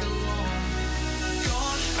belong?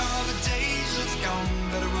 Gone are the days of young,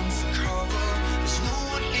 better run for cover. There's no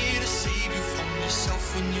one here to save you from yourself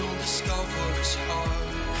when you'll discover it's hard.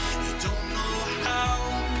 You don't know how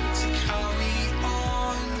to carry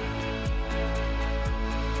on.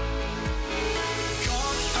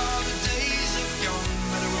 Gone are the days of young,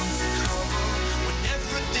 better run for cover. When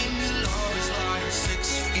everything you love is lying 6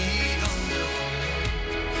 feet under.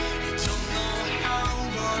 You don't know how,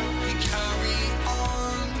 but you carry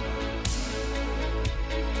on.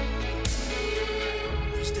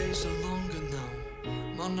 These days are longer now.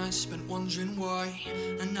 My nights spent wondering why,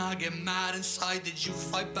 and I get mad inside. Did you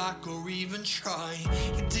fight back or even try?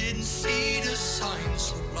 You didn't see the signs,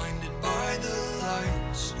 so blinded by the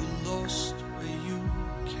lights. You lost where you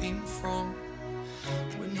came from.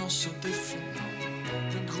 We're not so different now.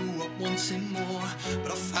 We grew up wanting more,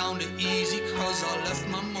 but I found it easy cause I left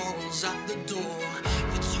my morals at the door.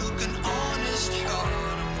 You took an honest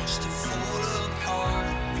heart and watched it fall apart.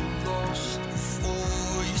 You lost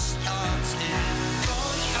before you started.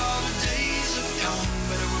 Gone are the days of young,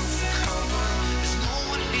 better run for cover. There's no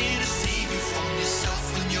one here to save you from yourself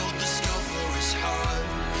when you'll discover it's hard.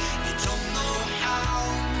 You don't know how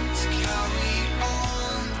to carry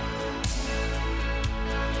on.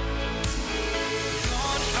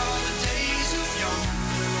 Gone are the days of young,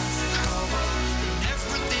 better run for cover. When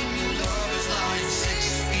everything you love is lying 6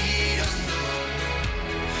 feet under.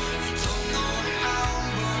 You don't know how,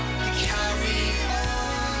 but you carry on.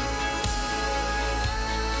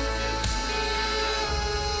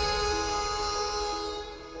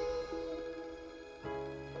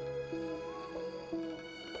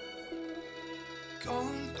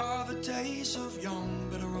 Gone are the days of young,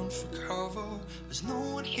 better run for cover. There's no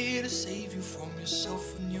one here to save you from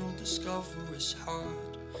yourself when you'll discover it's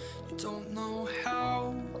hard. You don't know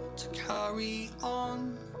how to carry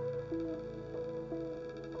on.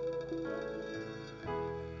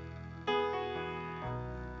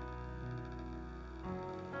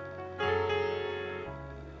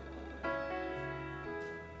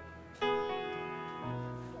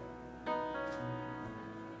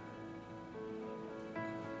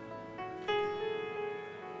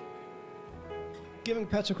 Giving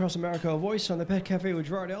pets across America a voice on the Pet Cafe with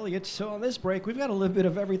Gerard Elliott. So on this break, we've got a little bit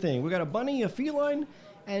of everything. We've got a bunny, a feline,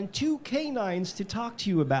 and 2 canines to talk to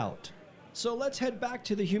you about. So let's head back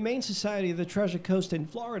to the Humane Society of the Treasure Coast in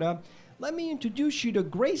Florida. Let me introduce you to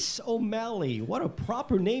Grace O'Malley. What a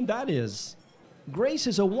proper name that is. Grace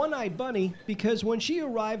is a one-eyed bunny because when she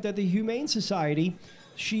arrived at the Humane Society,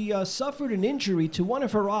 she suffered an injury to one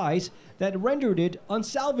of her eyes that rendered it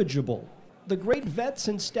unsalvageable. The great vets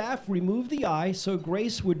and staff removed the eye so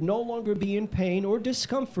Grace would no longer be in pain or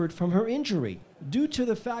discomfort from her injury. Due to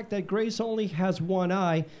the fact that Grace only has one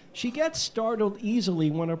eye, she gets startled easily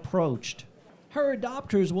when approached. Her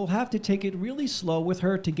adopters will have to take it really slow with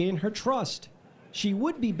her to gain her trust. She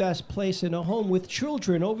would be best placed in a home with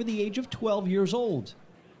children over the age of 12 years old.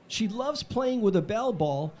 She loves playing with a bell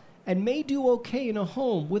ball and may do okay in a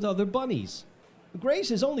home with other bunnies.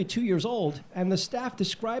 Grace is only 2 years old, and the staff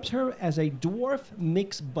describes her as a dwarf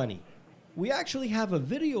mixed bunny. We actually have a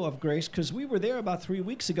video of Grace because we were there about 3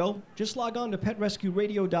 weeks ago. Just log on to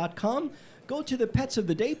PetRescueRadio.com, go to the Pets of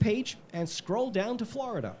the Day page, and scroll down to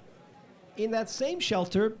Florida. In that same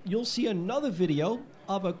shelter, you'll see another video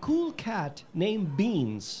of a cool cat named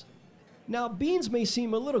Beans. Now, Beans may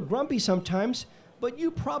seem a little grumpy sometimes, but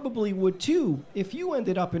you probably would too if you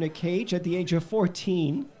ended up in a cage at the age of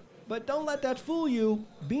 14. But don't let that fool you.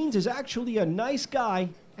 Beans is actually a nice guy,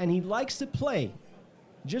 and he likes to play.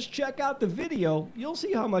 Just check out the video. You'll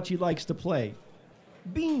see how much he likes to play.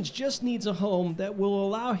 Beans just needs a home that will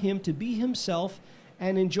allow him to be himself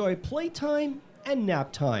and enjoy playtime and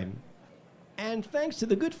nap time. And thanks to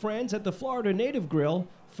the good friends at the Florida Native Grill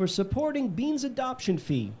for supporting Beans' adoption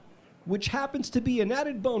fee, which happens to be an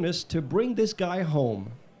added bonus to bring this guy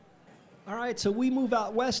home. All right, so we move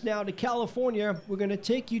out west now to California. We're going to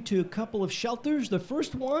take you to a couple of shelters. The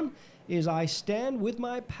first one is I Stand With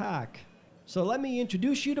My Pack. So let me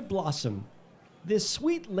introduce you to Blossom. This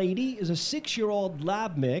sweet lady is a 6-year-old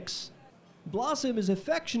lab mix. Blossom is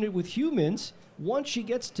affectionate with humans once she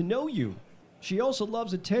gets to know you. She also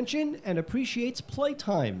loves attention and appreciates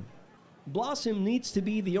playtime. Blossom needs to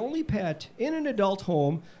be the only pet in an adult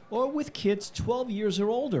home or with kids 12 years or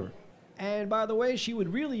older. And by the way, she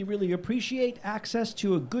would really appreciate access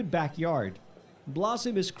to a good backyard.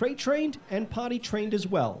 Blossom is crate trained and potty trained as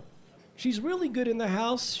well. She's really good in the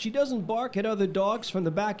house. She doesn't bark at other dogs from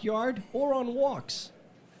the backyard or on walks.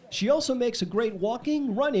 She also makes a great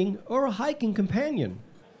walking, running, or hiking companion.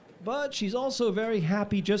 But she's also very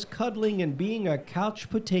happy just cuddling and being a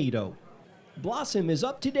couch potato. Blossom is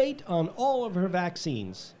up to date on all of her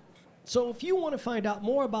vaccines. So if you want to find out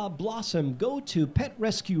more about Blossom, go to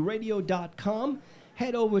PetRescueRadio.com,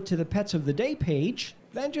 head over to the Pets of the Day page,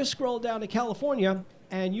 then just scroll down to California,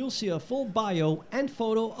 and you'll see a full bio and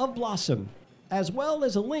photo of Blossom, as well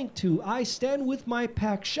as a link to I Stand With My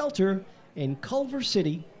Pack shelter in Culver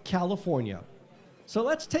City, California. So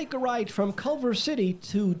let's take a ride from Culver City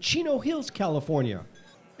to Chino Hills, California.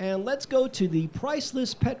 And let's go to the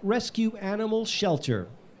Priceless Pet Rescue Animal Shelter.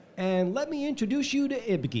 And let me introduce you to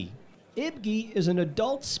Ibgi. Ibgi is an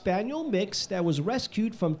adult spaniel mix that was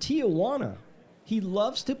rescued from Tijuana. He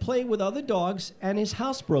loves to play with other dogs and is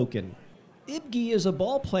housebroken. Ibgi is a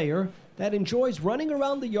ball player that enjoys running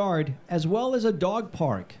around the yard as well as a dog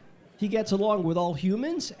park. He gets along with all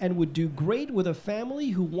humans and would do great with a family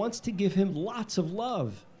who wants to give him lots of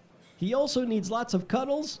love. He also needs lots of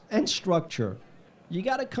cuddles and structure. You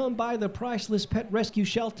gotta come by the Priceless Pet Rescue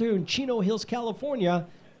Shelter in Chino Hills, California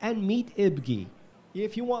and meet Ibgi.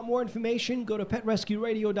 If you want more information, go to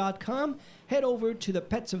PetRescueRadio.com, head over to the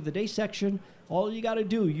Pets of the Day section. All you got to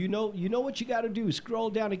do, you know what you got to do. Scroll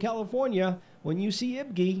down to California. When you see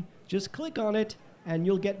Ibgi, just click on it, and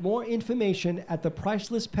you'll get more information at the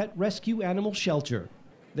Priceless Pet Rescue Animal Shelter.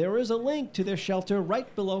 There is a link to their shelter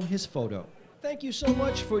right below his photo. Thank you so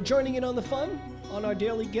much for joining in on the fun on our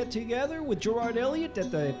daily get-together with Gerard Elliott at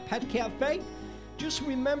the Pet Cafe. Just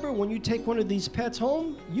remember, when you take one of these pets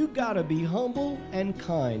home, you gotta be humble and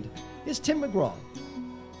kind. It's Tim McGraw.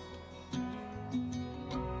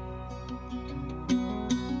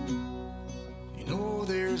 You know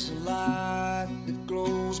there's a light that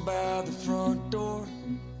glows by the front door.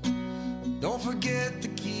 Don't forget the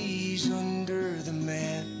keys under the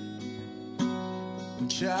mat. When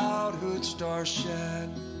childhood stars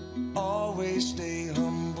shine, always stay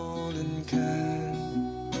humble and kind.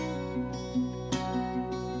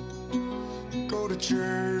 Go to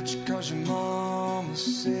church cause your mama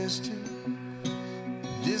says to.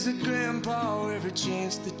 Visit grandpa every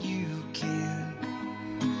chance that you can.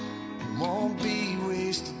 It won't be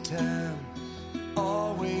wasted time.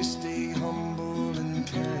 Always stay humble and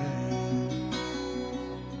kind.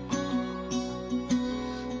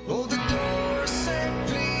 Oh, the door says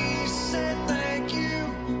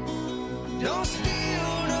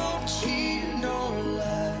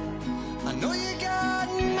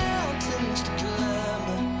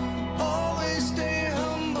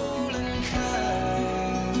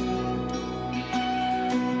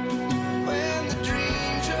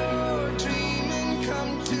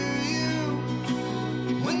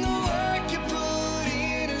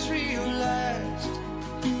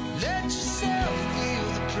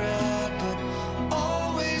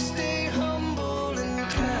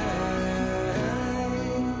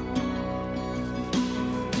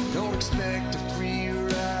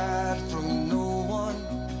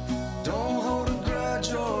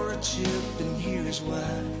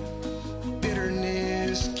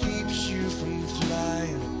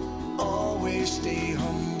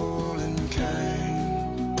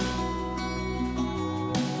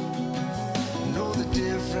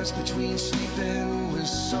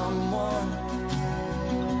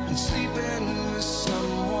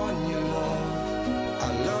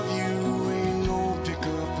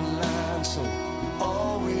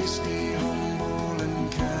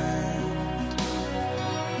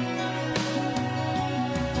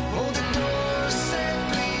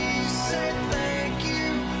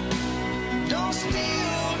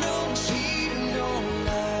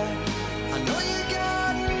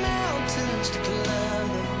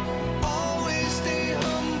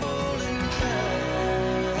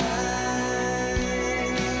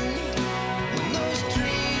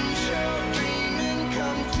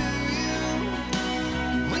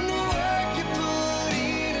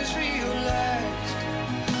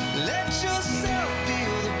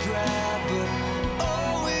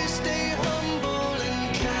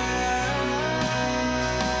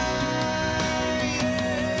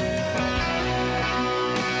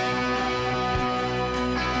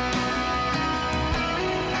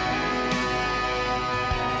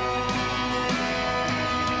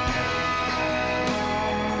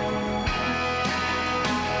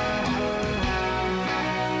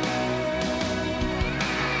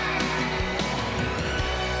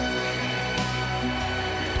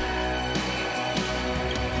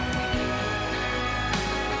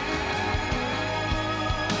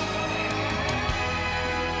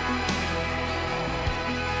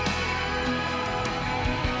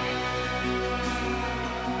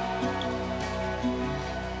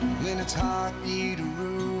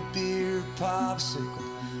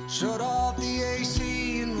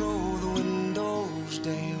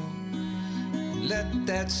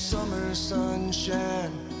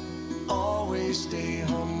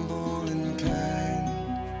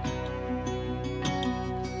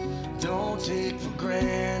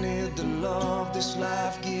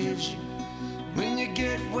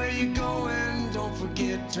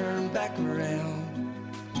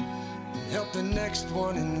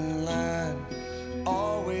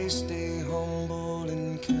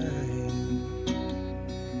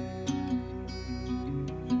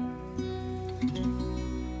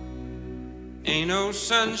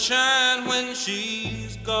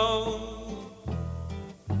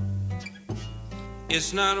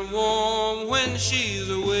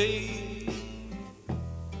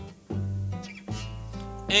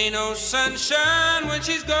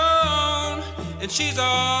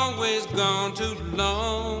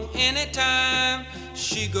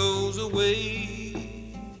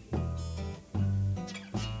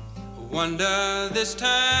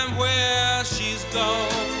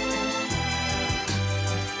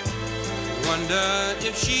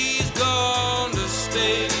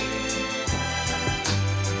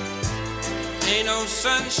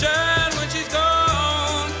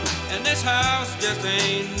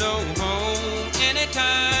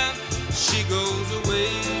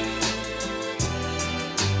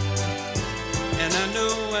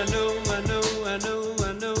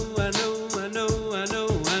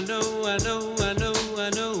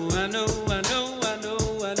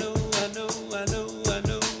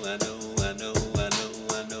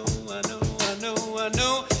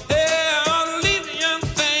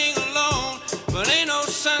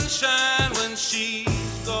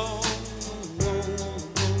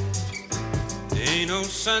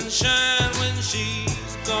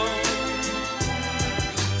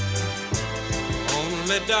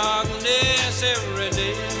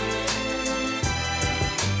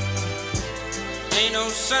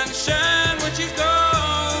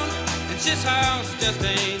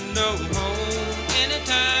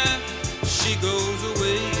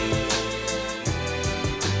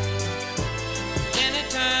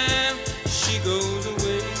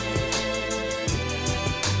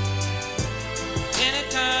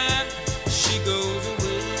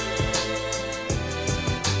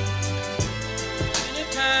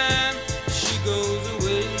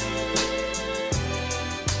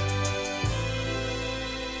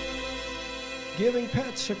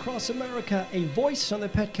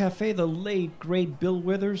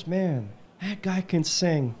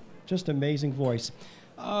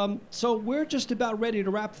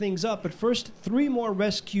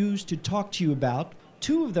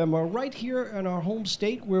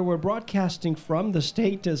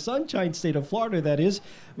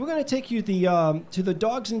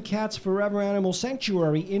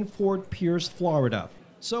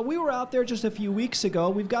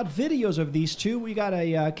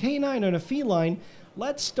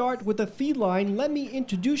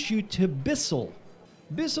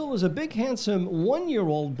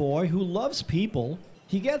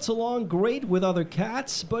He gets along great with other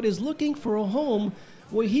cats, but is looking for a home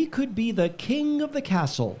where he could be the king of the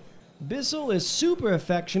castle. Bissell is super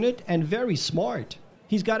affectionate and very smart.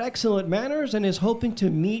 He's got excellent manners and is hoping to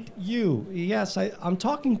meet you. Yes, I'm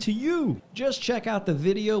talking to you. Just check out the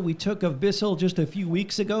video we took of Bissell just a few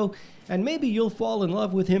weeks ago, and maybe you'll fall in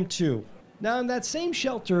love with him too. Now, in that same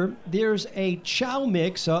shelter, there's a chow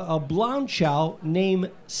mix, a blonde chow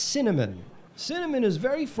named Cinnamon. Cinnamon is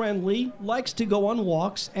very friendly, likes to go on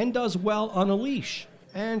walks, and does well on a leash.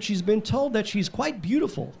 And she's been told that she's quite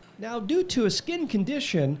beautiful. Now, due to a skin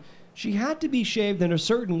condition, she had to be shaved in a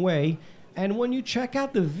certain way, and when you check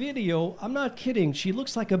out the video, I'm not kidding, she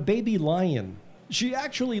looks like a baby lion. She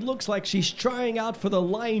actually looks like she's trying out for the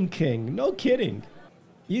Lion King, no kidding.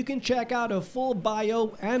 You can check out a full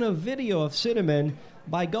bio and a video of Cinnamon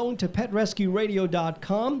by going to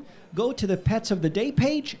PetRescueRadio.com, go to the Pets of the Day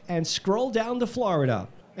page, and scroll down to Florida.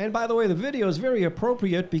 And by the way, the video is very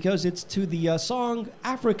appropriate because it's to the song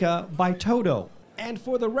Africa by Toto. And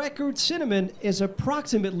for the record, Cinnamon is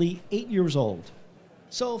approximately 8 years old.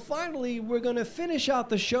 So finally, we're going to finish out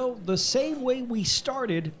the show the same way we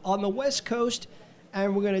started on the West Coast,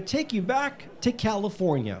 and we're going to take you back to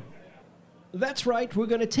California. That's right, we're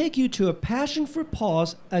going to take you to a Passion for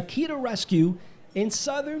Paws Akita rescue in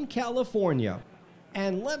Southern California.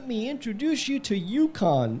 And let me introduce you to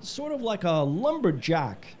Yukon, sort of like a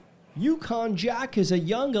lumberjack. Yukon Jack is a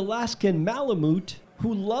young Alaskan Malamute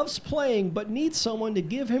who loves playing but needs someone to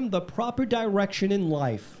give him the proper direction in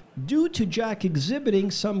life. Due to Jack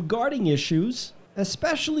exhibiting some guarding issues,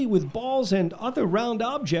 especially with balls and other round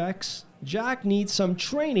objects, Jack needs some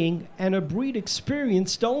training and a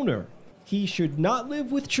breed-experienced owner. He should not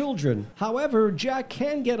live with children. However, Jack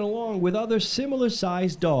can get along with other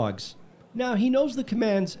similar-sized dogs. Now, he knows the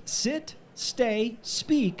commands sit, stay,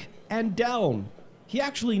 speak, and down. He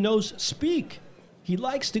actually knows speak. He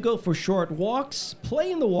likes to go for short walks,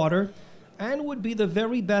 play in the water, and would be the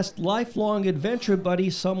very best lifelong adventure buddy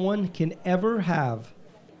someone can ever have.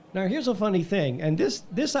 Now, here's a funny thing, and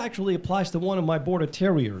this actually applies to one of my Border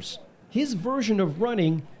Terriers. His version of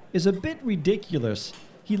running is a bit ridiculous.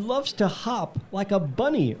 He loves to hop like a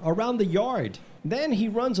bunny around the yard. Then he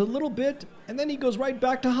runs a little bit, and then he goes right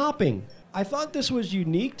back to hopping. I thought this was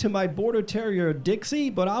unique to my Border Terrier Dixie,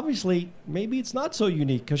 but obviously, maybe it's not so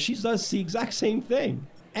unique, because she does the exact same thing.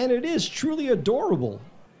 And it is truly adorable.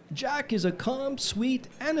 Jack is a calm, sweet,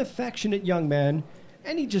 and affectionate young man,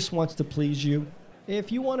 and he just wants to please you.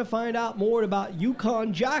 If you want to find out more about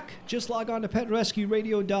Yukon Jack, just log on to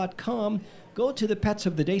PetRescueRadio.com, go to the Pets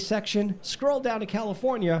of the Day section, scroll down to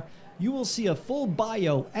California, you will see a full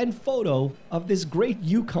bio and photo of this great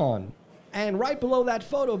Yukon. And right below that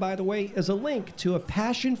photo, by the way, is a link to a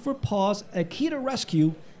Passion for Paws Akita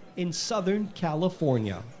rescue in Southern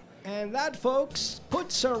California. And that, folks,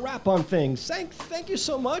 puts a wrap on things. Thank you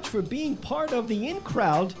so much for being part of the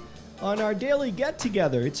in-crowd on our daily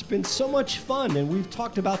get-together. It's been so much fun, and we've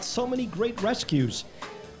talked about so many great rescues.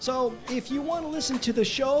 So if you want to listen to the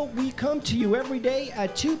show, we come to you every day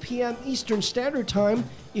at 2 p.m. Eastern Standard Time.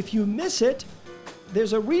 If you miss it,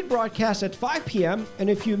 there's a rebroadcast at 5 p.m., and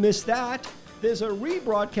if you miss that, there's a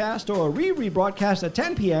rebroadcast or a re-rebroadcast at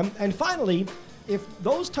 10 p.m. And finally, if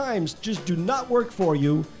those times just do not work for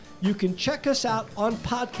you, you can check us out on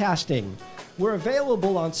podcasting. We're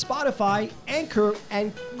available on Spotify, Anchor,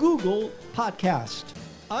 and Google Podcast.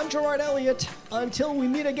 I'm Gerard Elliott. Until we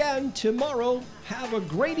meet again tomorrow, have a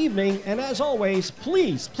great evening, and as always,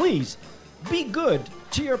 please, please, be good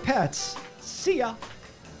to your pets. See ya.